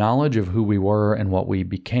 the knowledge of who we were and what we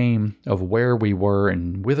became, of where we were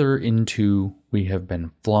and whither into we have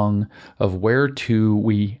been flung, of where to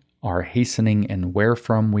we are hastening and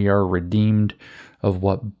wherefrom we are redeemed, of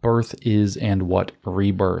what birth is and what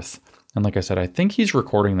rebirth. And like I said, I think he's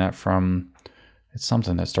recording that from, it's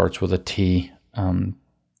something that starts with a T,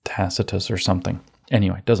 Tacitus or something.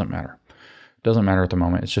 Anyway, doesn't matter. Doesn't matter at the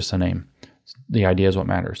moment. It's just a name. The idea is what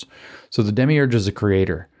matters. So the demiurge is a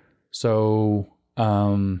creator. So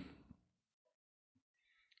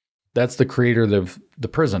that's the creator of the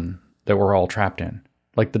prison that we're all trapped in.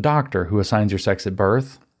 Like the doctor who assigns your sex at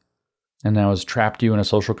birth and now has trapped you in a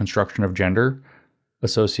social construction of gender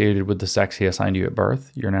associated with the sex he assigned you at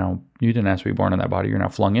birth. You didn't ask to be born in that body. You're now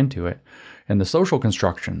flung into it. And the social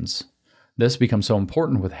constructions, this becomes so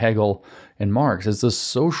important with Hegel and Marx. It's the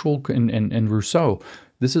social, and Rousseau.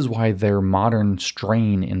 This is why their modern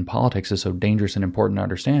strain in politics is so dangerous and important to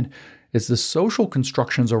understand. It's the social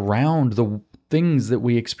constructions around the things that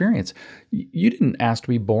we experience. You didn't ask to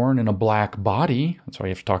be born in a black body. That's why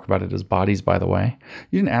you have to talk about it as bodies, by the way.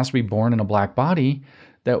 You didn't ask to be born in a black body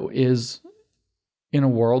that is in a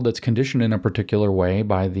world that's conditioned in a particular way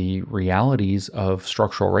by the realities of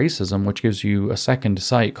structural racism, which gives you a second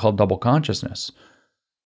sight called double consciousness,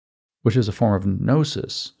 which is a form of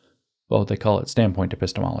gnosis. Well, they call it standpoint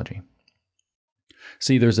epistemology.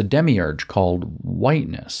 See, there's a demiurge called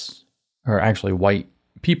whiteness, or actually white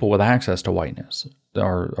people with access to whiteness.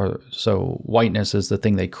 So whiteness is the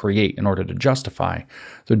thing they create in order to justify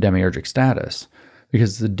their demiurgic status.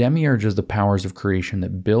 Because the demiurge is the powers of creation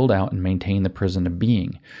that build out and maintain the prison of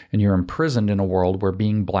being. And you're imprisoned in a world where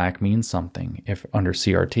being black means something, if under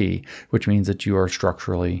CRT, which means that you are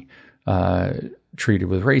structurally treated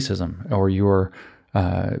with racism, or you're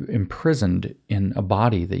imprisoned in a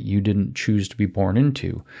body that you didn't choose to be born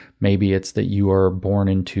into. Maybe it's that you are born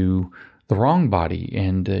into the wrong body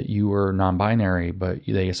and that you were non-binary, but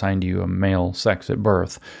they assigned you a male sex at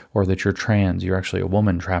birth, or that you're trans, you're actually a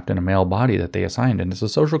woman trapped in a male body that they assigned. And it's the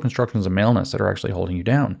social constructions of maleness that are actually holding you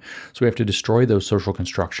down. So we have to destroy those social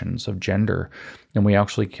constructions of gender, and we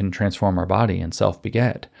actually can transform our body and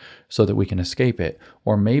self-beget so that we can escape it.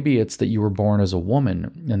 Or maybe it's that you were born as a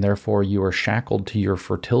woman and therefore you are shackled to your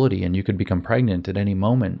fertility and you could become pregnant at any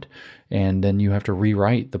moment. And then you have to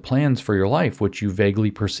rewrite the plans for your life, which you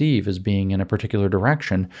vaguely perceive as being in a particular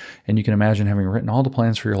direction. And you can imagine having written all the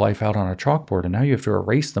plans for your life out on a chalkboard, and now you have to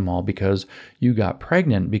erase them all because you got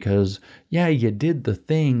pregnant. Because, yeah, you did the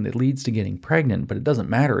thing that leads to getting pregnant, but it doesn't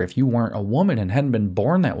matter. If you weren't a woman and hadn't been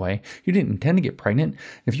born that way, you didn't intend to get pregnant.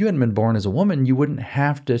 If you hadn't been born as a woman, you wouldn't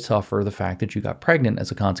have to suffer the fact that you got pregnant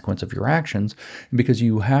as a consequence of your actions, because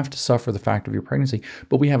you have to suffer the fact of your pregnancy.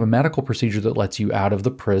 But we have a medical procedure that lets you out of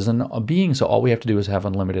the prison of being. So all we have to do is have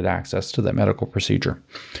unlimited access to that medical procedure.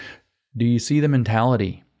 Do you see the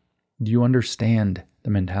mentality? Do you understand the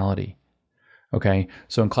mentality? Okay,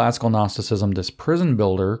 so in classical Gnosticism, this prison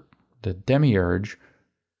builder, the demiurge,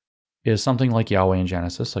 is something like Yahweh in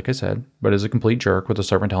Genesis, like I said, but is a complete jerk with the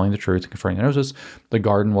serpent telling the truth and confirming the gnosis. The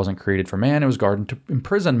garden wasn't created for man. It was a garden to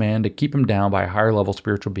imprison man, to keep him down by a higher level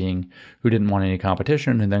spiritual being who didn't want any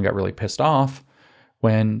competition, and then got really pissed off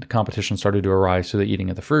when the competition started to arise through the eating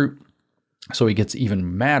of the fruit. So he gets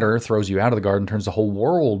even madder, throws you out of the garden, turns the whole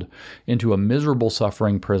world into a miserable,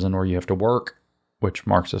 suffering prison where you have to work, which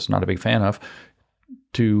Marx is not a big fan of,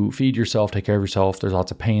 to feed yourself, take care of yourself. There's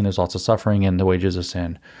lots of pain, there's lots of suffering, and the wages of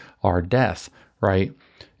sin are death, right?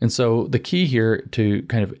 And so the key here to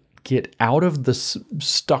kind of get out of the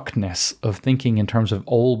stuckness of thinking in terms of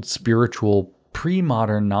old spiritual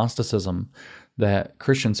pre-modern Gnosticism that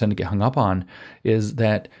Christians tend to get hung up on is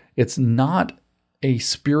that it's not a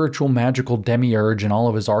spiritual magical demiurge and all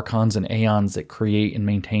of his archons and aeons that create and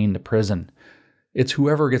maintain the prison. It's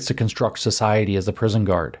whoever gets to construct society as the prison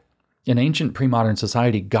guard. In ancient pre-modern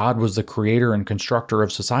society, God was the creator and constructor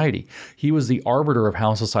of society. He was the arbiter of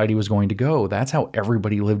how society was going to go. That's how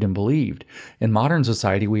everybody lived and believed. In modern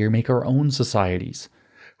society, we make our own societies.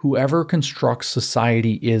 Whoever constructs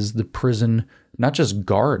society is the prison, not just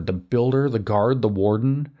guard, the builder, the guard, the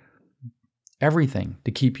warden, everything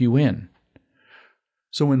to keep you in.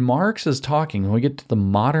 So when Marx is talking, when we get to the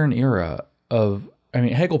modern era of,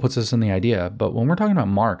 Hegel puts this in the idea, but when we're talking about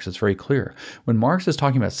Marx, it's very clear. When Marx is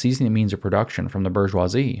talking about seizing the means of production from the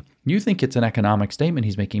bourgeoisie, you think it's an economic statement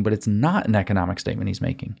he's making, but it's not an economic statement he's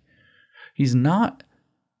making. He's not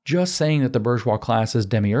just saying that the bourgeois class is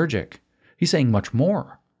demiurgic. He's saying much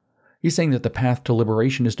more. He's saying that the path to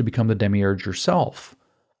liberation is to become the demiurge yourself.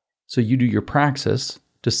 So you do your praxis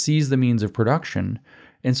to seize the means of production,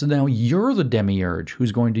 and so now you're the demiurge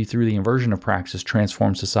who's going to, through the inversion of praxis,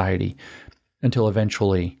 transform society until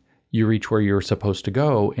eventually you reach where you're supposed to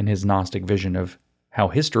go in his Gnostic vision of how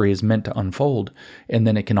history is meant to unfold, and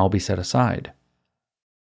then it can all be set aside.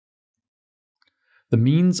 The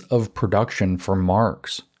means of production for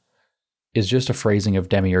Marx is just a phrasing of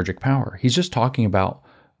demiurgic power. He's just talking about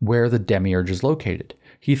where the demiurge is located.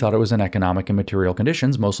 He thought it was in economic and material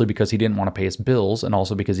conditions, mostly because he didn't want to pay his bills, and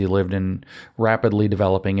also because he lived in rapidly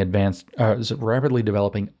developing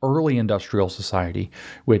early industrial society,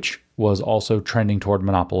 which was also trending toward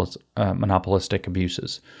monopolistic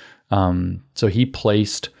abuses. So he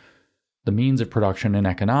placed the means of production in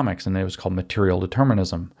economics, and it was called material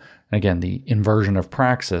determinism. And again, the inversion of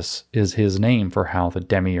praxis is his name for how the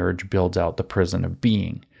demiurge builds out the prison of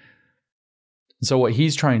being. So what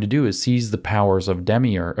he's trying to do is seize the powers of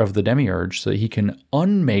the demiurge so that he can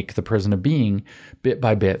unmake the prison of being bit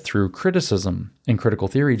by bit through criticism. And critical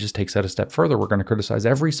theory just takes that a step further. We're going to criticize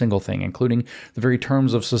every single thing, including the very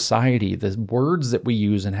terms of society, the words that we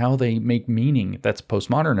use and how they make meaning. That's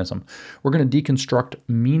postmodernism. We're going to deconstruct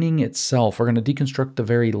meaning itself. We're going to deconstruct the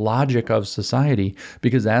very logic of society,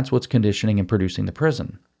 because that's what's conditioning and producing the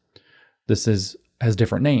prison. This has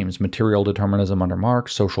different names: material determinism under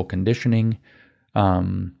Marx, social conditioning,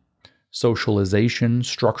 socialization,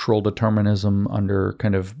 structural determinism under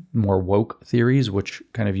kind of more woke theories, which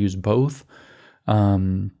kind of use both.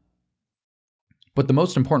 But the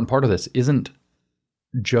most important part of this isn't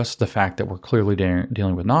just the fact that we're clearly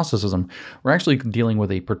dealing with Gnosticism. We're actually dealing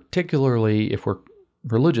with a particularly, if we're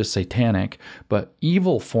religious, satanic, but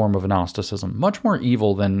evil form of Gnosticism, much more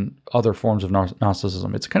evil than other forms of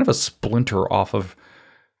Gnosticism. It's kind of a splinter off of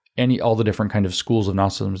all the different kind of schools of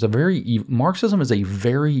Gnosticism. Marxism is a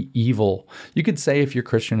very evil. You could say if you're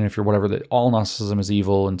Christian and if you're whatever, that all Gnosticism is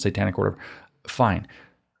evil and satanic or whatever. Fine.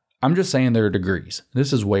 I'm just saying there are degrees.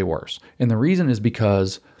 This is way worse. And the reason is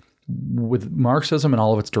because with Marxism and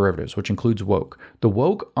all of its derivatives, which includes woke, the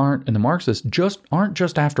woke and the Marxists aren't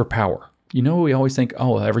just after power. You know, we always think,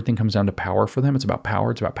 oh, everything comes down to power for them. It's about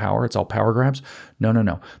power. It's about power. It's all power grabs.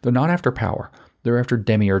 No. They're not after power. They're after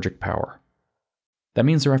demiurgic power. That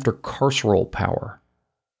means they're after carceral power.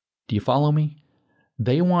 Do you follow me?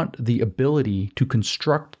 They want the ability to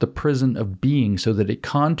construct the prison of being so that it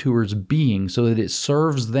contours being, so that it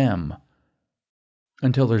serves them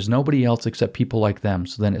until there's nobody else except people like them,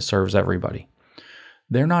 so then it serves everybody.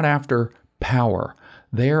 They're not after power.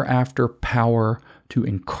 They're after power to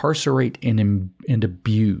incarcerate and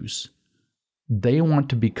abuse. They want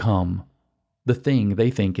to become the thing they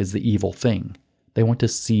think is the evil thing. They want to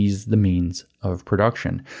seize the means of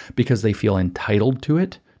production because they feel entitled to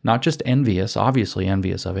it, not just envious, obviously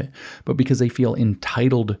envious of it, but because they feel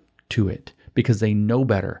entitled to it, because they know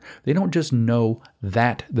better. They don't just know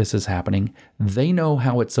that this is happening. They know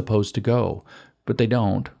how it's supposed to go, but they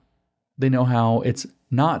don't. They know how it's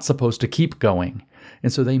not supposed to keep going.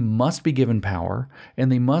 And so they must be given power,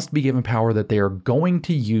 and they must be given power that they are going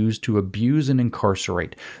to use to abuse and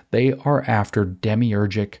incarcerate. They are after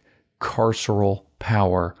demiurgic carceral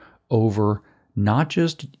power over not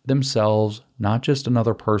just themselves, not just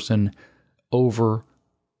another person, over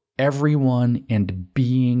everyone and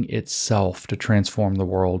being itself to transform the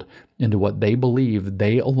world into what they believe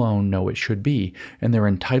they alone know it should be. And they're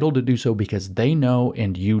entitled to do so because they know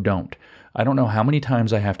and you don't. I don't know how many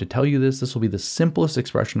times I have to tell you this. This will be the simplest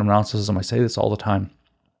expression of Gnosticism. I say this all the time.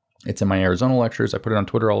 It's in my Arizona lectures. I put it on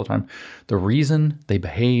Twitter all the time. The reason they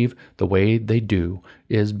behave the way they do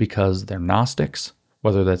is because they're Gnostics,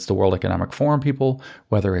 whether that's the World Economic Forum people,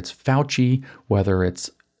 whether it's Fauci, whether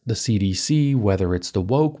it's the CDC, whether it's the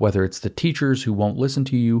woke, whether it's the teachers who won't listen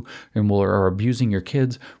to you and are abusing your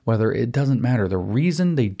kids, it doesn't matter. The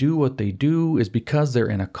reason they do what they do is because they're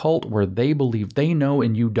in a cult where they believe they know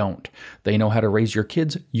and you don't. They know how to raise your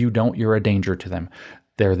kids. You don't. You're a danger to them.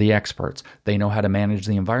 They're the experts. They know how to manage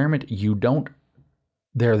the environment. You don't.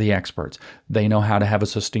 They're the experts. They know how to have a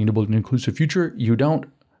sustainable and inclusive future. You don't.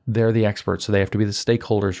 They're the experts. So they have to be the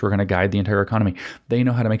stakeholders who are going to guide the entire economy. They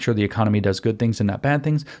know how to make sure the economy does good things and not bad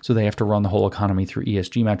things. So they have to run the whole economy through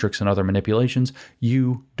ESG metrics and other manipulations.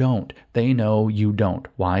 You don't. They know you don't.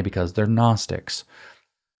 Why? Because they're Gnostics.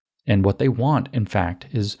 And what they want, in fact,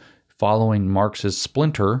 is following Marx's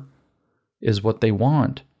splinter, is what they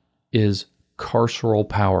want is carceral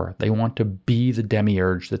power. They want to be the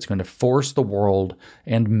demiurge that's going to force the world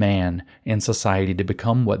and man and society to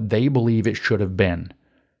become what they believe it should have been.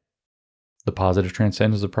 The positive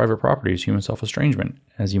transcendence of private property is human self-estrangement,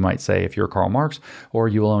 as you might say if you're Karl Marx, or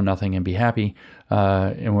you will own nothing and be happy,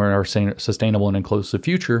 and we're in our sustainable and inclusive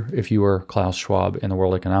future if you are Klaus Schwab in the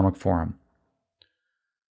World Economic Forum.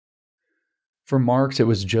 For Marx, it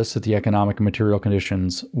was just that the economic and material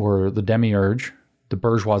conditions were the demiurge. The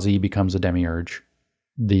bourgeoisie becomes a demiurge,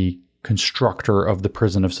 the constructor of the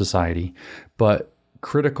prison of society. But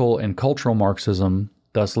critical and cultural Marxism,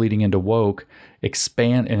 thus leading into woke,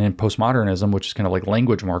 expand, and in postmodernism, which is kind of like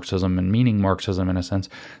language Marxism and meaning Marxism in a sense,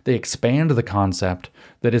 they expand the concept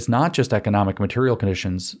that it's not just economic material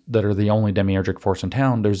conditions that are the only demiurgic force in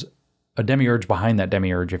town. There's a demiurge behind that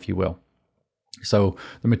demiurge, if you will. So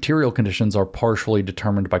the material conditions are partially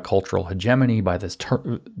determined by cultural hegemony, by this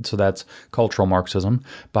so that's cultural Marxism,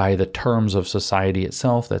 by the terms of society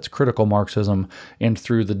itself, that's critical Marxism, and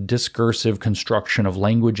through the discursive construction of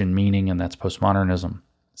language and meaning, and that's postmodernism.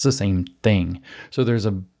 It's the same thing. So there's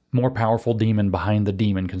a more powerful demon behind the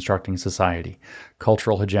demon constructing society.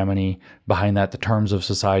 Cultural hegemony, behind that the terms of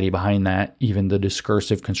society, behind that even the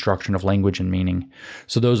discursive construction of language and meaning.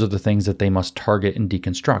 So those are the things that they must target and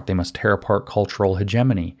deconstruct. They must tear apart cultural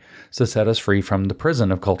hegemony to set us free from the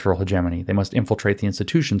prison of cultural hegemony. They must infiltrate the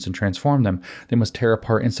institutions and transform them. They must tear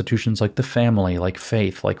apart institutions like the family, like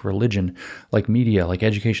faith, like religion, like media, like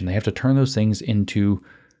education. They have to turn those things into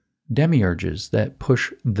demiurges that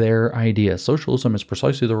push their idea. Socialism is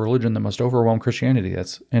precisely the religion that must overwhelm Christianity.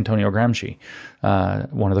 That's Antonio Gramsci,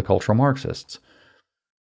 one of the cultural Marxists.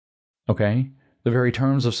 Okay? The very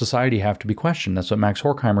terms of society have to be questioned. That's what Max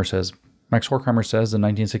Horkheimer says. Max Horkheimer says in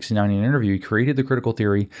 1969 in an interview, he created the critical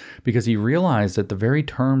theory because he realized that the very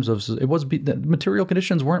terms of that material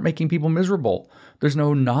conditions weren't making people miserable. There's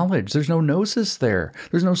no knowledge. There's no gnosis there.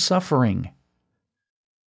 There's no suffering.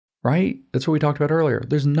 right? That's what we talked about earlier.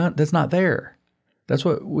 That's not there. That's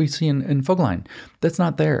what we see in Fogline. That's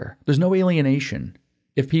not there. There's no alienation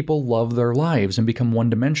if people love their lives and become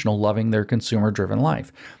one-dimensional, loving their consumer-driven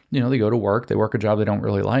life. They go to work, they work a job they don't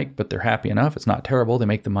really like, but they're happy enough. It's not terrible. They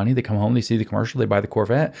make the money, they come home, they see the commercial, they buy the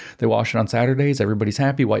Corvette, they wash it on Saturdays, everybody's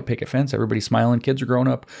happy, white picket fence, everybody's smiling, kids are growing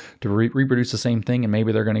up to reproduce the same thing, and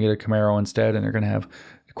maybe they're going to get a Camaro instead, and they're going to have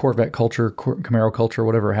Corvette culture, Camaro culture,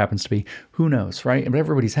 whatever it happens to be. Who knows, right? But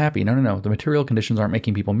everybody's happy. No. The material conditions aren't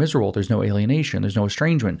making people miserable. There's no alienation. There's no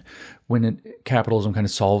estrangement when capitalism kind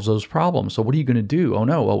of solves those problems. So what are you going to do? Oh,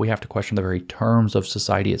 no. Well, we have to question the very terms of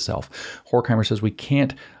society itself. Horkheimer says we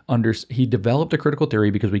can't he developed a critical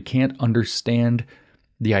theory because we can't understand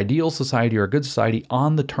the ideal society or a good society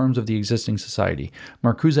on the terms of the existing society.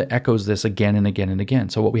 Marcuse echoes this again and again and again.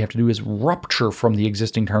 So what we have to do is rupture from the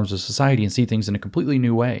existing terms of society and see things in a completely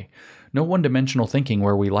new way. No one-dimensional thinking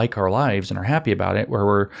where we like our lives and are happy about it,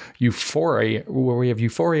 where we have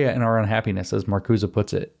euphoria in our unhappiness, as Marcuse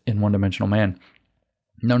puts it in One-Dimensional Man.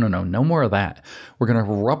 No more of that. We're going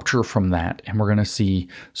to rupture from that, and we're going to see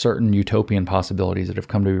certain utopian possibilities that have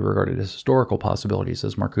come to be regarded as historical possibilities,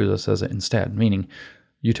 as Marcuse says it instead, meaning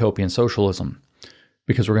utopian socialism,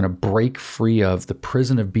 because we're going to break free of the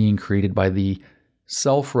prison of being created by the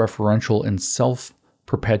self-referential and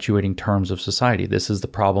self-perpetuating terms of society. This is the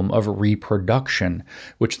problem of reproduction,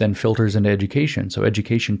 which then filters into education. So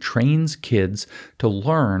education trains kids to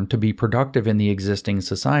learn to be productive in the existing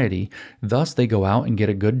society. Thus, they go out and get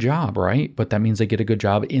a good job, right? But that means they get a good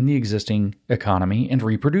job in the existing economy and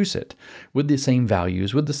reproduce it with the same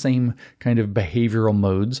values, with the same kind of behavioral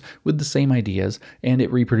modes, with the same ideas, and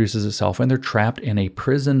it reproduces itself. And they're trapped in a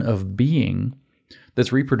prison of being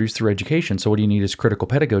that's reproduced through education. So what you need is critical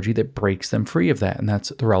pedagogy that breaks them free of that. And that's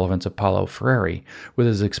the relevance of Paulo Freire with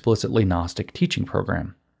his explicitly Gnostic teaching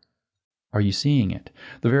program. Are you seeing it?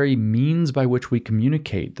 The very means by which we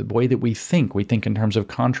communicate, the way that we think in terms of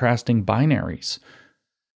contrasting binaries.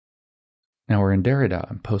 Now we're in Derrida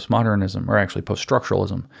and postmodernism, or actually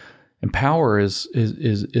post-structuralism. And power is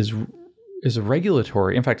a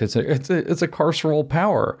regulatory. In fact, it's a carceral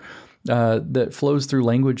power that flows through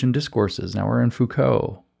language and discourses. Now we're in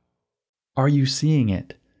Foucault. Are you seeing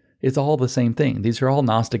it? It's all the same thing. These are all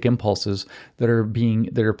Gnostic impulses that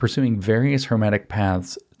are pursuing various hermetic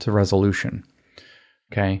paths to resolution.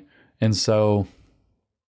 Okay? And so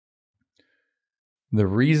the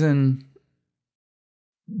reason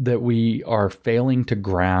that we are failing to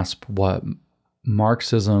grasp what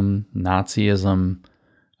Marxism, Nazism,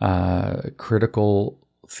 critical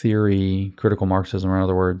theory, critical Marxism, in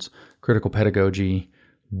other words, critical pedagogy,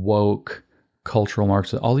 woke, cultural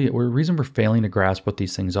Marxism, the reason we're failing to grasp what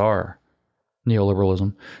these things are,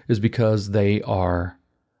 neoliberalism, is because they are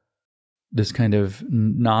this kind of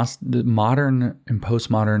modern and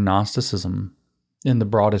postmodern Gnosticism in the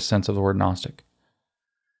broadest sense of the word Gnostic.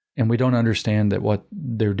 And we don't understand that what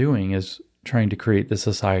they're doing is trying to create the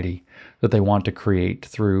society that they want to create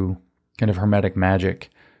through kind of hermetic magic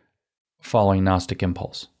following Gnostic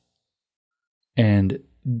impulse. And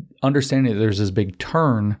understanding that there's this big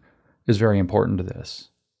turn is very important to this.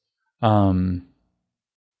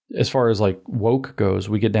 As far as like woke goes,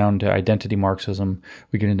 we get down to identity Marxism,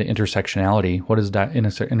 we get into intersectionality. What is that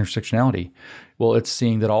intersectionality? Well, it's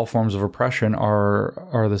seeing that all forms of oppression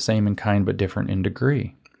are the same in kind but different in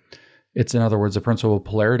degree. It's, in other words, the principle of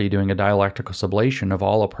polarity, doing a dialectical sublation of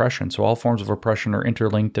all oppression. So all forms of oppression are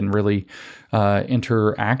interlinked and really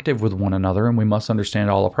interactive with one another, and we must understand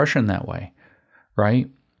all oppression that way, right?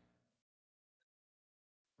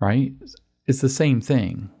 Right? It's the same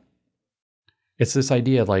thing. It's this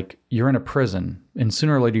idea like you're in a prison, and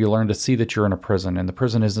sooner or later you learn to see that you're in a prison, and the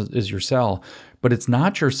prison is your cell, but it's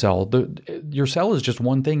not your cell. Your cell is just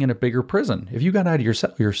one thing in a bigger prison. If you got out of your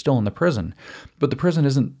cell, you're still in the prison. But the prison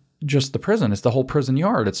isn't just the prison, it's the whole prison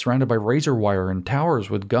yard. It's surrounded by razor wire and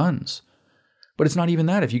towers with guns. But it's not even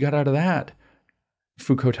that. If you got out of that,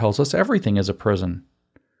 Foucault tells us everything is a prison.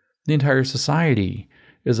 The entire society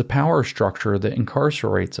is a power structure that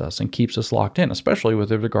incarcerates us and keeps us locked in, especially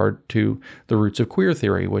with regard to the roots of queer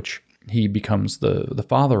theory, which he becomes the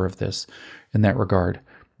father of this in that regard.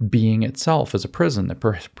 Being itself is a prison that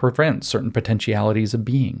prevents certain potentialities of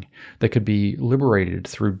being that could be liberated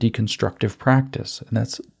through deconstructive practice, and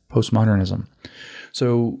that's postmodernism.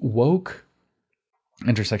 So woke,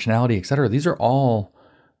 intersectionality, etc., these are all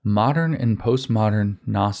modern and postmodern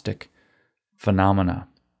Gnostic phenomena.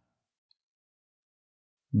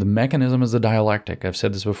 The mechanism is the dialectic. I've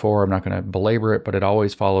said this before, I'm not going to belabor it, but it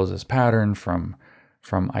always follows this pattern from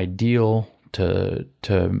ideal to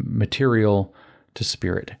material to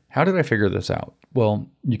spirit. How did I figure this out? Well,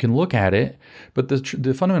 you can look at it, but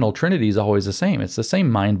the fundamental trinity is always the same. It's the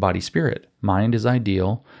same mind, body, spirit. Mind is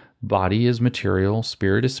ideal, body is material,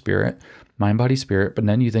 spirit is spirit, mind, body, spirit. But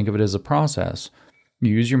then you think of it as a process.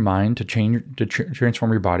 You use your mind to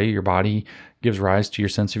transform your body. Your body gives rise to your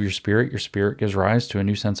sense of your spirit. Your spirit gives rise to a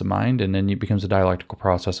new sense of mind, and then it becomes a dialectical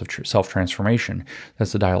process of self-transformation.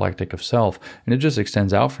 That's the dialectic of self, and it just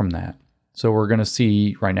extends out from that. So we're going to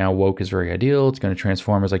see right now, woke is very ideal. It's going to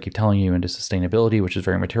transform, as I keep telling you, into sustainability, which is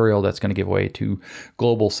very material. That's going to give way to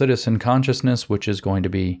global citizen consciousness, which is going to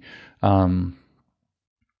be the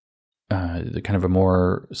kind of a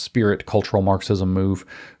more spirit cultural Marxism move.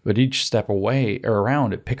 But each step away or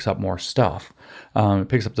around, it picks up more stuff. It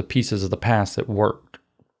picks up the pieces of the past that worked,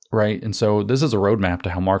 right? And so this is a roadmap to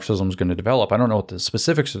how Marxism is going to develop. I don't know what the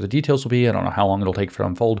specifics or the details will be. I don't know how long it'll take for it to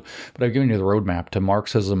unfold, but I've given you the roadmap to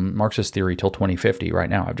Marxist theory till 2050 right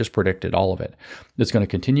now. I've just predicted all of it. It's going to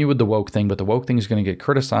continue with the woke thing, but the woke thing is going to get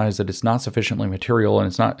criticized that it's not sufficiently material and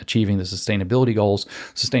it's not achieving the sustainability goals.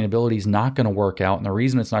 Sustainability is not going to work out. And the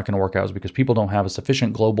reason it's not going to work out is because people don't have a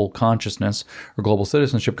sufficient global consciousness or global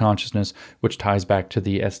citizenship consciousness, which ties back to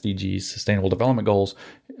the SDGs, Sustainable Development Goals,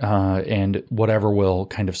 and whatever will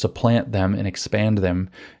kind of supplant them and expand them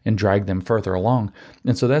and drag them further along.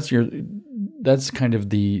 And so that's kind of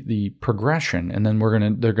the progression. And then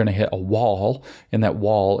they're gonna hit a wall, and that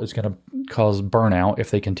wall is gonna cause burnout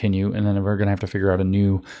if they continue. And then we're gonna have to figure out a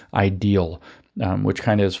new ideal, which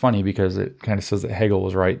kind of is funny because it kind of says that Hegel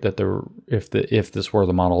was right that if this were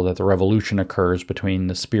the model, that the revolution occurs between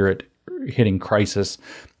the spirit hitting crisis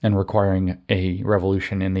and requiring a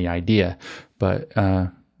revolution in the idea. But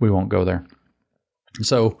we won't go there.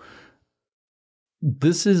 So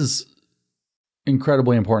this is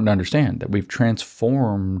incredibly important to understand, that we've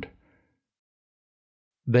transformed.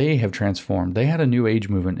 They have transformed. They had a New Age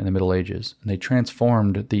movement in the Middle Ages, and they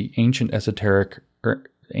transformed the ancient esoteric or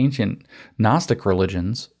ancient Gnostic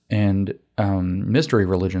religions and mystery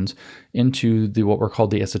religions into what were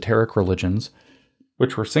called the esoteric religions,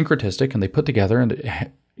 which were syncretistic, and they put together and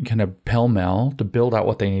kind of pell-mell to build out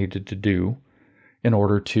what they needed to do in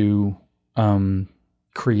order to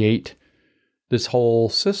create this whole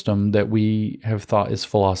system that we have thought is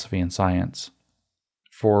philosophy and science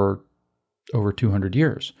for over 200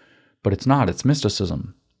 years. But it's not. It's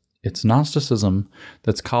mysticism. It's Gnosticism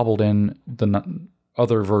that's cobbled in the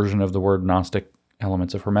other version of the word Gnostic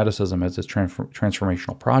elements of Hermeticism as its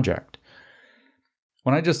transformational project.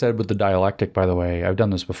 When I just said with the dialectic, by the way, I've done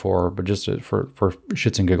this before, but just for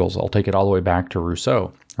shits and giggles, I'll take it all the way back to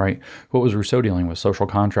Rousseau, right? What was Rousseau dealing with? Social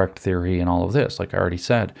contract theory and all of this, like I already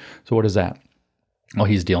said. So what is that? Well,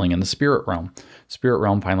 he's dealing in the spirit realm. Spirit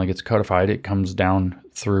realm finally gets codified. It comes down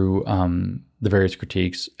through the various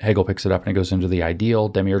critiques. Hegel picks it up and it goes into the ideal.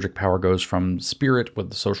 Demiurgic power goes from spirit with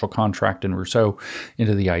the social contract in Rousseau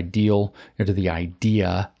into the ideal, into the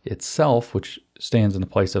idea itself, which stands in the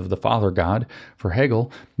place of the Father God for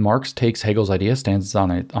Hegel. Marx takes Hegel's idea, stands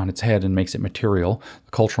on its head and makes it material.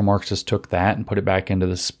 The cultural Marxists took that and put it back into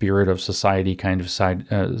the spirit of society kind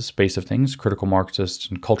of space of things, critical Marxists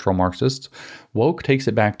and cultural Marxists. Woke takes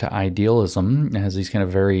it back to idealism and has these kind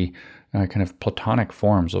of very kind of Platonic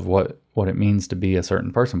forms of what it means to be a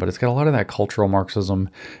certain person, but it's got a lot of that cultural Marxism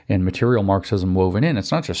and material Marxism woven in.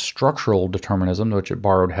 It's not just structural determinism, which it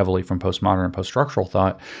borrowed heavily from postmodern and post-structural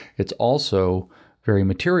thought. It's also very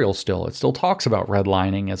material still. It still talks about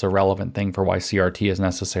redlining as a relevant thing for why CRT is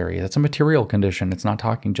necessary. That's a material condition. It's not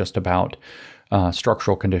talking just about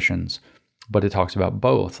structural conditions, but it talks about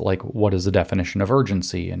both. Like, what is the definition of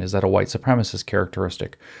urgency? And is that a white supremacist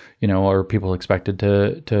characteristic? Are people expected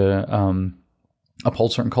to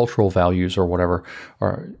uphold certain cultural values or whatever,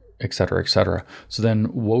 or et cetera, et cetera. So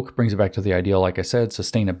then woke brings it back to the ideal. Like I said,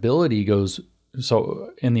 sustainability goes,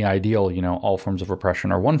 so in the ideal, all forms of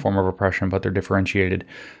oppression are one form of oppression, but they're differentiated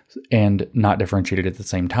and not differentiated at the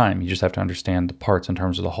same time. You just have to understand the parts in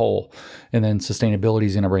terms of the whole. And then sustainability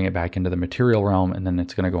is going to bring it back into the material realm, and then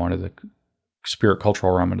it's going to go into the spirit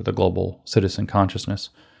cultural realm, into the global citizen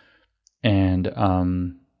consciousness. And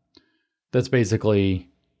that's basically...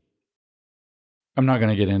 I'm not going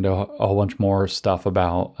to get into a whole bunch more stuff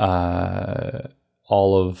about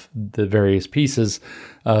all of the various pieces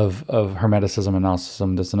of Hermeticism and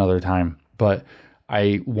Gnosticism. That's another time. But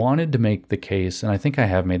I wanted to make the case, and I think I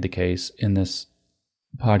have made the case in this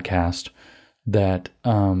podcast, that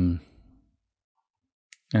and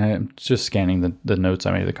I'm just scanning the notes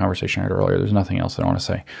I made of the conversation I had earlier. There's nothing else I want to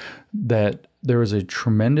say. That there was a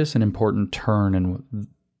tremendous and important turn in...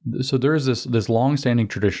 So there is this long-standing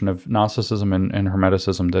tradition of Gnosticism and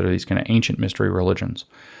Hermeticism that are these kind of ancient mystery religions.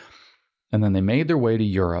 And then they made their way to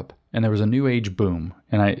Europe, and there was a New Age boom,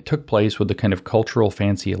 and it took place with the kind of cultural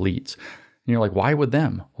fancy elites. And you're like, why would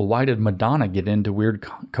them? Well, why did Madonna get into weird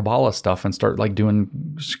Kabbalah stuff and start like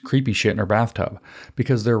doing creepy shit in her bathtub?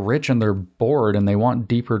 Because they're rich and they're bored and they want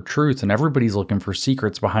deeper truths, and everybody's looking for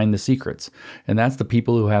secrets behind the secrets. And that's the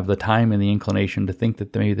people who have the time and the inclination to think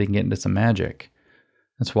that maybe they can get into some magic.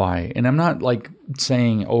 That's why. And I'm not like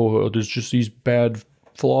saying, oh, there's just these bad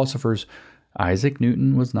philosophers. Isaac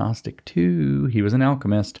Newton was Gnostic too. He was an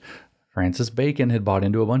alchemist. Francis Bacon had bought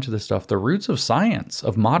into a bunch of this stuff. The roots of science,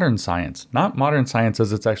 of modern science, not modern science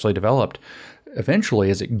as it's actually developed, eventually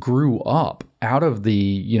as it grew up out of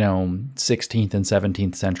the, 16th and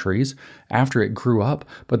 17th centuries, after it grew up,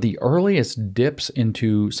 but the earliest dips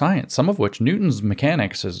into science, some of which Newton's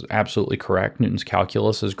mechanics is absolutely correct. Newton's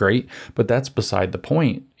calculus is great, but that's beside the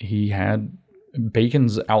point. He had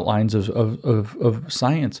Bacon's outlines of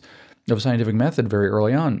science, of scientific method very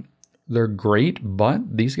early on. They're great, but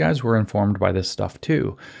these guys were informed by this stuff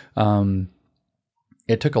too.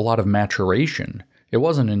 It took a lot of maturation. It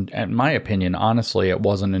wasn't, in my opinion, honestly, it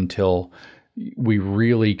wasn't until we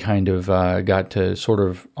really kind of got to sort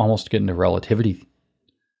of almost get into relativity.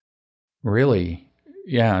 Really,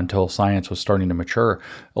 yeah, until science was starting to mature.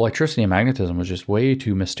 Electricity and magnetism was just way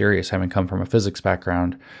too mysterious, having come from a physics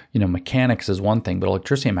background. Mechanics is one thing, but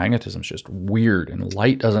electricity and magnetism is just weird, and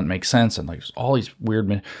light doesn't make sense, and like all these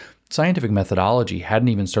weird... Scientific methodology hadn't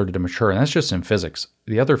even started to mature, and that's just in physics.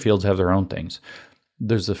 The other fields have their own things.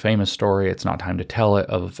 There's the famous story, it's not time to tell it,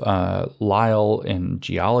 of Lyell in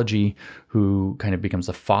geology, who kind of becomes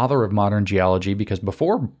the father of modern geology, because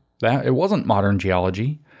before that, it wasn't modern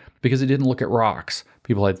geology, because it didn't look at rocks.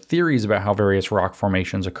 People had theories about how various rock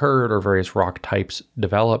formations occurred or various rock types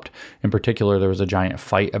developed. In particular, there was a giant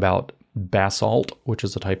fight about basalt, which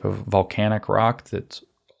is a type of volcanic rock that's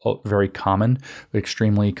very common,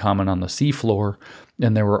 extremely common on the seafloor.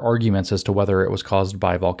 And there were arguments as to whether it was caused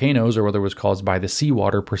by volcanoes or whether it was caused by the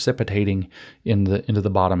seawater precipitating into the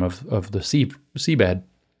bottom of the seabed,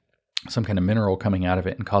 some kind of mineral coming out of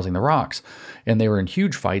it and causing the rocks. And they were in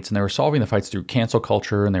huge fights, and they were solving the fights through cancel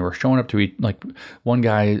culture, and they were showing up to eat, like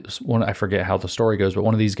I forget how the story goes, but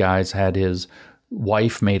one of these guys had his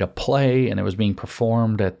wife made a play and it was being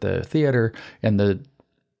performed at the theater, and the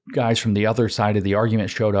guys from the other side of the argument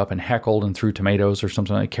showed up and heckled and threw tomatoes or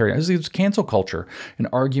something like that. It was cancel culture and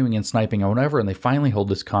arguing and sniping or whatever. And they finally hold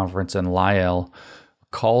this conference, and Lyell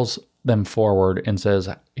calls them forward and says,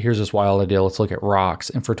 here's this wild idea, let's look at rocks.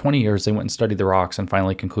 And for 20 years, they went and studied the rocks and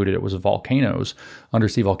finally concluded it was volcanoes,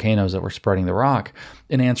 undersea volcanoes that were spreading the rock,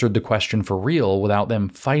 and answered the question for real without them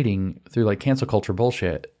fighting through like cancel culture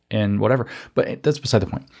bullshit and whatever. But that's beside the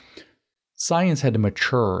point. Science had to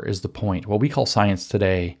mature is the point. What we call science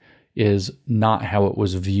today is not how it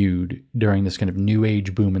was viewed during this kind of New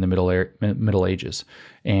Age boom in the Middle Ages.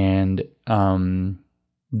 And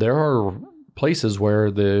there are places where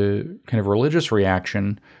the kind of religious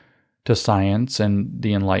reaction to science and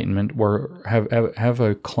the Enlightenment have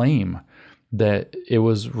a claim that it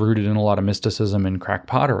was rooted in a lot of mysticism and crack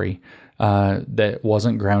pottery that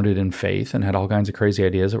wasn't grounded in faith and had all kinds of crazy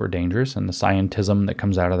ideas that were dangerous. And the scientism that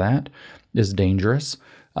comes out of that is dangerous.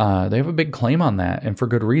 They have a big claim on that, and for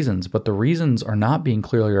good reasons, but the reasons are not being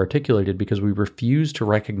clearly articulated because we refuse to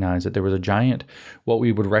recognize that there was a giant, what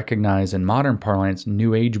we would recognize in modern parlance,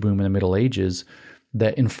 New Age boom in the Middle Ages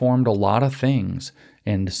that informed a lot of things,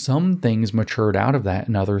 and some things matured out of that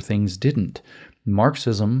and other things didn't.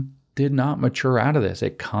 Marxism did not mature out of this.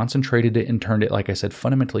 It concentrated it and turned it, like I said,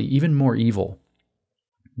 fundamentally even more evil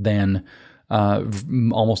than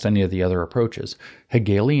almost any of the other approaches.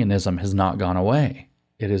 Hegelianism has not gone away.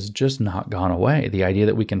 It has just not gone away. The idea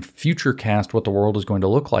that we can future cast what the world is going to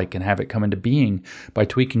look like and have it come into being by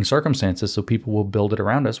tweaking circumstances so people will build it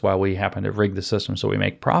around us while we happen to rig the system so we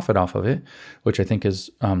make profit off of it, which I think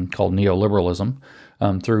is called neoliberalism,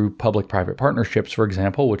 through public-private partnerships, for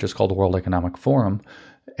example, which is called the World Economic Forum,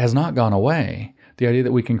 has not gone away. The idea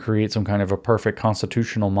that we can create some kind of a perfect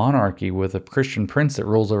constitutional monarchy with a Christian prince that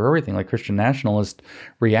rules over everything, like Christian nationalist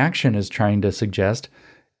reaction is trying to suggest,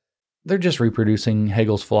 they're just reproducing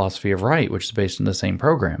Hegel's philosophy of right, which is based in the same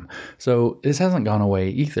program. So this hasn't gone away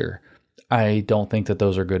either. I don't think that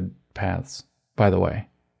those are good paths, by the way.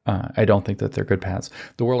 I don't think that they're good paths.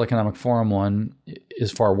 The World Economic Forum one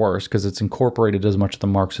is far worse because it's incorporated as much of the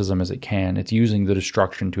Marxism as it can. It's using the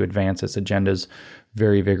destruction to advance its agendas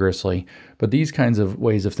very vigorously. But these kinds of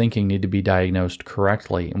ways of thinking need to be diagnosed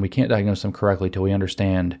correctly, and we can't diagnose them correctly till we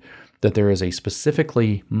understand that there is a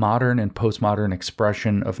specifically modern and postmodern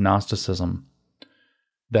expression of Gnosticism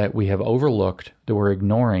that we have overlooked, that we're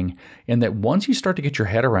ignoring, and that once you start to get your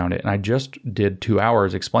head around it, and I just did 2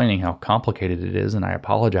 hours explaining how complicated it is, and I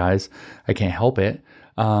apologize, I can't help it.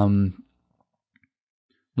 Once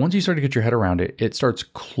you start to get your head around it, it starts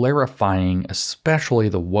clarifying, especially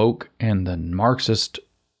the woke and the Marxist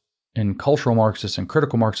and cultural Marxist and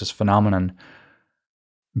critical Marxist phenomenon,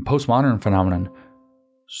 and postmodern phenomenon,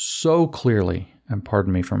 so clearly. And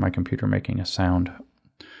pardon me for my computer making a sound.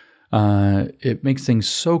 It makes things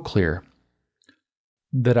so clear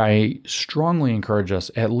that I strongly encourage us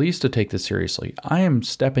at least to take this seriously. I am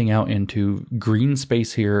stepping out into green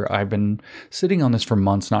space here. I've been sitting on this for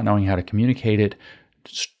months, not knowing how to communicate it,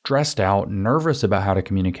 stressed out, nervous about how to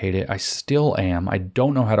communicate it. I still am. I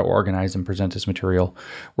don't know how to organize and present this material.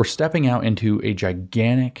 We're stepping out into a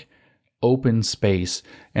gigantic open space,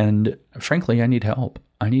 and frankly, I need help.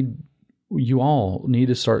 You all need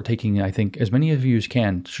to start taking, I think, as many of you as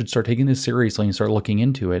can, should start taking this seriously and start looking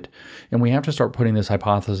into it. And we have to start putting this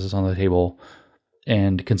hypothesis on the table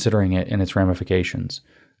and considering it and its ramifications.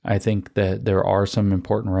 I think that there are some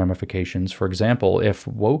important ramifications. For example, if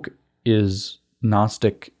woke is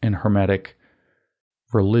Gnostic and Hermetic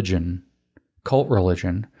religion, cult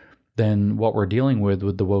religion, then what we're dealing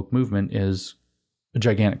with the woke movement is a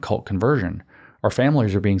gigantic cult conversion. Our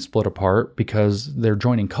families are being split apart because they're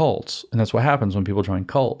joining cults. And that's what happens when people join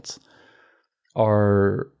cults.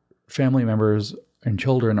 Our family members and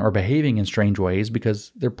children are behaving in strange ways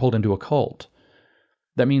because they're pulled into a cult.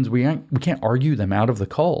 That means we can't argue them out of the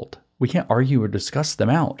cult. We can't argue or discuss them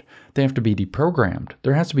out. They have to be deprogrammed.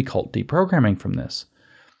 There has to be cult deprogramming from this.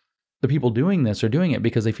 The people doing this are doing it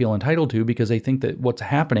because they feel entitled to, because they think that what's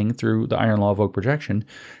happening through the iron law of woke projection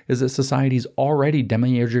is that society's already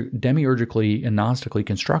demiurgically and gnostically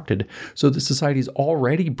constructed. So the society's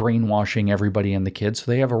already brainwashing everybody and the kids. So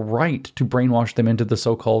they have a right to brainwash them into the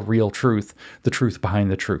so-called real truth, the truth behind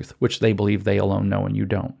the truth, which they believe they alone know and you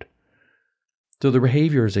don't. So the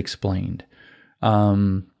behavior is explained.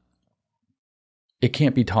 It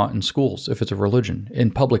can't be taught in schools if it's a religion, in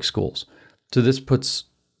public schools. So this puts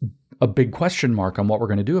a big question mark on what we're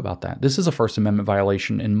going to do about that. This is a First Amendment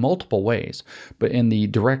violation in multiple ways, but in the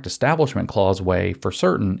direct establishment clause way, for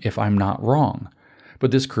certain, if I'm not wrong. But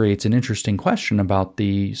this creates an interesting question about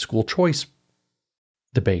the school choice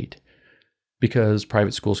debate, because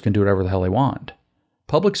private schools can do whatever the hell they want.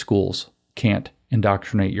 Public schools can't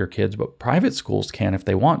indoctrinate your kids, but private schools can if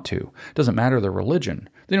they want to. It doesn't matter their religion.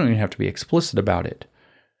 They don't even have to be explicit about it.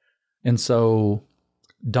 And so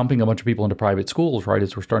dumping a bunch of people into private schools, right,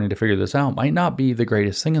 as we're starting to figure this out, might not be the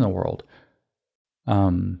greatest thing in the world.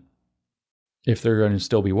 If they're going to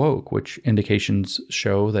still be woke, which indications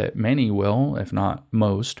show that many will, if not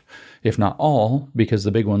most, if not all, because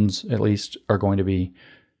the big ones at least are going to be,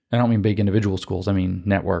 I don't mean big individual schools, I mean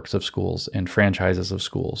networks of schools and franchises of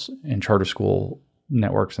schools and charter school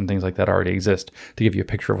networks and things like that already exist. To give you a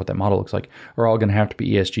picture of what that model looks like, are all going to have to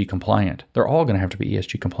be ESG compliant. They're all going to have to be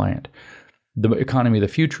ESG compliant. The economy of the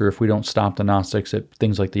future, if we don't stop the Gnostics at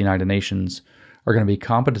things like the United Nations, are going to be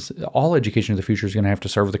competence. All education of the future is going to have to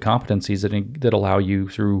serve the competencies that allow you,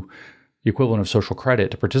 through the equivalent of social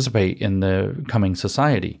credit, to participate in the coming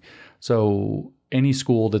society. So any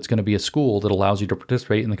school that's going to be a school that allows you to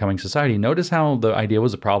participate in the coming society, notice how the idea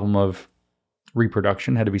was a problem of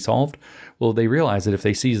reproduction had to be solved. Well, they realized that if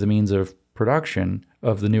they seize the means of production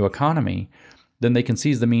of the new economy, then they can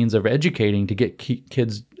seize the means of educating to get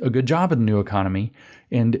kids a good job in the new economy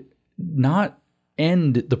and not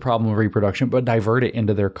end the problem of reproduction, but divert it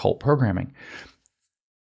into their cult programming.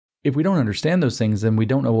 If we don't understand those things, then we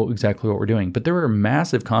don't know exactly what we're doing. But there are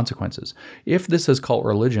massive consequences. If this is cult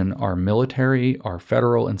religion, our military, our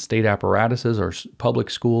federal and state apparatuses, our public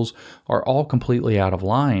schools are all completely out of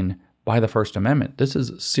line by the First Amendment. This is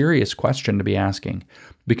a serious question to be asking,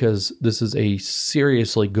 because this is a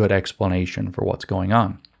seriously good explanation for what's going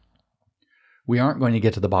on. We aren't going to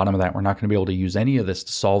get to the bottom of that. We're not going to be able to use any of this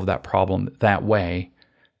to solve that problem that way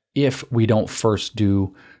if we don't first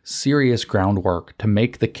do serious groundwork to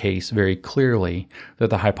make the case very clearly that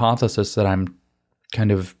the hypothesis that I'm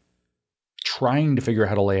kind of trying to figure out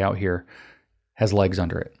how to lay out here has legs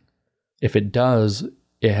under it. If it does,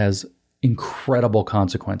 it has incredible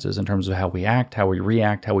consequences in terms of how we act, how we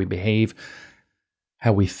react, how we behave,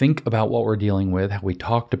 how we think about what we're dealing with, how we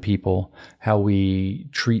talk to people, how we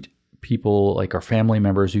treat people like our family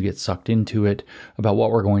members who get sucked into it, about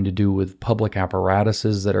what we're going to do with public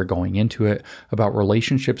apparatuses that are going into it, about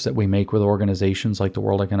relationships that we make with organizations like the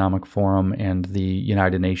World Economic Forum and the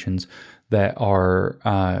United Nations that are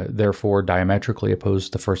therefore diametrically opposed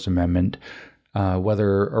to the First Amendment,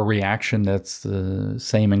 whether a reaction that's the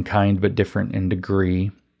same in kind but different in degree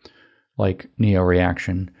like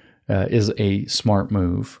neo-reaction, is a smart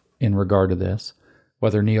move in regard to this.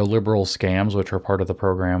 Whether neoliberal scams, which are part of the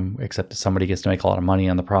program, except that somebody gets to make a lot of money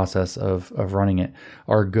on the process of running it,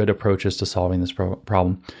 are good approaches to solving this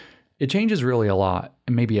problem. It changes really a lot,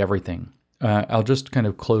 and maybe everything. I'll just kind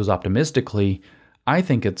of close optimistically. I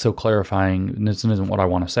think it's so clarifying, and this isn't what I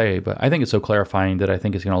want to say, but I think it's so clarifying that I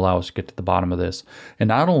think it's going to allow us to get to the bottom of this and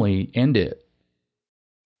not only end it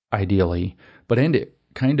ideally, but end it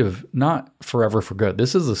kind of not forever for good.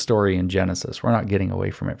 This is a story in Genesis. We're not getting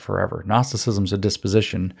away from it forever. Gnosticism's a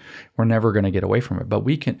disposition. We're never going to get away from it. But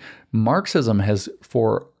Marxism has,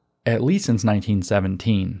 for at least since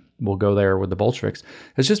 1917, we'll go there with the Bolsheviks,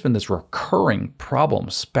 has just been this recurring problem,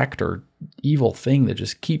 specter, evil thing that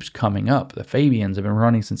just keeps coming up. The Fabians have been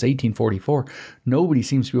running since 1844. Nobody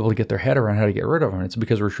seems to be able to get their head around how to get rid of them. It's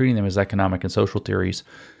because we're treating them as economic and social theories,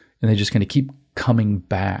 and they just kind of keep coming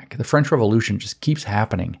back. The French Revolution just keeps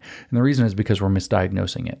happening. And the reason is because we're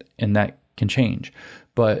misdiagnosing it, and that can change.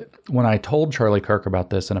 But when I told Charlie Kirk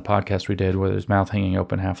about this in a podcast we did with his mouth hanging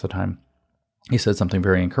open half the time, he said something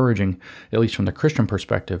very encouraging, at least from the Christian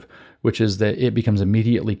perspective, which is that it becomes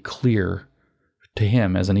immediately clear to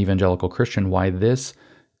him as an evangelical Christian why this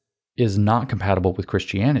is not compatible with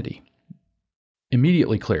Christianity.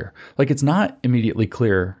 Immediately clear. Like, it's not immediately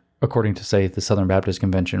clear according to, say, the Southern Baptist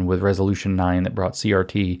Convention with Resolution 9 that brought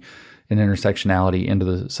CRT and intersectionality into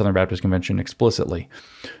the Southern Baptist Convention explicitly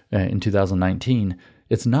in 2019.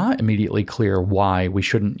 It's not immediately clear why we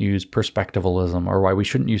shouldn't use perspectivalism, or why we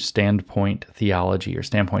shouldn't use standpoint theology or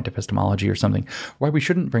standpoint epistemology or something, why we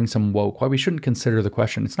shouldn't bring some woke, why we shouldn't consider the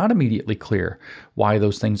question. It's not immediately clear why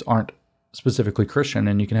those things aren't specifically Christian,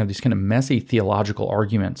 and you can have these kind of messy theological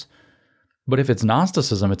arguments. But if it's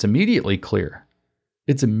Gnosticism, it's immediately clear.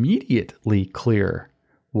 It's immediately clear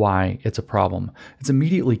why it's a problem. It's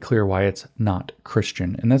immediately clear why it's not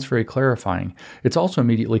Christian, and that's very clarifying. It's also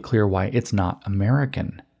immediately clear why it's not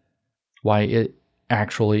American. Why it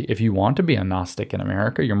actually, if you want to be a Gnostic in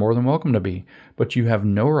America, you're more than welcome to be, but you have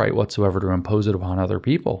no right whatsoever to impose it upon other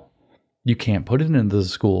people. You can't put it into the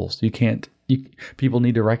schools. People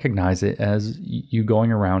need to recognize it as you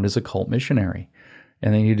going around as a cult missionary.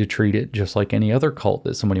 And they need to treat it just like any other cult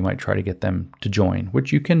that somebody might try to get them to join,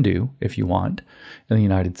 which you can do if you want in the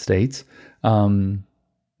United States.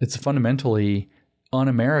 It's fundamentally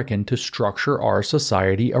un-American to structure our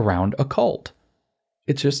society around a cult.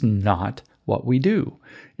 It's just not what we do.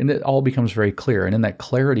 And it all becomes very clear. And in that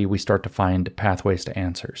clarity, we start to find pathways to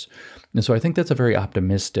answers. And so I think that's a very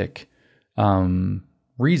optimistic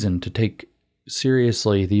reason to take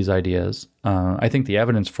seriously these ideas. I think the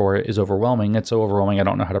evidence for it is overwhelming. It's so overwhelming I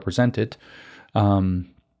don't know how to present it.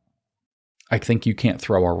 I think you can't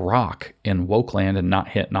throw a rock in woke land and not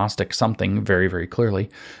hit Gnostic something very, very clearly.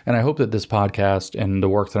 And I hope that this podcast and the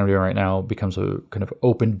work that I'm doing right now becomes a kind of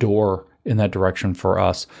open door in that direction for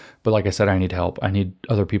us. But like I said, I need help. I need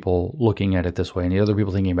other people looking at it this way. I need other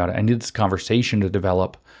people thinking about it. I need this conversation to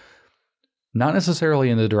develop, not necessarily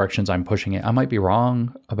in the directions I'm pushing it. I might be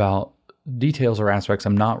wrong about details or aspects.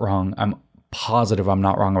 I'm not wrong. I'm positive I'm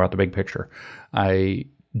not wrong about the big picture. I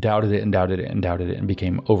doubted it and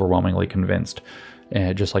became overwhelmingly convinced.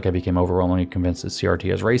 Just like I became overwhelmingly convinced that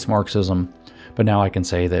CRT is race Marxism. But now I can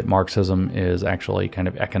say that Marxism is actually kind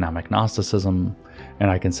of economic Gnosticism.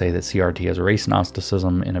 And I can say that CRT is race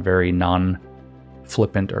Gnosticism in a very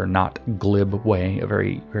non-flippant or not glib way, a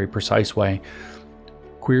very, very precise way.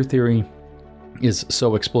 Queer theory is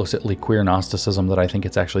so explicitly queer Gnosticism that I think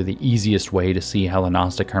it's actually the easiest way to see how the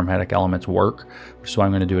Gnostic Hermetic elements work. So I'm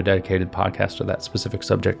going to do a dedicated podcast to that specific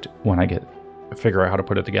subject when I figure out how to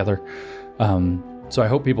put it together. So I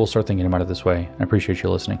hope people start thinking about it this way. I appreciate you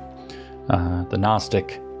listening. The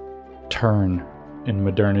Gnostic turn in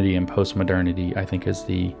modernity and postmodernity, I think, is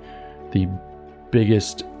the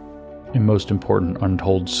biggest and most important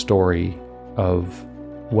untold story of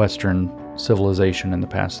Western civilization in the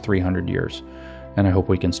past 300 years. And I hope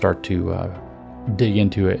we can start to dig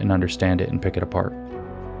into it and understand it and pick it apart.